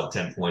of a solid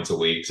 10 points a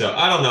week. So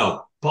I don't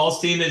know.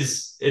 Paul's team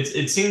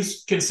it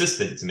seems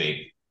consistent to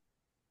me.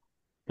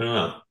 I don't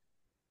know.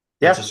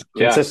 Yeah, Just,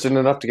 consistent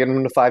enough to get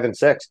him to 5 and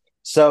 6.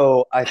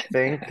 So I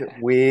think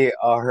we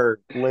are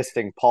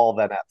listing Paul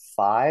then at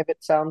 5. It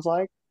sounds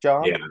like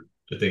John. yeah,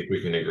 I think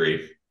we can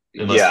agree.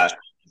 Yeah.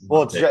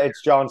 Well,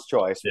 it's John's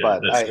choice, Yeah,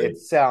 but that's good. it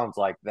sounds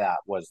like that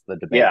was the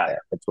debate Yeah,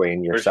 there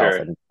between yourself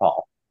sure. and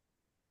Paul.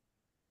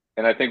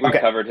 And I think we Okay.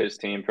 covered his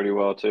team pretty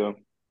well too.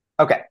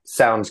 Okay,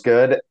 sounds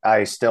good.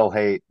 I still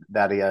hate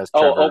that he has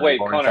Oh, Trevor wait,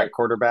 Lawrence Connor. at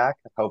quarterback.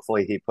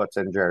 Hopefully he puts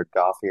in Jared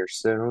Goff here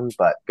soon,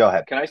 but go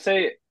ahead. Can I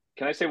say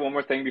one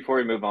more thing before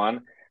we move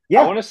on?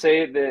 Yeah. I want to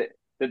say that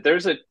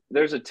there's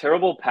a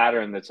terrible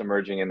pattern that's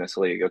emerging in this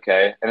league,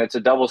 okay? And it's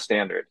a double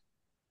standard.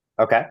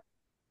 Okay.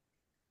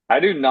 I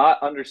do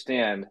not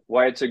understand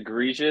why it's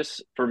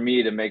egregious for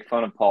me to make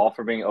fun of Paul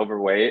for being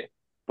overweight,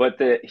 but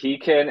that he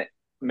can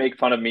make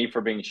fun of me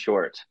for being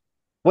short.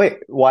 Wait,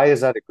 why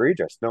is that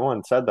egregious? No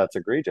one said that's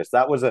egregious.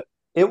 It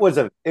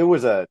was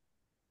the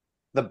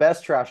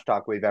best trash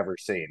talk we've ever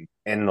seen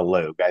in the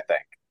league, I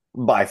think,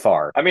 by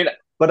far. I mean,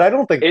 But I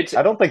don't think It's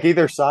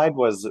either side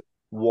was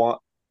one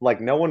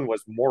like no one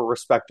was more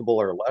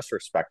respectable or less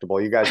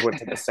respectable. You guys went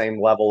to the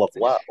same level of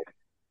low.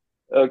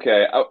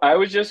 okay. I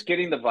was just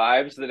getting the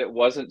vibes that it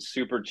wasn't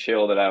super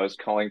chill that I was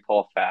calling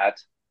Paul fat,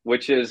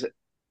 which is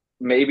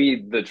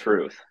maybe the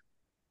truth.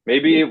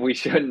 Maybe we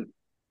shouldn't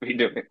be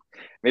doing.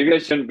 Maybe I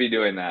shouldn't be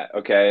doing that.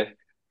 Okay,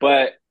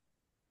 but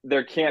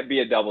there can't be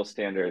a double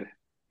standard,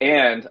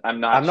 and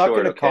I'm I'm not not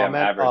going short. to Okay, I'm comment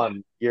average.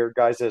 on your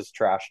guys'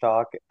 trash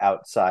talk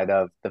outside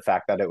of the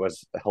fact that it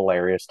was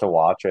hilarious to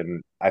watch,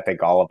 and I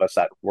think all of us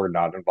that were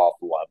not involved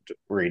loved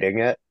reading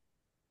it.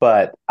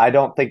 But I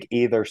don't think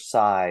either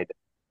side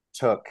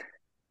took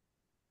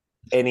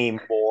any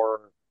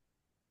more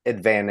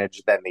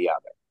advantage than the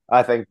other.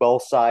 I think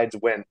both sides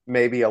went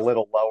maybe a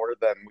little lower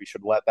than we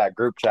should let that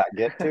group chat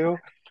get to,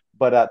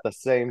 but at the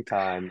same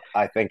time,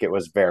 I think it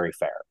was very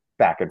fair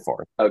back and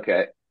forth.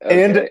 Okay,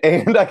 And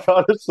okay. I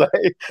gotta say,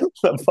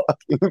 the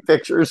fucking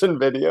pictures and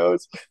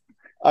videos,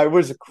 I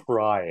was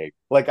crying.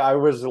 Like I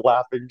was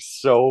laughing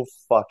so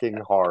fucking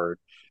hard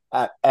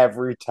at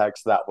every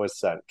text that was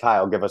sent.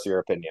 Kyle, give us your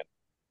opinion.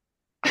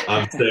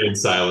 I'm staying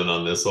silent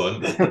on this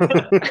one.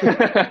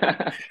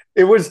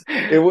 It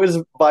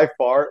was by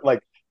far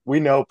like we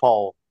know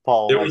Paul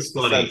It like was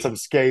sent funny. some It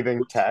scathing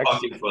was text,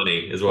 fucking funny,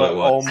 is what it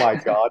but oh was. my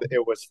god,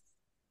 it was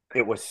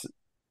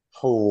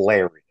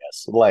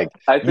hilarious. Like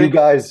I think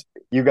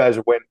you guys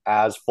went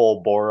as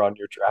full bore on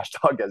your trash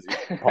talk as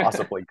you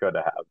possibly could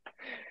have.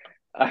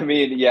 I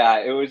mean, yeah,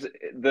 it was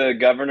the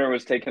governor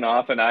was taken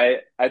off, and I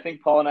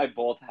think Paul and I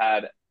both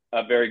had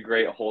a very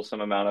great,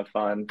 wholesome amount of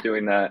fun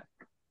doing that.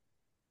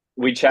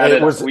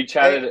 It was We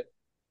chatted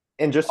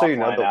and just so you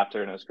know offline the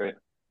after, and it was great.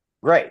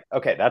 great.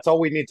 Okay, that's all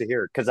we need to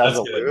hear because That's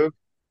good.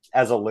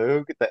 as a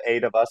Loog, the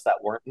eight of us that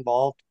weren't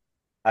involved,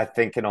 I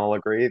think can all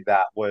agree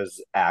that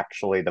was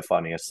actually the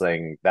funniest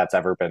thing that's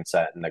ever been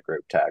said in the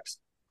group text.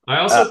 I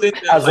also think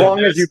that As like long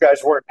as you there's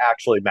guys weren't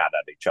actually mad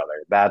at each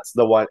other, that's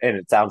the one. And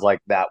it sounds like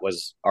that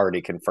was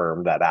already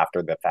confirmed that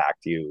after the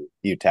fact you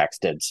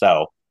texted.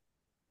 So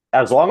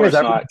as Of long as course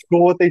everyone's not.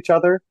 cool with each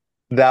other,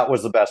 that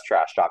was the best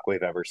trash talk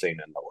we've ever seen in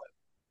the live.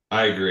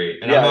 I agree.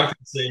 And I'm Yeah, not going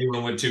to say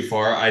anyone went too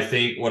far. I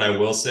think what I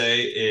will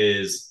say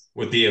is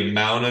with the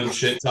amount of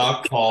shit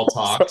talk Paul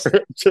talks, Sorry,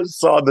 just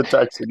saw the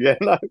text again.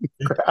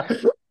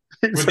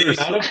 with the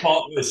amount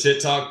of the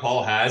shit talk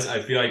Paul has,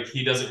 I feel like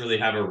he doesn't really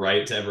have a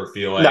right to ever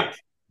feel No, like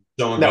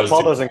someone no, goes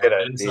Paul too doesn't get far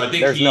with him. So it. I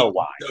think There's no he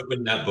why.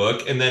 opened that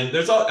book. And then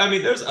there's all, I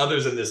mean, there's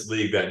others in this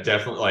league that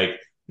definitely like,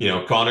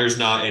 Connor's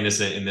not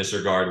innocent in this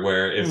regard,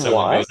 where if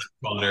someone goes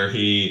What? at Connor,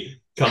 he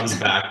comes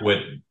back with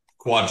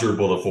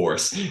quadruple the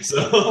force.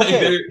 So like Okay,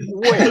 there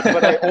wait,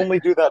 but I only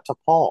do that to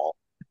Paul.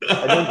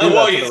 I don't do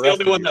well, that to the he's the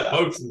rest only of one you that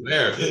pokes guys. him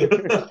there.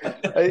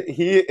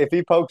 He if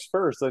he pokes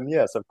first, then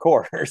yes, of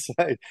course.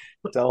 I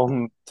tell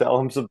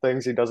him some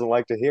things he doesn't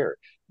like to hear.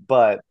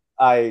 But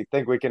I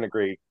think we can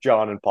agree,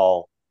 John and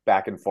Paul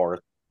back and forth.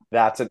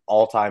 That's an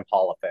all-time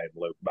Hall of Fame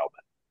Luke moment.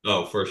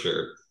 Oh, for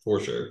sure. For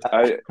sure.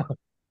 I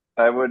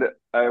I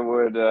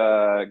would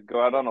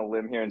go out on a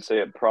limb here and say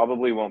it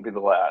probably won't be the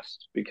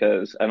last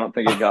because I don't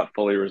think it got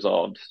fully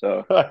resolved.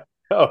 So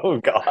Oh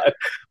God,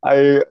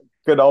 I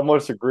could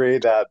almost agree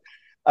that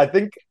I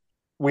think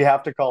we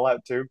have to call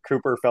out too.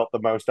 Cooper felt the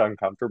most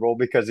uncomfortable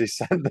because he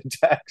sent the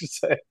text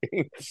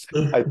saying,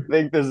 "I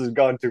think this has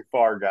gone too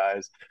far,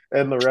 guys,"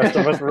 and the rest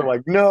of us were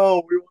like,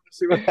 "No, we want to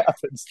see what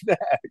happens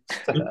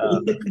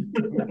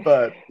next."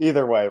 But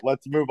either way,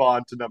 let's move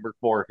on to number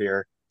four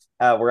here.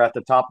 We're at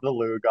the top of the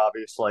league,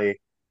 obviously.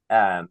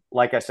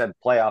 Like I said,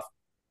 playoff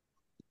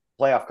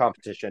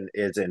competition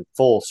is in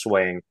full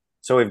swing.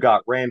 So we've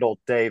got Randall,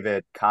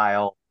 David,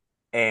 Kyle,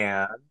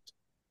 and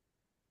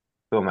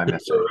who am I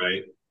missing?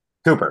 Right.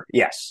 Cooper.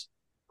 Yes.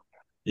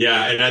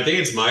 Yeah, and I think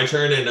it's my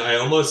turn, and I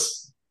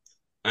almost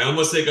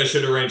think I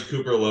should have ranked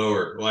Cooper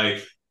lower.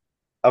 Like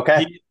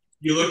Okay.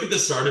 you look at the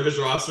start of his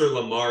roster: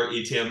 Lamar,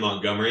 ETN,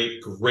 Montgomery,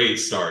 great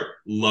start.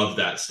 Love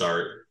that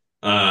start.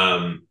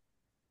 Um,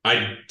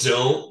 I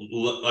don't.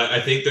 I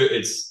think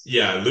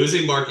that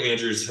losing Mark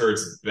Andrews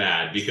hurts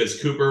bad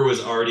because Cooper was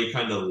already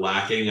kind of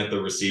lacking at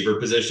the receiver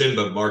position,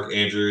 but Mark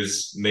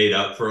Andrews made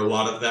up for a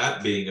lot of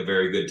that, being a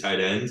very good tight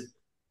end.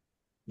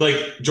 Like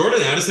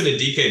Jordan Addison and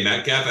DK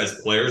Metcalf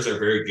as players are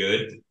very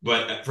good,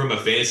 but from a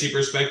fantasy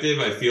perspective,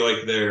 I feel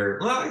like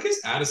I guess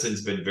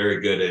Addison's been very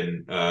good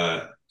in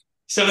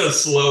he's had a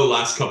slow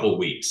last couple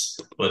weeks,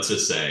 let's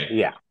just say.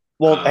 Yeah.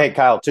 Well, Um, hey,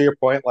 Kyle, to your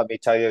point, let me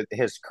tell you,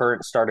 his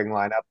current starting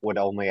lineup would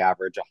only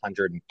average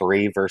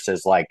 103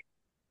 versus like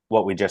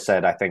what we just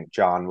said. I think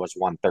John was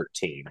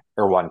 113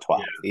 or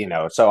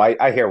 112, so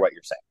I hear what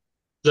you're saying.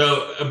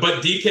 So,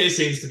 but DK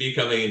seems to be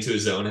coming into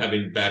his own,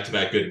 having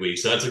back-to-back good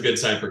weeks. So that's a good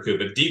sign for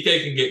Coop. If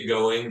DK can get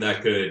going,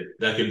 that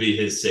could be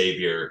his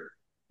savior.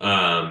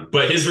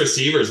 But his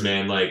receivers,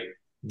 man, like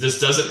this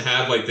doesn't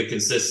have like the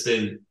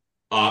consistent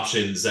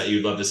options that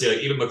you'd love to see. Like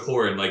even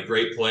McLaurin, like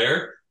great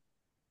player,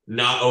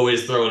 not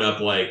always throwing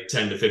up like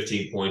 10 to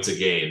 15 points a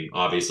game,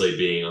 obviously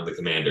being on the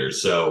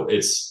Commanders. So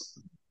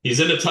he's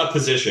in a tough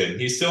position.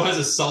 He still has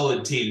a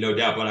solid team, no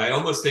doubt, but I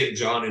almost think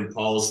John and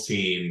Paul's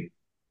team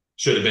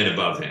should have been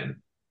above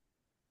him.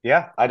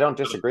 Yeah, I don't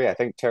disagree. I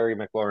think Terry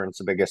McLaurin's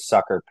the biggest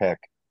sucker pick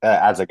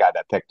as a guy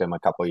that picked him a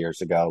couple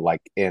years ago,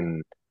 like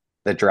in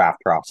the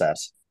draft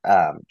process.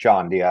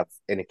 John, do you have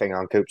anything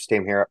on Coop's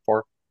team here at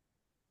 4?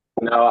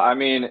 No, I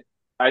mean,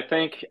 I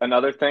think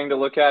another thing to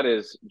look at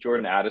is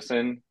Jordan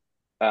Addison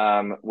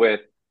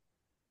with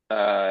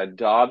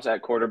Dobbs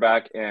at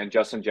quarterback and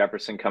Justin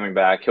Jefferson coming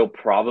back. He'll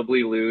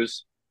probably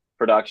lose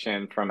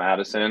production from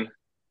Addison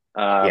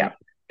Yeah.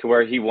 to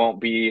where he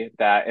won't be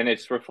that, and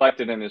it's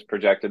reflected in his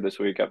projected this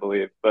week, I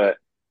believe, but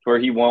to where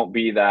he won't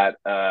be that.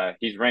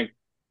 He's ranked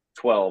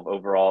 12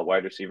 overall at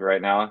wide receiver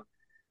right now.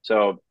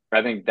 So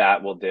I think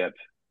that will dip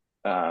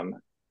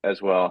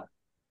as well.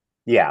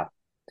 Yeah.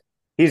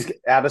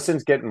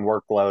 Addison's getting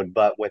workload,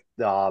 but with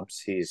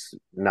Dobbs, he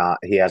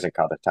hasn't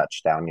caught a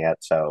touchdown yet.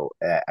 So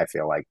I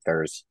feel like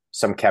there's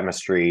some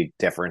chemistry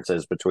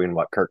differences between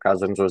what Kirk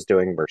Cousins was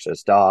doing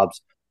versus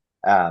Dobbs.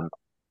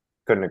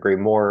 Couldn't agree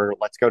more.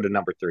 Let's go to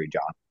number 3,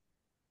 John.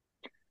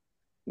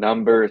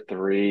 Number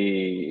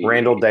 3.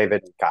 Randall,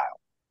 David, and Kyle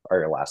are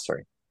your last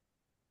 3.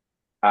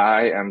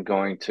 I am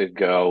going to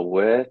go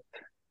with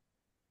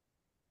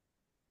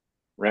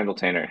Randall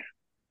Tanner.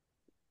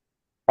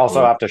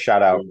 Also have to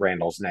shout out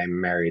Randall's name,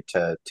 married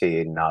to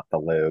T, not the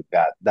LOOG.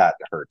 That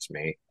hurts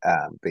me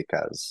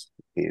because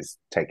he's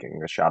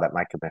taking a shot at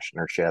my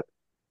commissionership.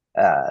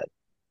 Wow.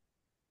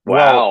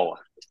 Well,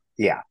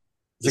 yeah.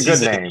 It's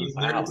Does a he good say name. he's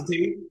married to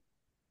T?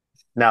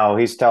 No,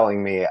 he's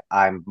telling me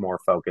I'm more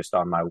focused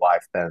on my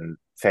wife than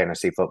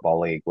Fantasy Football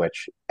League,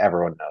 which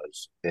everyone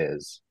knows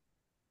is.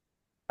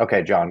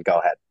 Okay, John, go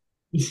ahead.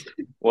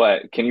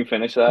 What? Can you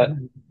finish that?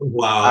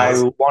 Wow. I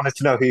wanted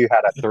to know who you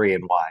had at 3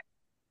 and why.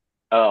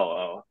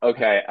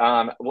 Okay.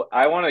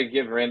 I want to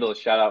give Randall a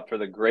shout out for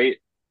the great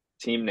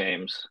team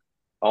names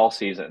all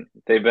season.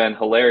 They've been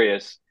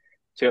hilarious.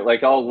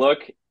 I'll look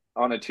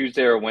on a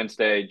Tuesday or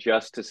Wednesday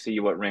just to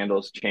see what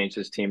Randall's changed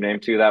his team name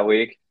to that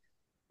week.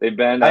 They've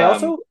been.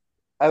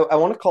 I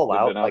want to call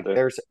out, out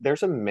there.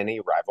 there's a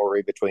mini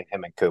rivalry between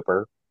him and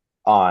Cooper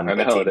on I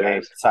the know, team there name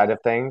is. side of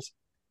things,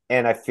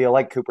 and I feel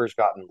like Cooper's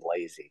gotten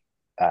lazy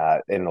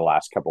in the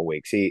last couple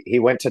weeks. He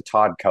went to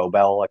Todd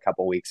Cobell a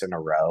couple weeks in a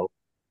row,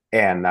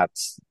 and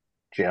that's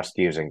just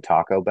using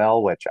Taco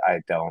Bell, which I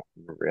don't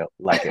really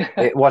like.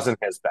 It wasn't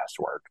his best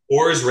work.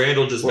 Or is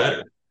Randall just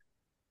better?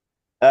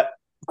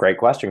 Great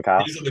question,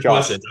 Kyle. These are the John.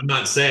 questions. I'm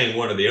not saying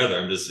one or the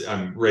other.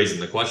 I'm raising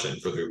the question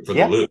for the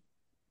Yeah. LOOG.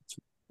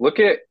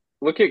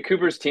 Look at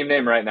Cooper's team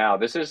name right now.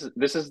 This is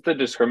the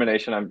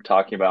discrimination I'm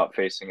talking about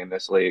facing in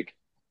this league.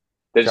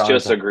 It's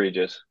just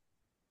egregious.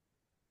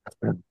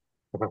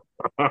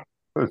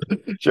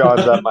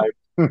 John's at my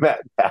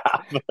Met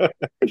calf.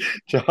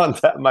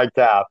 John's at my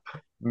calf.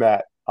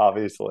 Met,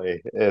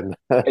 obviously, in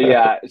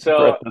Yeah.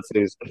 So,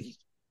 parentheses.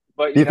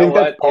 but Do you think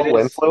that's what? poll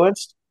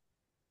influenced?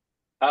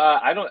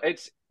 I don't.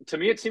 To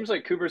me, it seems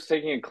like Cooper's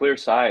taking a clear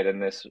side in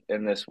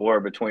this war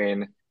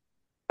between.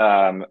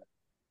 Never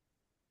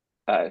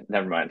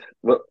mind.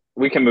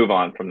 We can move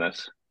on from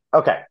this.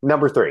 Okay,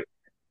 number 3.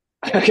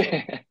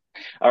 Okay.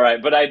 All right,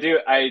 but I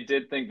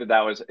did think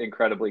that was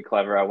incredibly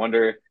clever. I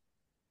wonder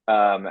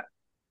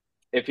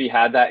if he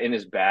had that in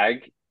his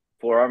bag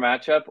for our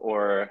matchup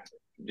or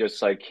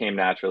just came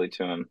naturally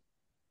to him.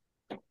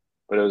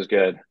 But it was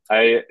good.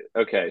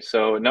 Okay,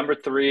 so number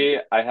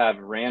 3, I have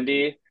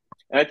Randy.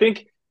 And I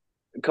think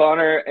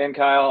Connor and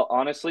Kyle,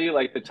 honestly,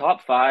 the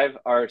top 5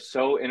 are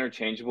so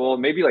interchangeable,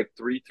 maybe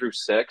 3 through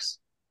 6.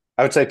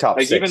 I would say top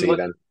 6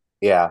 even.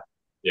 Yeah.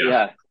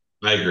 Yeah.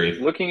 I agree.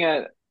 Looking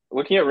at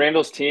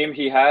Randall's team,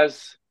 he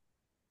has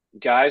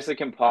guys that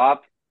can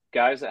pop,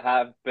 guys that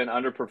have been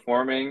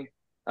underperforming.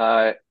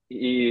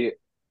 He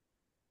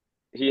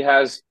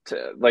has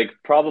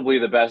probably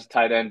the best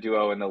tight end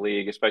duo in the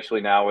league,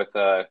 especially now with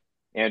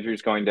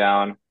Andrews going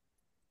down.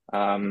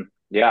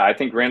 I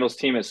think Randall's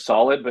team is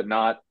solid, but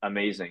not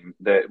amazing.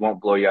 That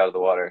won't blow you out of the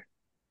water.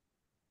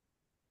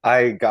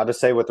 I got to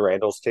say, with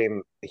Randall's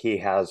team, he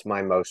has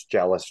my most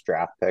jealous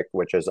draft pick,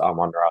 which is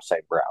Amon-Ra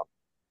St. Brown.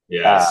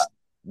 Yes.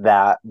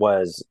 That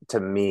was, to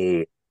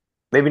me,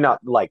 maybe not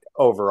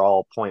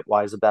overall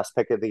point-wise the best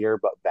pick of the year,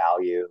 but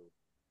value,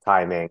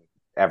 timing,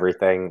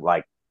 everything.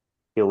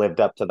 He lived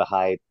up to the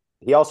hype.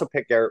 He also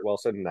picked Garrett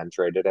Wilson and then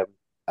traded him.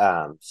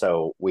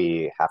 So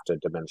we have to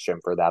diminish him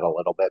for that a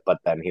little bit, but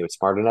then he was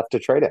smart enough to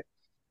trade him.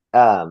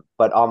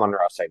 But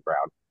Amon-Ra St.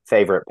 Brown,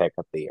 favorite pick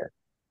of the year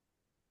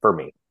for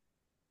me.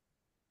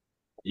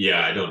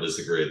 Yeah, I don't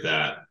disagree with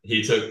that.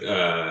 He took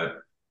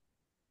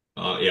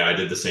I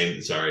did the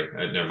same. Sorry,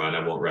 never mind.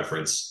 I won't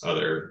reference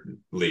other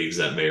leagues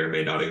that may or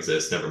may not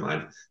exist. Never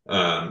mind.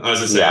 I was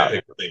gonna say I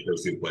picked the same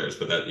those 2 players,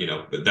 but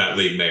that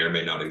league may or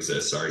may not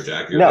exist. Sorry,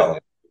 Jack. No,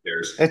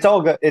 it's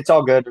all good. It's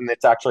all good, and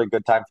it's actually a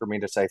good time for me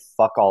to say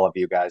fuck all of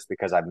you guys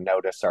because I've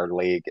noticed our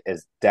league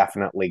is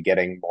definitely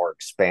getting more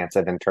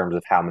expansive in terms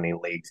of how many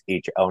leagues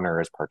each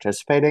owner is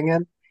participating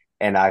in,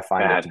 and I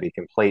find it to be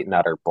complete and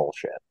utter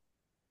bullshit.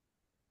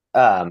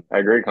 I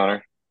agree,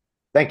 Connor.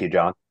 Thank you,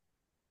 John.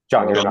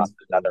 John, you're not in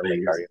another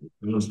league, are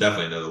you? It's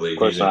definitely another league. Of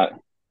course not.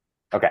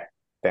 Okay.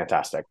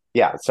 Fantastic.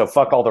 Yeah. So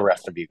fuck all the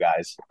rest of you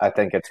guys. I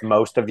think it's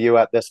most of you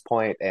at this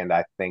point, and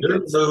I think You're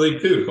in the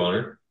league too,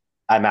 Connor.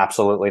 I'm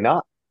absolutely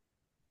not.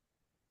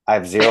 I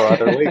have zero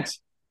other leagues.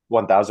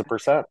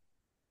 1000%.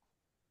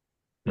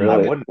 I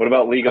Really? wouldn't. What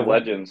about League I of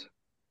wouldn't. Legends?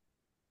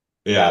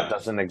 That Yeah.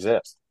 doesn't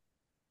exist.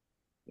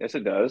 Yes,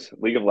 it does.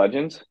 League of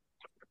Legends?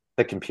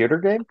 The computer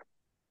game?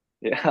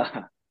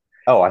 Yeah.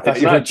 Oh, I thought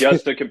It's you were not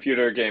just a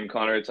computer game,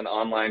 Connor. It's an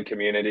online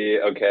community,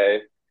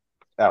 okay,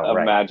 Oh, of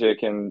right.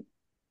 magic and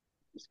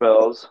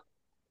spells.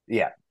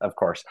 Yeah, of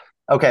course.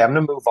 Okay, I'm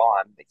gonna move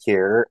on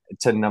here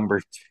to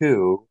number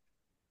two.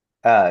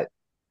 Uh,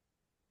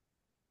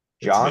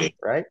 It's John, me.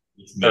 right?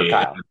 It's Or me.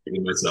 Kyle? I'm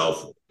picking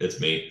myself. It's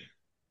me.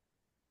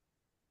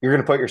 You're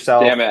gonna put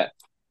yourself. Damn it.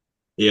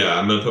 Yeah,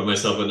 I'm gonna put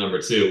myself at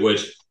number two,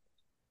 which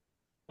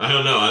I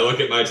don't know. I look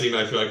at my team.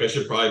 I feel like I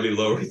should probably be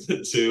lower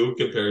than two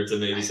compared to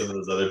maybe some of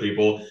those other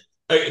people.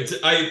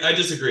 I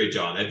disagree,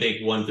 John. I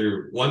think one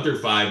through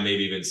five,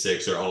 maybe even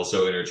six, are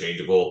also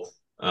interchangeable.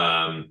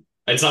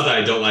 It's not that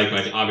I don't like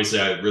my. Obviously,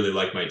 I really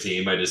like my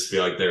team. I just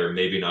feel like they're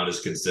maybe not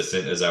as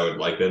consistent as I would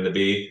like them to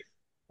be.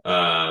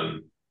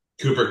 Um,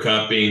 Cooper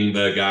Cup being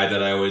the guy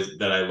that I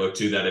look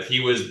to. That if he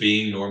was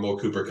being normal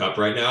Cooper Cup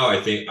right now,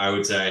 I think I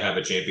would say I have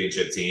a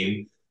championship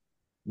team.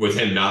 With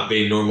him not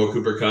being normal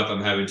Cooper Cup,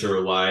 I'm having to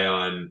rely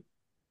on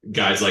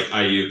guys like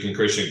Ayuk and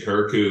Christian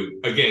Kirk,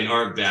 who again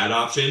aren't bad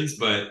options,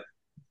 but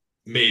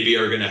maybe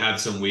are going to have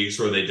some weeks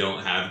where they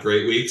don't have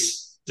great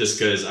weeks, just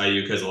because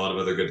Ayuk has a lot of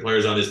other good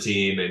players on his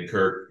team, and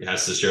Kirk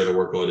has to share the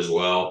workload as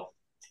well.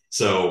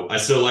 So I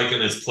still like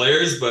them as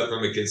players, but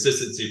from a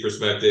consistency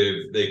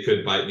perspective, they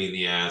could bite me in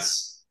the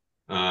ass.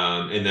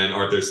 And then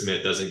Arthur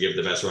Smith doesn't give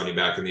the best running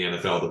back in the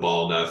NFL the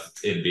ball enough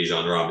in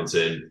Bijan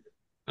Robinson,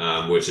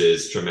 which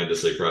is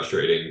tremendously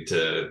frustrating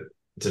to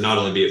not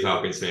only be a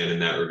Falcons fan in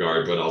that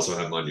regard, but also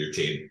have him on your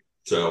team.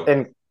 So,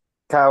 And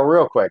Kyle,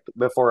 real quick,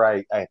 before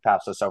I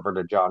pass this over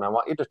to John, I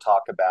want you to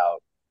talk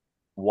about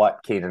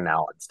what Keenan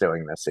Allen's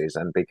doing this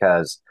season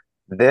because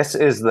this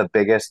is the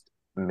biggest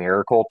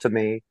miracle to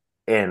me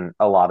in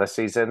a lot of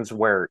seasons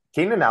where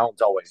Keenan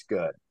Allen's always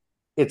good.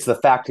 It's the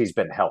fact he's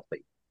been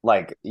healthy.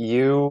 Like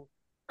you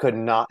could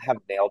not have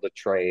nailed a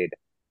trade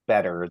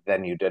better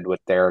than you did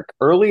with Derek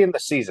early in the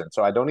season.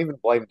 So I don't even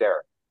blame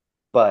Derek.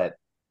 But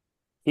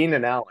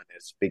Keenan Allen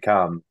has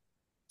become,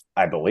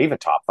 I believe, a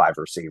top five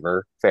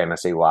receiver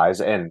fantasy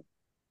wise. And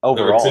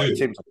number overall, it two.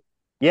 seems,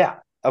 yeah,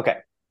 okay.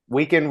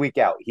 Week in, week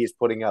out, he's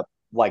putting up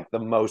like the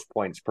most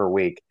points per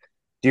week.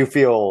 Do you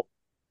feel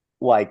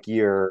like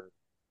you're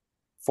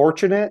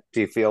fortunate?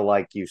 Do you feel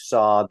like you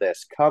saw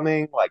this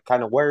coming? Like,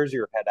 kind of where's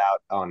your head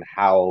out on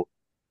how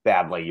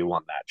badly you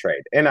won that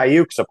trade? And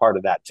Ayuk's a part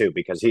of that too,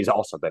 because he's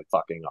also been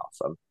fucking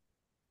awesome.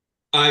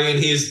 I mean,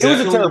 he's It was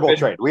a definitely terrible been.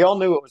 trade. We all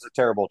knew it was a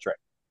terrible trade.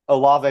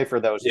 Olave, for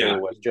those Yeah, two,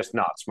 was just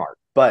not smart.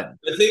 But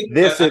I think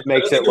this I it don't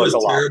makes think it it look was a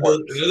lot terrible. I worse.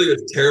 don't think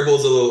it was terrible.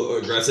 Is a little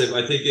aggressive.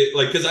 I think it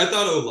like because I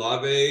thought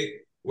Olave,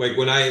 like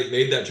when I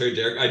made that trade,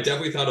 Derek, I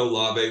definitely thought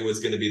Olave was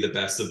going to be the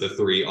best of the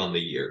three on the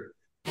year.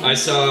 I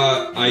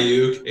saw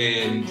Ayuk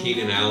and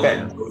Keenan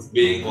Allen Okay. both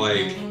being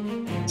like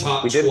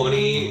top We did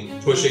 20,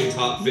 pushing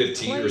top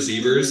 15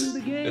 receivers,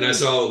 and I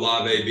saw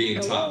Olave being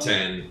top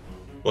 10,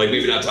 like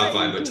maybe not top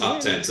five, but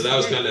top 10. So that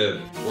was kind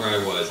of where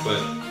I was,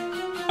 but.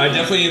 I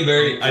definitely am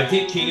very. I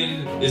think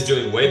Keenan is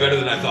doing way better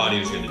than I thought he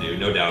was going to do,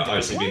 no doubt.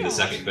 Obviously, being the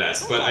second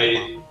best, but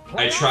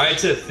I try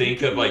to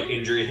think of like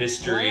injury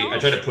history. I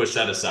try to push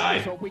that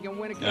aside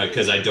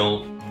because I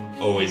don't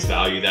always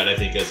value that. I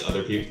think as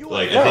other people,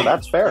 like I No, think,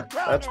 that's fair.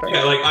 That's fair.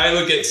 yeah, like I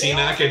look at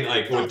C-Mac and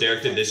like what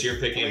Derek did this year,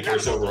 picking him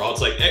first overall.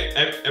 It's like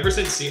ever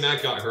since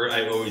C-Mac got hurt,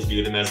 I've always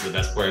viewed him as the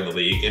best player in the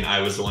league, and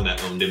I was the one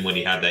that owned him when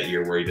he had that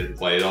year where he didn't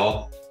play at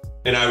all.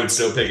 And I would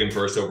still pick him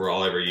first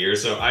overall every year.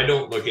 So I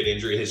don't look at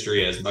injury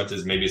history as much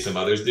as maybe some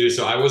others do.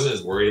 So I wasn't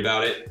as worried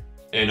about it.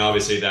 And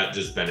obviously that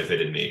just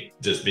benefited me,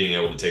 just being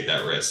able to take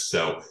that risk.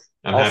 So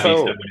I'm happy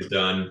Also, that he's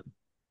done.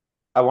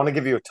 I want to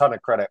give you a ton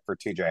of credit for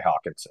TJ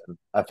Hawkinson.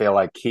 I feel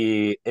like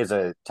he is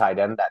a tight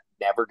end that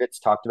never gets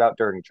talked about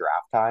during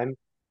draft time,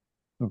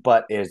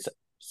 but is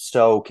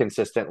so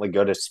consistently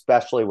good,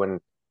 especially when,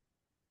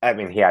 I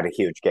mean, he had a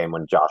huge game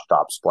when Josh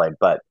Dobbs played,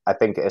 but I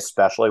think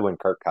especially when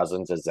Kirk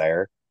Cousins is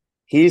there,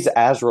 he's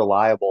as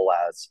reliable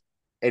as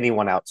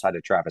anyone outside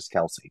of Travis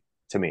Kelce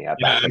to me at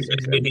Yeah, that I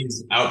position. mean,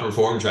 he's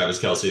outperformed Travis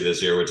Kelce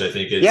this year, which I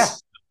think Yeah,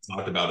 is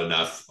talked about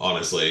enough,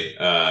 honestly.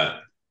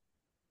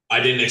 I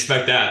didn't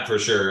expect that for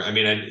sure. I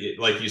mean,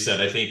 like you said,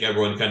 I think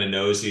everyone kind of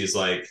knows he's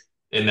like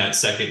in that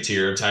second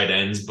tier of tight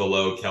ends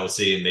below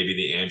Kelce and maybe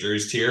the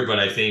Andrews tier. But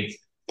I think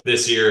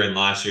this year and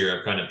last year,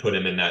 I've kind of put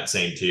him in that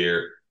same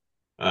tier.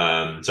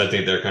 So I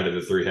think they're kind of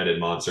the three-headed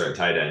monster at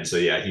tight end. So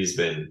yeah, he's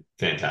been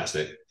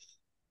fantastic.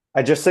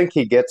 I just think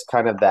he gets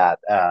kind of that,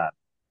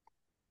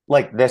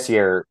 like this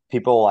year,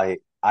 people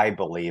I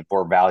believe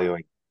were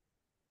valuing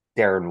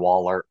Darren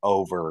Waller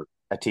over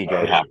a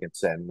TJ Yeah.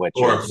 Hawkinson, which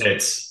Or is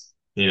Pitts,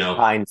 you know.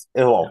 kind.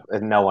 Well,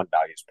 no one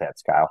values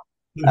Pitts, Kyle.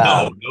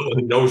 No,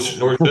 nor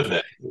should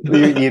they.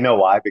 You know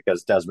why?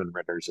 Because Desmond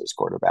Ritter's his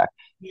quarterback.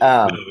 No,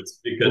 Um, it's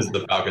because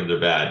the Falcons are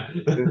bad.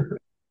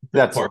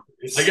 That's I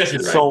guess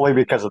you're right. Solely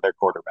because of their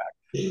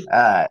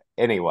quarterback.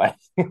 Anyway,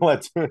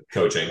 let's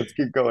Coaching. Let's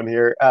keep going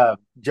here.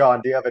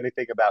 John, do you have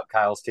anything about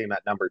Kyle's team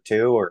at number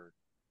 2, or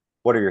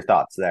what are your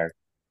thoughts there?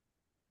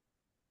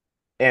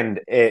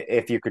 And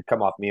if you could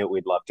come off mute,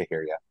 we'd love to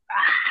hear you.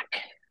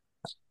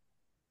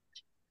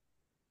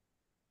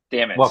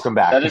 Damn it. Welcome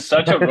back. That is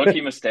such a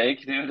rookie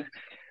mistake, dude.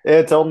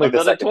 It's only I've the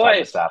done it second time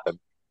twice. it's happened.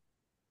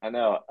 I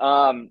know.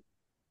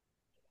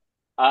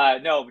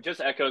 No,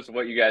 just echoes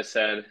what you guys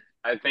said.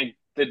 I think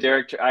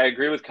I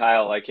agree with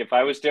Kyle. Like, if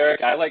I was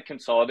Derek, I like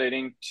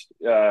consolidating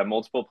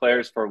multiple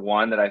players for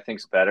one that I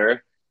think's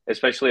better,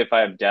 especially if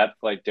I have depth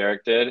like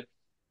Derek did.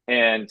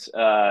 And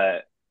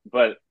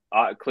but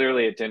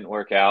clearly it didn't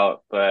work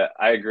out. But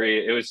I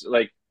agree, it was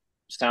like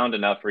sound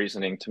enough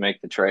reasoning to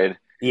make the trade.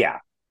 Yeah.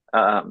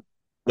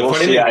 The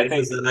funny thing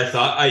is that I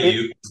thought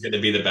Ayuk was going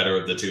to be the better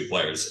of the two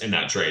players in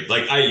that trade.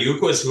 Like,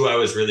 Ayuk was who I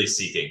was really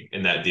seeking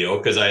in that deal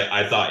because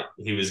I thought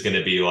he was going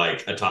to be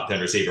like a top 10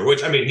 receiver,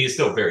 which, I mean, he's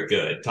still very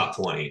good, top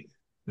 20,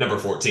 number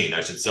 14,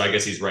 I should. So I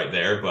guess he's right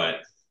there,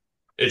 but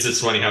it's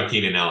just funny how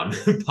Keenan Allen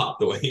popped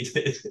the way he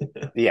did.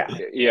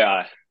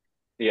 Yeah.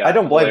 I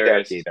don't blame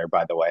Derek either,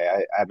 by the way.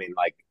 I mean,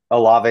 like,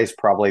 Olave's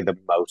probably the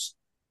most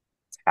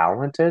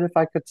talented, if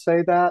I could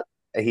say that.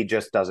 He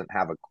just doesn't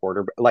have a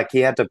quarterback. Like, he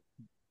had to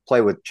play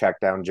with check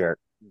down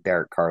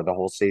Derek Carr the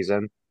whole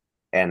season,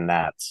 and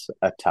that's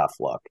a tough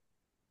look.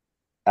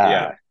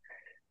 I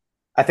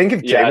think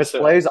if Jameis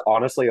plays,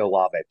 honestly,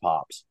 Olave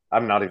pops.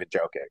 I'm not even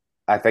joking.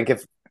 I think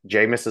if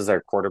Jameis is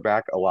their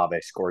quarterback, Olave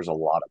scores a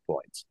lot of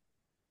points.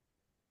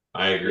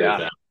 I agree with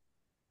that.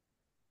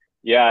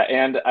 Yeah,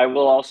 and I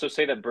will also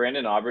say that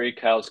Brandon Aubrey,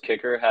 Kyle's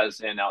kicker, has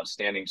an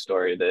outstanding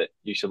story that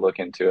you should look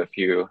into if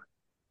you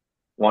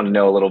want to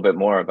know a little bit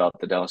more about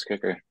the Dallas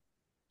kicker.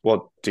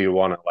 Well, do you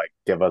want to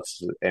give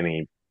us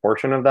any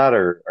portion of that,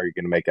 or are you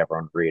going to make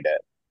everyone read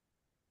it?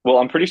 Well,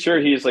 I'm pretty sure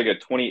he's like a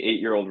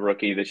 28-year-old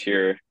rookie this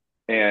year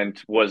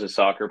and was a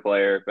soccer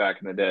player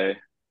back in the day,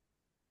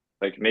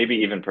 like maybe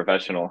even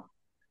professional,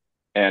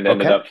 and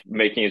ended up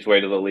making his way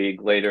to the league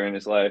later in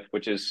his life,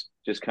 which is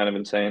just kind of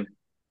insane.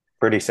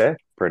 Pretty sick.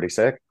 Pretty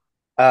cool.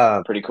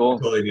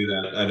 I totally knew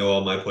that. I know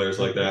all my players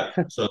like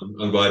that, so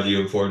I'm glad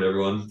you informed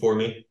everyone for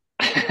me.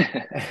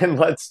 And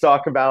let's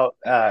talk about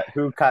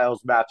who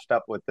Kyle's matched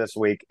up with this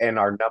week in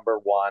our number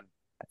one.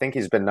 I think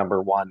he's been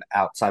number one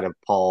outside of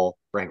Paul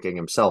ranking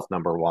himself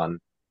number one.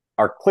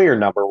 Our clear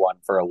number one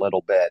for a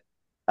little bit.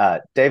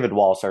 David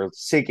Walser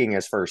seeking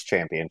his first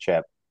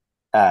championship.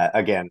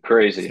 Again,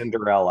 crazy.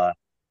 Cinderella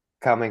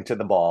coming to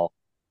the ball.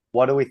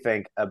 What do we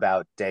think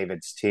about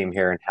David's team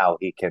here and how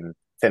he can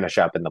finish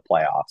up in the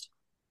playoffs?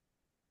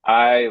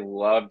 I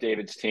love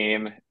David's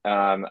team.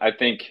 I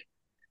think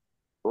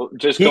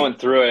going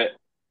through it.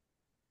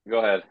 Go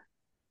ahead.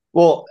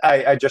 Well,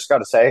 I just got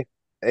to say,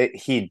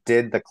 he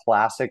did the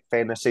classic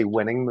fantasy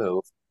winning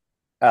move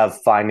of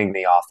finding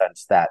the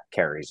offense that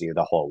carries you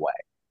the whole way.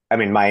 I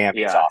mean,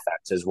 Miami's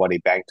offense is what he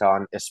banked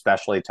on,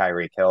 especially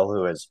Tyreek Hill,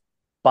 who is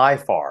by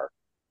far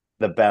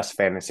the best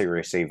fantasy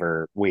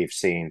receiver we've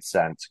seen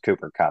since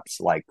Cooper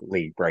Kupp's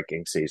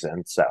league-breaking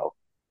season. So,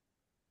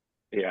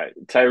 yeah,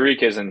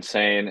 Tyreek is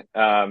insane.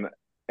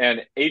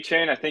 And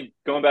A-Chain, I think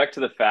going back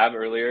to the Fab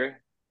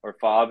earlier, or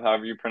Fob,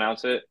 however you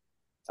pronounce it,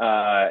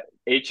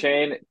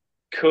 A-Chain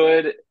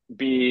could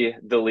be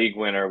the league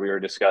winner we were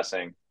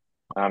discussing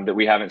that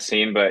we haven't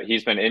seen, but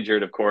he's been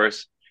injured, of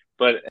course.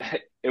 But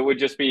it would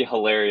just be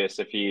hilarious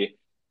if he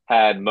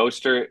had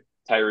Mostert,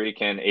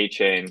 Tyreek, and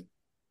A-Chain,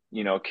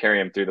 carry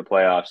him through the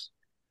playoffs.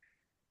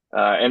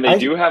 And they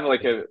do have a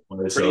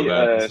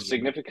pretty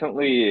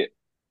significantly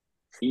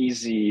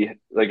easy,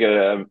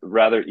 a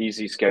rather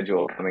easy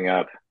schedule coming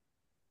up.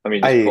 Let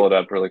me just pull it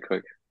up really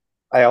quick.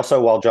 I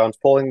also, while John's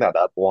pulling that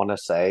up, want to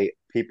say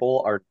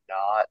people are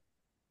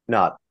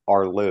not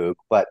our LOOG,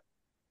 but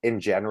in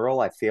general,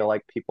 I feel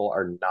like people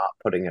are not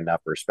putting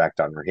enough respect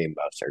on Raheem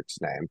Mostert's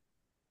name.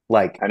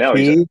 I know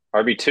he's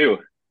RB2.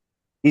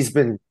 He's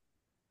been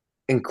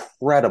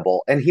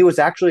incredible, and he was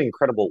actually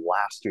incredible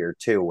last year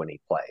too when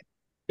he played.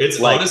 It's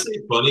honestly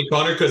funny,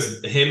 Connor,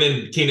 because him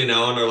and Keenan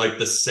Allen are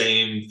the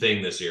same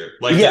thing this year.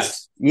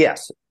 Yes.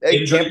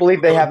 I can't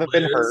believe they haven't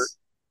been hurt.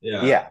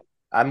 Yeah,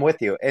 I'm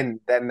with you. And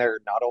then they're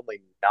not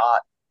only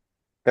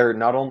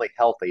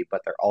healthy,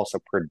 but they're also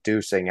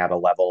producing at a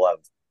level of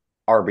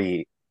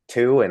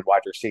RB2 and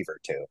wide receiver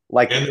 2.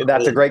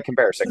 That's a great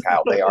comparison,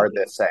 Kyle. They are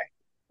the same.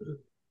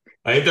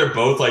 I think they're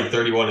both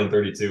 31 and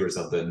 32 or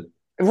something.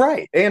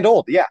 Right. And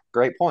old. Yeah.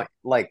 Great point.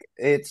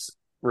 It's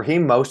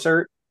Raheem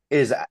Mostert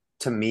is,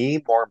 to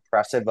me, more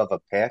impressive of a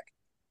pick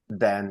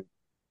than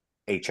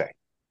A-Chain.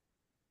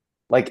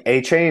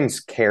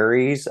 A-Chain's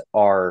carries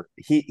are,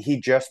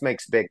 he just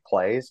makes big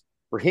plays.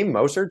 Raheem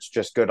Mostert's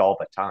just good all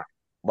the time.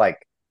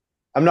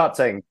 I'm not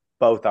saying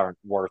both aren't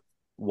worth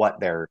what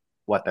they're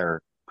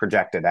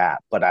projected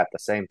at, but at the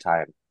same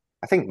time,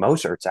 I think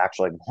Mostert's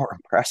actually more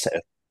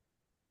impressive.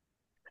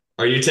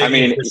 Are you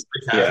taking Chris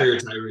McCaffrey or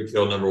Tyreek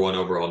Hill number one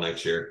overall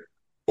next year?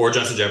 Or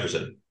Justin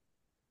Jefferson?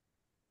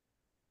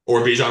 Or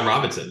Bijan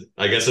Robinson?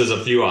 I guess there's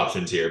a few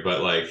options here,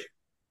 but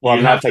Well, You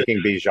I'm have not to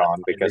taking Bijan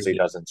because he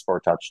doesn't score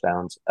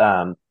touchdowns.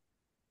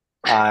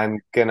 I'm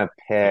gonna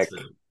pick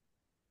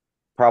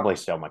probably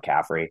still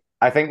McCaffrey.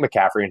 I think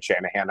McCaffrey and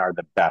Shanahan are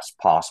the best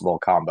possible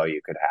combo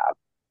you could have.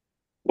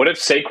 What if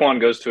Saquon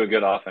goes to a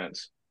good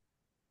offense?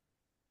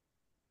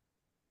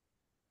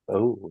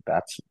 Oh,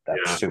 that's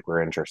Yeah.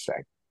 super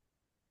interesting.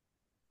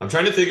 I'm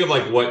trying to think of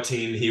like what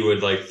team he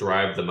would like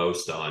thrive the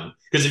most on.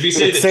 Because if you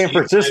say It's the San Chiefs, I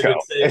Francisco.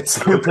 would say It's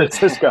San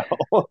Francisco.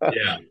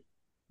 yeah.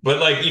 But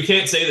like you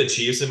can't say the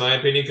Chiefs in my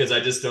opinion because I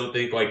just don't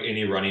think like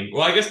any running.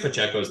 Well, I guess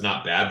Pacheco's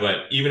not bad,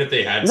 but even if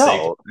they had No,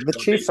 Saquon, I the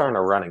don't Chiefs think aren't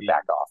a running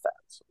back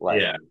offense.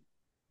 Like yeah,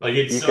 like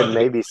it's you still can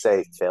maybe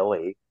say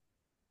Philly,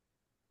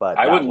 but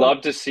I would that would.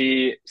 love to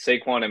see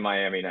Saquon in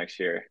Miami next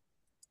year.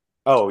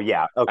 Oh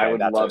yeah, I okay,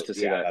 would love to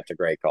see that. that's a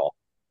great call.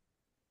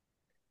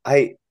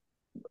 I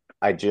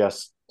I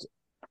just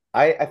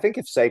I think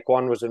if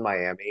Saquon was in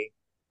Miami,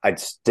 I'd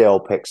still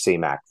pick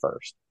C-Mac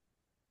first.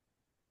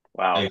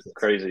 Wow,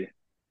 crazy.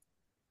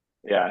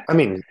 Yeah, I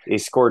mean, he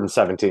scored in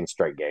 17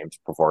 straight games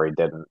before he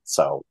didn't,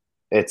 so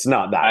it's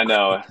not that I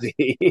know.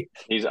 crazy.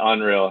 He's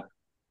unreal.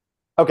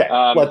 Okay,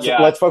 Yeah,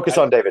 let's focus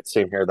on David's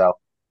team here, though.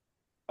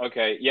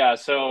 okay. Yeah,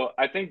 so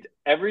I think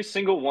every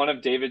single one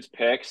of David's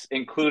picks,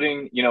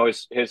 including,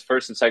 his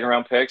first and second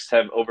round picks,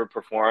 have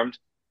overperformed.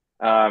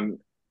 Um,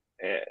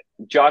 eh,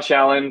 Josh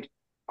Allen,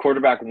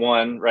 quarterback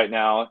one right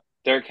now.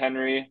 Derrick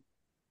Henry,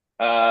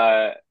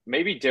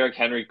 maybe Derrick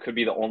Henry could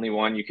be the only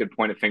one you could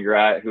point a finger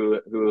at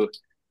who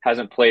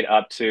hasn't played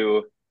up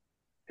to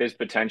his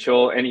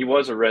potential, and he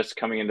was a risk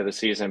coming into the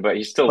season, but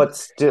he's still But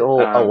still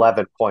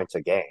 11 points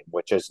a game,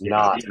 which is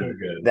not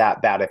good.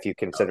 that bad if you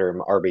consider him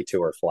RB2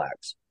 or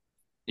flex.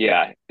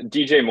 Yeah.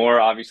 DJ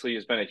Moore obviously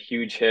has been a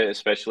huge hit,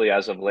 especially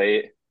as of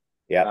late.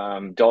 Yeah.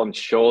 Dalton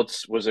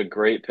Schultz was a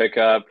great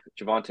pickup.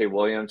 Javonte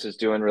Williams is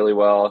doing really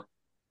well.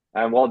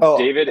 And while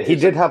David he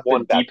is did have the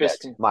one bad pick,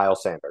 deepest,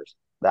 Miles Sanders.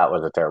 That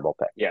was a terrible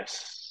pick.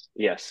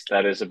 yes,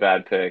 that is a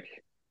bad pick.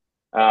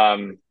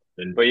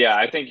 But yeah,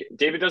 I think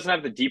David doesn't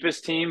have the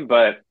deepest team,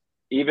 but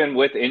even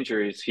with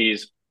injuries,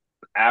 he's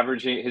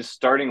averaging his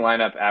starting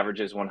lineup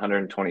averages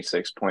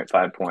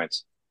 126.5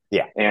 points.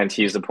 Yeah. And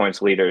he's the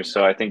points leader.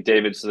 So I think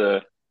David's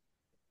the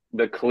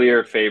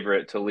clear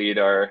favorite to lead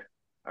our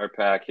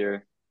pack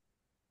here.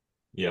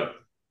 Yep,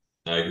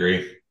 I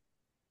agree.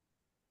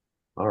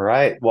 All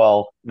right.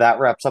 Well, that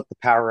wraps up the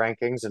power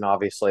rankings, and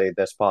obviously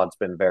this pod's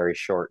been very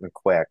short and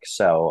quick.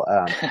 So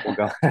we'll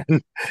go ahead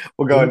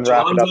and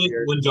wrap it up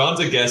here. When John's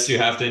a guest, you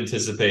have to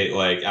anticipate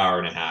like hour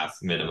and a half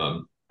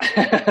minimum.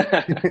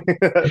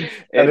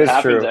 It is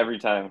happens true. every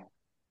time.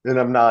 And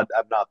I'm not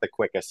the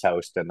quickest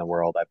host in the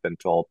world, I've been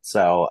told.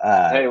 So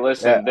hey,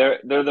 listen, they're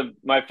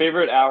my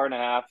favorite hour and a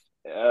half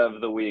of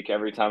the week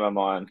every time I'm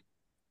on.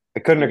 I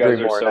couldn't agree more.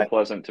 You guys are so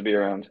pleasant to be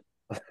around.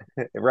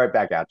 Right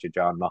back at you,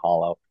 John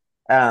Mahalo.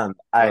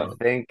 I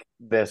think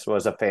this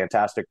was a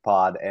fantastic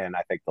pod, and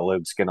I think the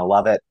Loog's going to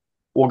love it.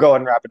 We'll go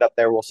and wrap it up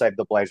there. We'll save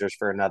the Blazers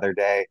for another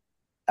day.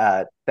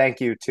 Thank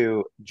you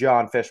to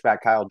Jon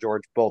Fishback, Kyle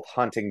George, both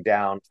hunting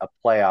down a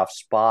playoff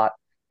spot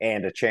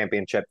and a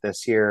championship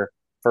this year.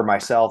 For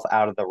myself,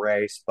 out of the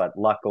race, but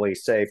luckily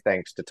safe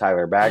thanks to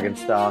Tyler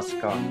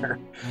Baggenstoss. Connor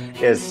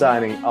is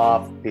signing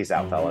off. Peace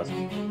out, fellas.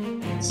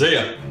 See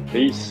ya.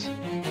 Peace.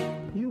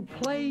 You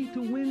play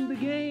to win the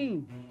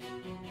game.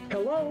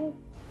 Hello?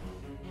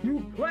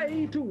 You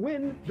play to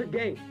win the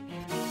game.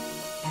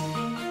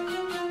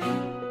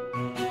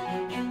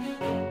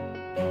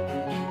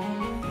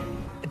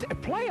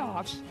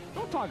 Playoffs?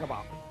 Don't talk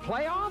about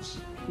playoffs.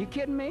 You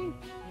kidding me?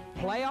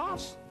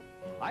 Playoffs?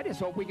 I just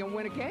hope we can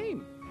win a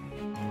game.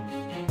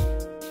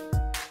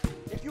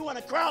 If you want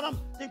to crown them,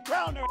 then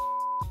crown their.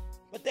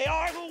 But they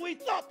are who we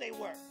thought they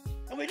were,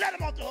 and we let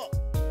them off the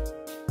hook.